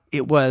 but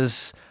it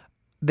was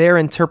their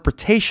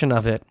interpretation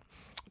of it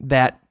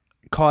that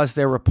caused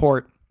their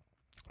report.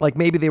 Like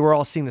maybe they were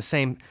all seeing the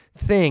same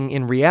thing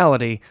in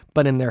reality,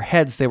 but in their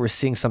heads they were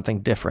seeing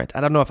something different.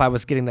 I don't know if I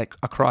was getting that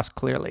across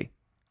clearly.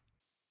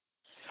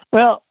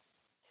 Well,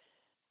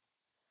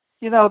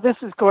 this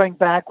is going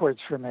backwards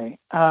for me.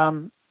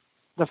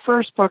 The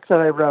first book that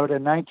I wrote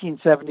in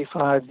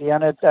 1975, The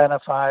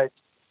Unidentified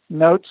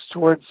Notes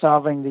Towards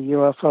Solving the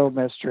UFO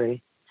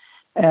Mystery,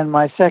 and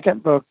my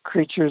second book,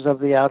 Creatures of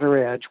the Outer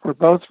Edge, were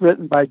both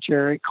written by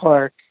Jerry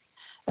Clark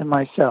and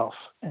myself.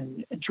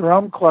 And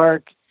Jerome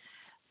Clark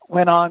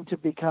went on to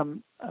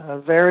become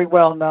very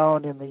well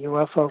known in the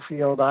UFO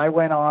field. I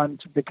went on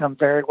to become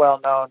very well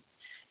known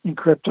in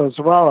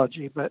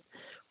cryptozoology. But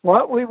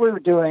what we were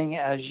doing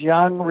as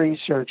young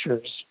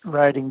researchers,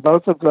 writing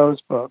both of those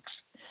books,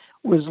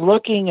 was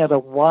looking at a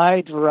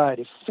wide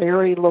variety of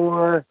fairy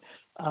lore,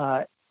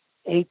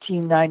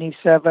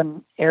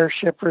 1897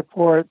 airship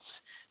reports,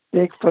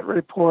 Bigfoot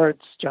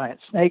reports,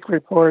 giant snake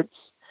reports,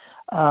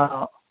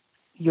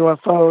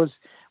 UFOs.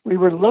 We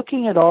were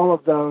looking at all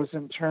of those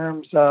in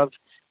terms of,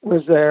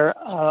 was there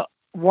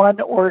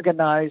one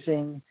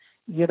organizing,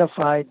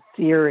 unified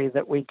theory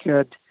that we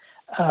could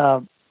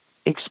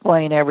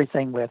explain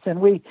everything with? And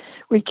we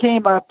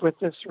came up with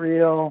this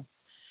real,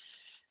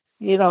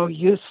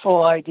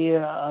 useful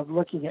idea of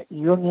looking at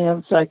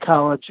Jungian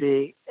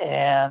psychology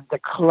and the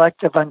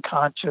collective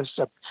unconscious,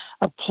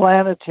 a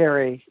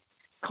planetary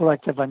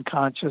collective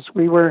unconscious.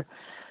 We were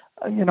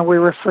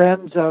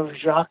friends of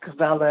Jacques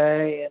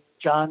Vallée and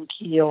John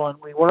Keel, and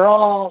we were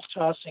all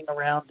tossing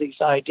around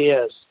these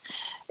ideas.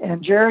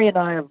 And Jerry and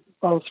I have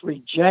both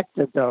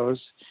rejected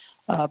those,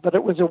 but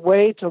it was a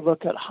way to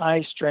look at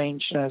high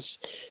strangeness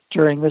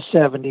during the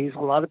 70s. A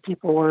lot of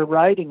people were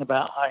writing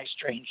about high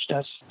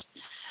strangeness.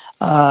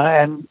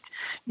 And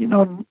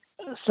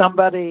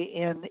somebody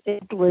in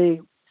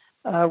Italy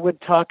would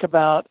talk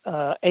about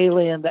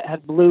alien that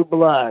had blue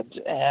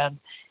blood. And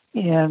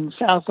in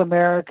South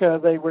America,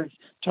 they were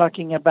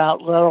talking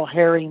about little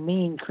hairy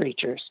mean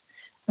creatures.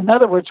 In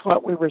other words,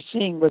 what we were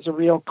seeing was a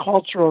real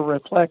cultural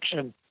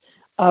reflection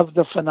of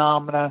the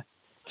phenomena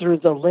through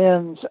the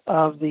lens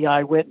of the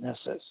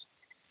eyewitnesses.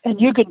 And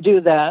you can do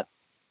that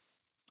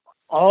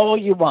all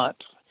you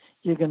want.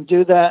 You can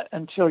do that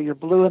until you're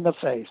blue in the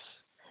face.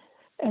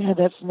 And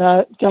it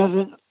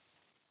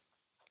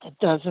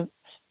doesn't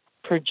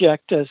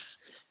project us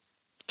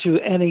to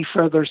any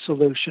further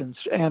solutions.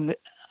 And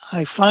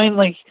I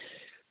finally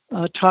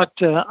talked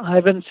to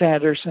Ivan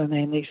Sanderson,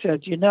 and he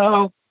said,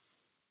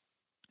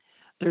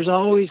 there's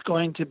always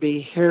going to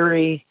be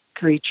hairy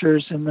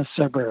creatures in the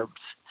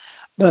suburbs,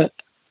 but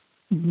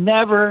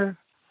never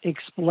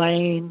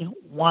explain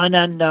one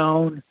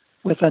unknown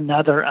with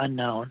another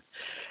unknown.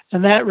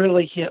 And that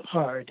really hit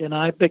hard. And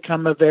I've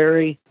become a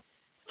very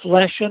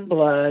flesh and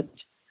blood,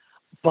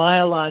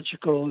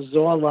 biological,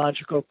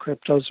 zoological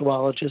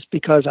cryptozoologist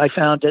because I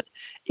found it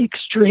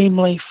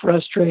extremely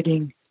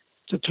frustrating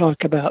to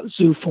talk about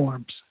zoo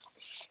forms.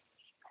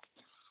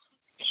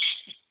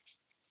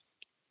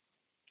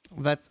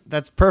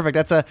 That's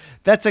perfect.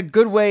 That's a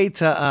good way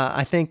to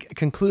I think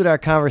conclude our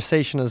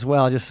conversation as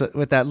well. Just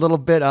with that little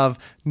bit of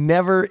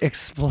never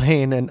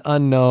explain an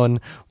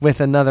unknown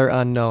with another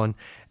unknown.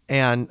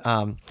 And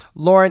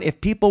Loren,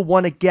 if people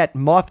want to get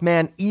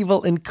Mothman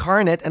Evil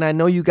Incarnate, and I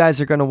know you guys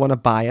are going to want to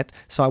buy it,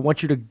 so I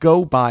want you to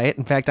go buy it.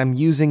 In fact, I'm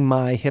using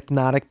my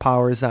hypnotic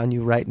powers on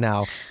you right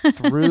now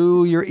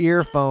through your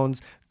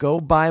earphones. Go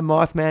buy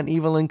Mothman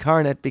Evil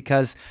Incarnate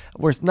because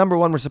we're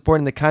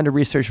supporting the kind of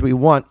research we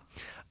want,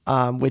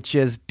 which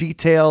is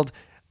detailed,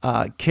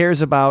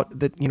 cares about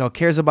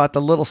the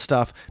little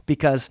stuff.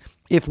 Because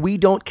if we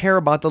don't care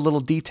about the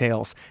little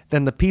details,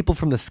 then the people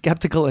from the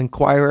Skeptical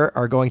Inquirer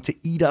are going to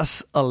eat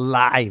us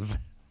alive.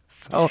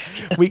 So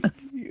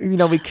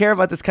we care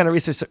about this kind of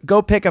research. So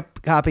go pick up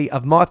a copy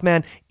of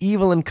Mothman,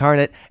 Evil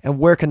Incarnate, and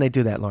where can they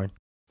do that, Loren?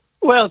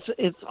 Well,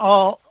 it's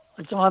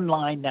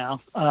online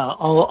now.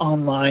 All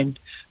online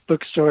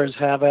bookstores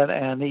have it,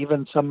 and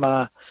even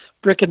some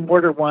brick and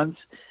mortar ones.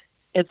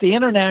 At the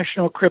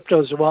International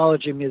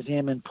Cryptozoology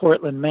Museum in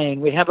Portland, Maine,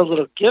 we have a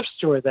little gift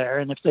store there,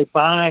 and if they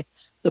buy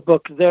the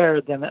book there,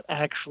 then it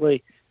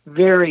actually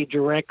very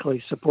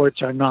directly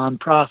supports our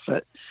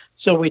nonprofit.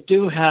 So we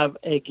do have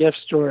a gift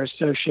store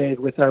associated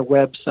with our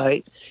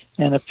website,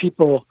 and if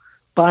people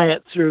buy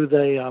it through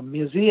the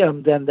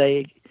museum, then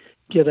they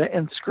get an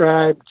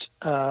inscribed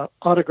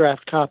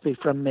autographed copy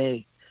from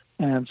me,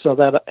 and so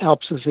that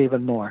helps us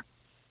even more.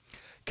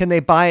 Can they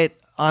buy it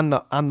on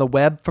the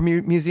web from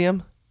your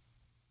museum?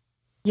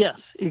 Yes,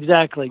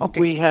 exactly. Okay.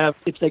 We have,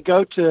 if they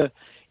go to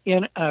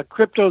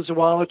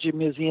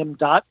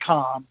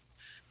cryptozoologymuseum.com,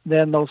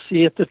 then they'll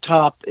see at the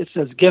top, it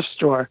says gift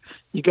store.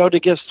 You go to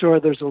gift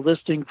store, there's a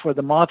listing for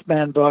the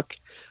Mothman book.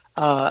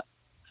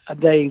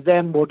 They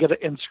then will get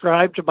it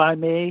inscribed by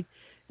me,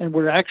 and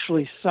we're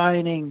actually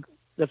signing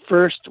the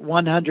first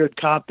 100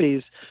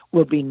 copies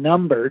will be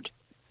numbered,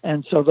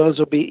 and so those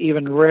will be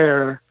even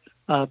rarer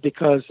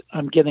because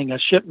I'm getting a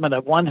shipment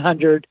of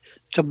 100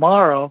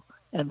 tomorrow,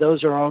 and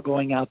those are all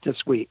going out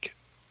this week.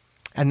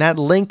 And that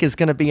link is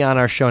going to be on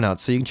our show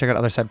notes, so you can check out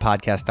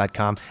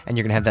othersidepodcast.com, and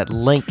you're going to have that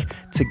link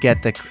to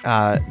get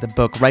the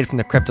book right from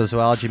the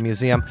Cryptozoology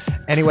Museum.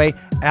 Anyway,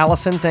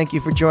 Allison, thank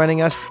you for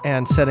joining us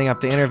and setting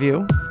up the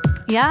interview.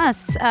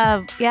 Yes.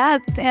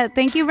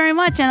 Thank you very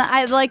much. And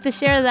I'd like to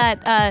share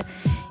that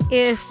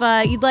if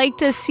you'd like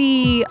to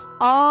see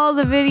all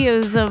the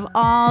videos of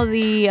all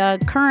the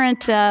current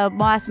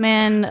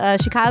Mothman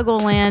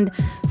Chicagoland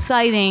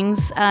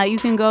sightings, you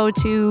can go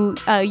to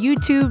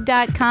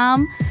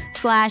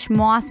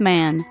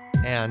youtube.com/Mothman.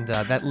 And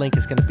that link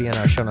is going to be in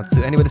our show notes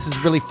too. Anyway, this is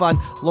really fun.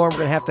 Loren, we're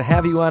going to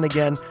have you on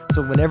again.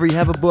 So whenever you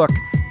have a book,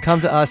 come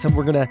to us and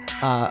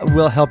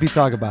we'll help you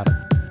talk about it.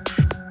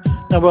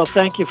 Well,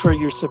 thank you for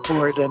your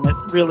support, and it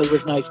really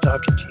was nice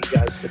talking to you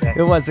guys today.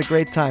 It was a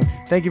great time.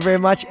 Thank you very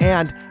much,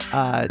 and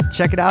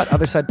check it out,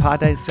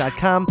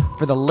 othersidepodcast.com,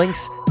 for the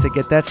links to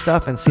get that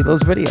stuff and see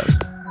those videos.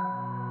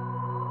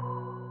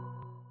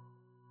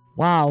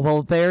 Wow,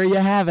 well, there you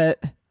have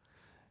it.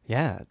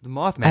 Yeah, the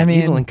Mothman,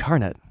 Evil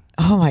Incarnate.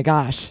 Oh my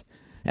gosh.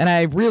 And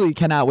I really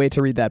cannot wait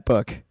to read that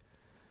book.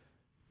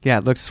 Yeah,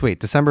 it looks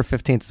sweet. December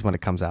 15th is when it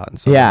comes out, and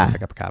so yeah.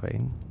 Pick up a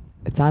copy.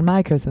 It's on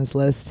my Christmas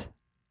list.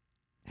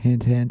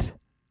 Hint, hint.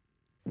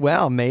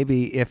 Well,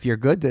 maybe if you're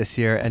good this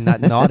year and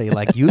not naughty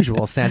like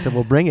usual, Santa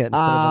will bring it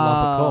instead of a lump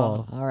of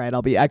coal. All right,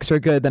 I'll be extra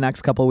good the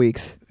next couple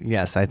weeks.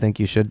 Yes, I think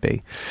you should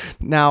be.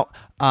 Now,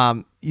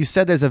 you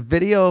said there's a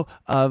video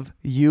of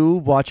you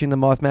watching the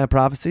Mothman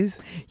prophecies?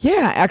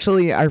 Yeah,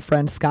 actually, our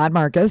friend Scott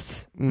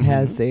Marcus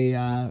has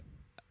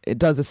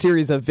does a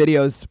series of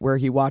videos where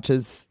he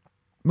watches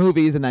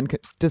movies and then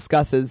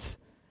discusses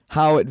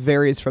how it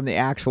varies from the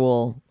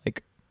actual,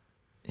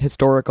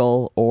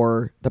 historical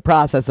or the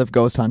process of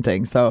ghost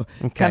hunting. So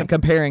kind of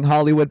comparing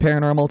Hollywood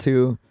paranormal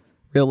to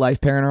real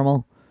life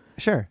paranormal.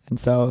 Sure. And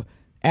so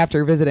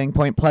after visiting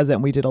Point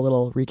Pleasant, we did a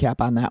little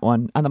recap on that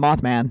one, on the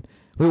Mothman.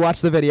 We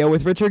watched the video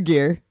with Richard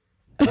Gere.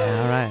 Yeah,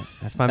 all right.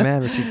 That's my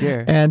man, Richard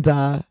Gere. And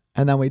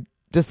then we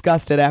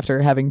discussed it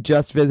after having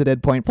just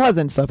visited Point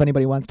Pleasant. So if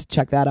anybody wants to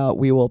check that out,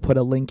 we will put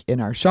a link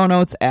in our show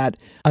notes at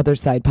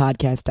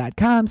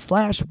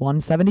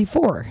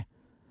othersidepodcast.com/174.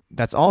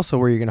 That's also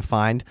where you're going to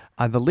find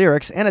the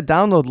lyrics and a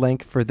download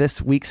link for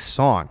this week's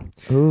song.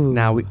 Ooh.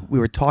 Now, we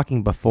were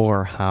talking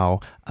before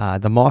how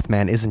the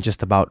Mothman isn't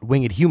just about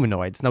winged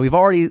humanoids. Now, we've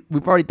already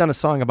done a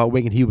song about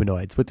winged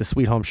humanoids with the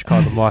Sweet Home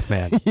Chicago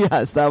Mothman.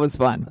 Yes, that was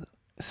fun.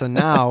 So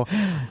now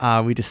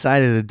we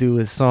decided to do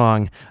a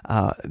song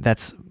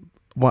that's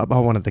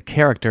about one of the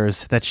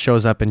characters that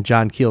shows up in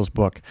John Keel's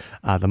book,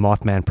 The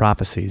Mothman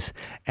Prophecies.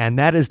 And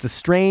that is the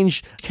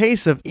strange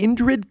case of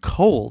Indrid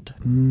Cold.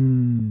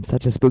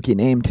 Such a spooky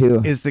name,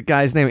 too. Is the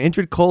guy's name.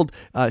 Indrid Cold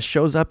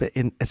shows up at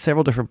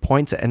several different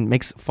points and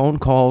makes phone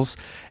calls.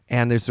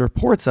 And there's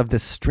reports of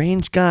this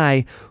strange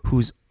guy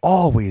who's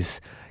always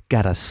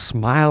got a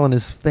smile on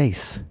his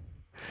face.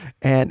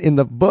 And in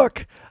the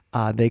book,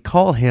 they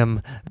call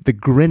him the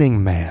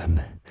Grinning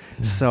Man.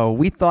 So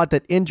we thought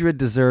that Indrid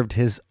deserved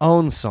his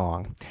own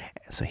song.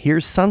 So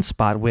here's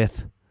Sunspot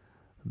with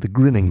The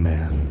Grinning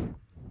Man.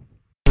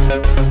 A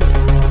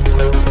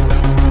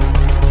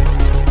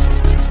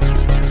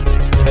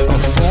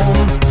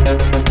form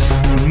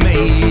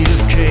made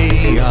of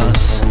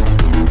chaos.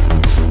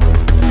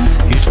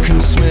 It can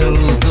smell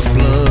the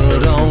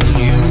blood on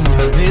you.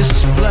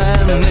 This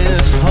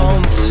planet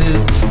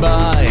haunted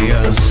by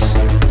us.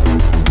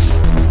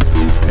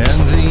 And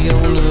the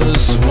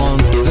owners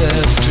want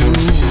their due.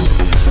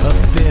 A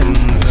thin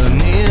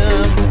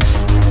veneer,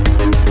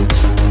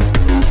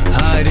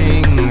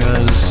 hiding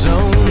a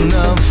zone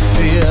of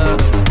fear.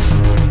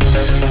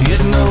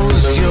 It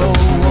knows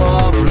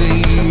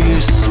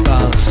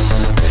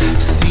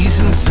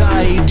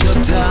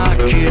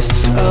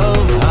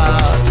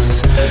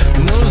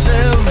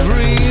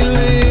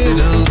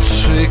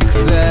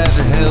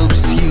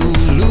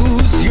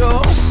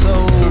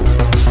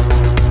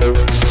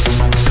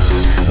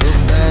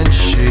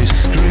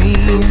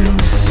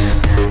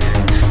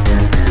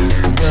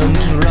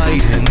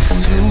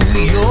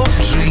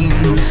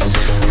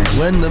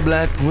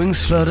black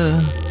wings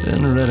flutter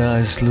and red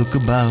eyes look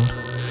about,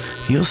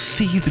 you'll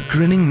see the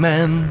grinning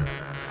man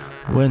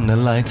when the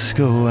lights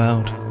go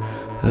out.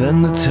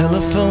 Then the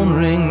telephone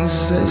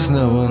rings, there's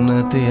no one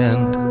at the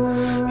end.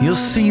 You'll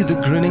see the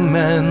grinning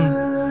man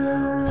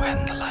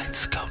when the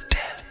lights go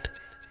dead.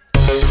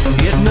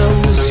 It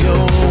knows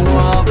your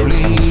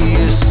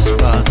wobbliest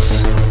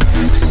spots,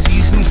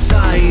 sees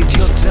inside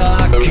your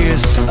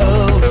darkest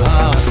of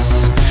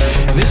hearts.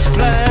 This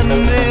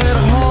planet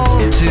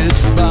haunted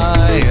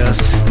by us,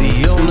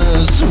 the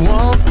owners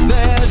want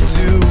their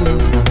due.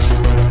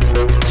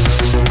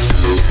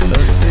 A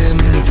thin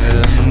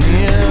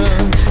veneer,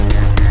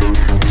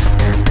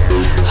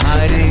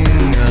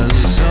 hiding a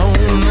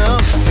zone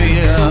of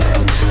fear.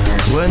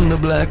 When the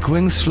black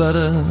wings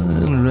flutter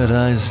and red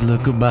eyes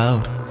look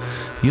about,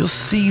 you'll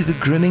see the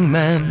grinning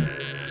man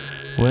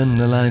when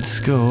the lights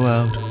go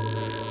out.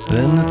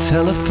 Then the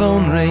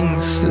telephone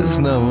rings, there's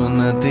no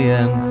one at the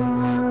end.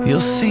 You'll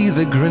see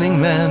the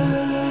grinning man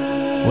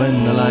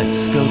when the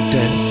lights go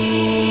dead.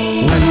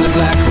 When the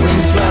black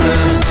wings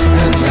flutter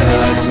and red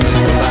eyes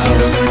look about,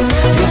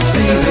 you'll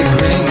see the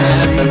grinning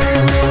man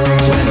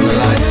when the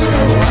lights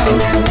go out.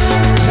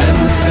 Then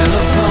the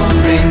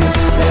telephone rings,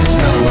 there's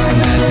no one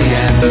at the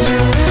end.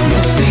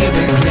 You'll see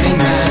the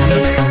grinning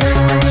man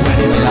when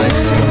the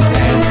lights go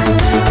dead.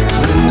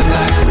 When the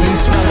black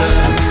wings flutter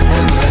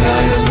and red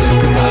eyes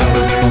look about,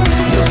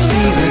 you'll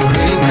see the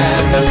grinning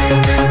man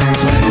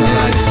when the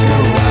lights go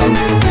out.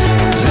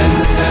 Then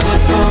the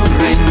telephone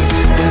rings,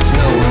 there's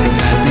no one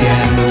at the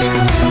end.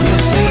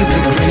 You'll see the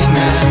grinning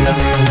man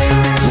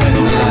when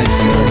the lights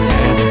go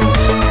dead.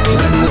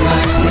 When the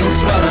black wings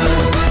flutter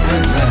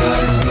and red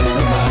eyes look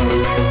about,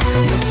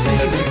 you'll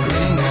see the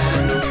grinning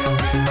man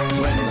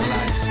when the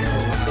lights go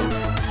out.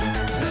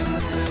 Then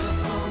the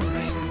telephone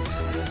rings,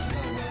 there's no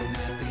one at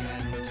the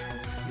end. You'll see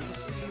the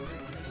grinning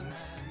man.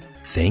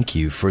 Thank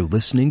you for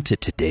listening to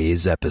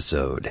today's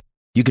episode.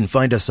 You can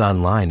find us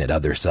online at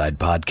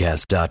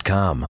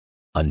othersidepodcast.com.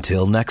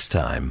 Until next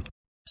time,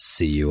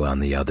 see you on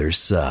the other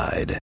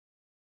side.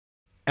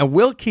 And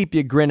we'll keep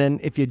you grinning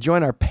if you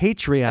join our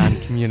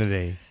Patreon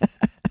community.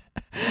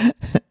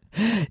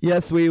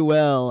 Yes, we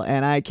will.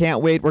 And I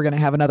can't wait. We're going to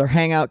have another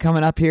hangout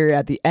coming up here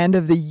at the end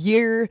of the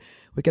year.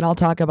 We can all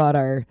talk about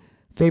our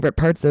favorite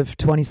parts of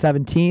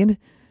 2017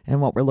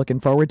 and what we're looking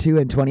forward to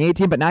in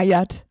 2018, but not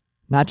yet.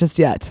 Not just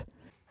yet.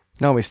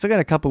 No, we still got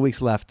a couple weeks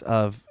left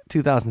of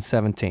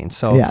 2017.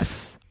 So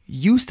yes,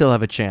 you still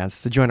have a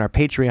chance to join our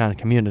Patreon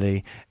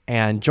community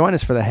and join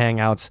us for the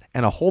hangouts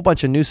and a whole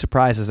bunch of new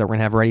surprises that we're going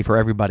to have ready for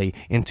everybody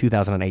in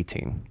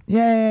 2018.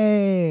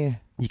 Yay!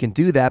 You can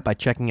do that by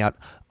checking out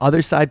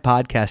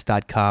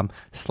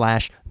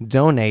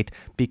othersidepodcast.com/donate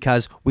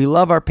because we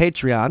love our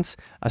Patreons,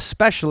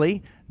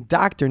 especially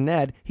Dr.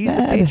 Ned. He's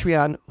the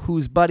Patreon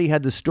whose buddy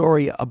had the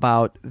story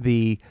about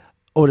the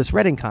Otis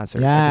Redding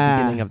concert at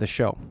the beginning of the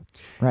show.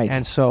 Right.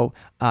 And so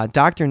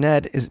Dr.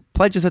 Ned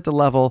pledges at the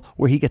level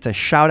where he gets a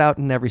shout out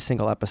in every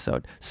single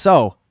episode.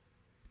 So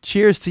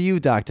cheers to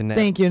you, Dr. Ned.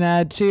 Thank you,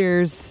 Ned.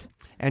 Cheers.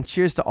 And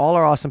cheers to all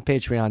our awesome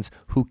Patreons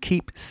who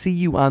keep See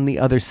You on the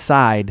Other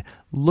Side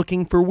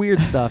looking for weird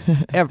stuff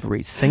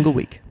every single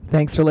week.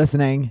 Thanks for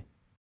listening.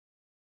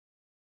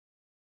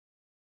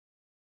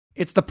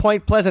 It's the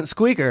Point Pleasant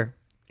Squeaker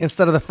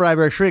instead of the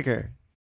Freiburg Shrieker.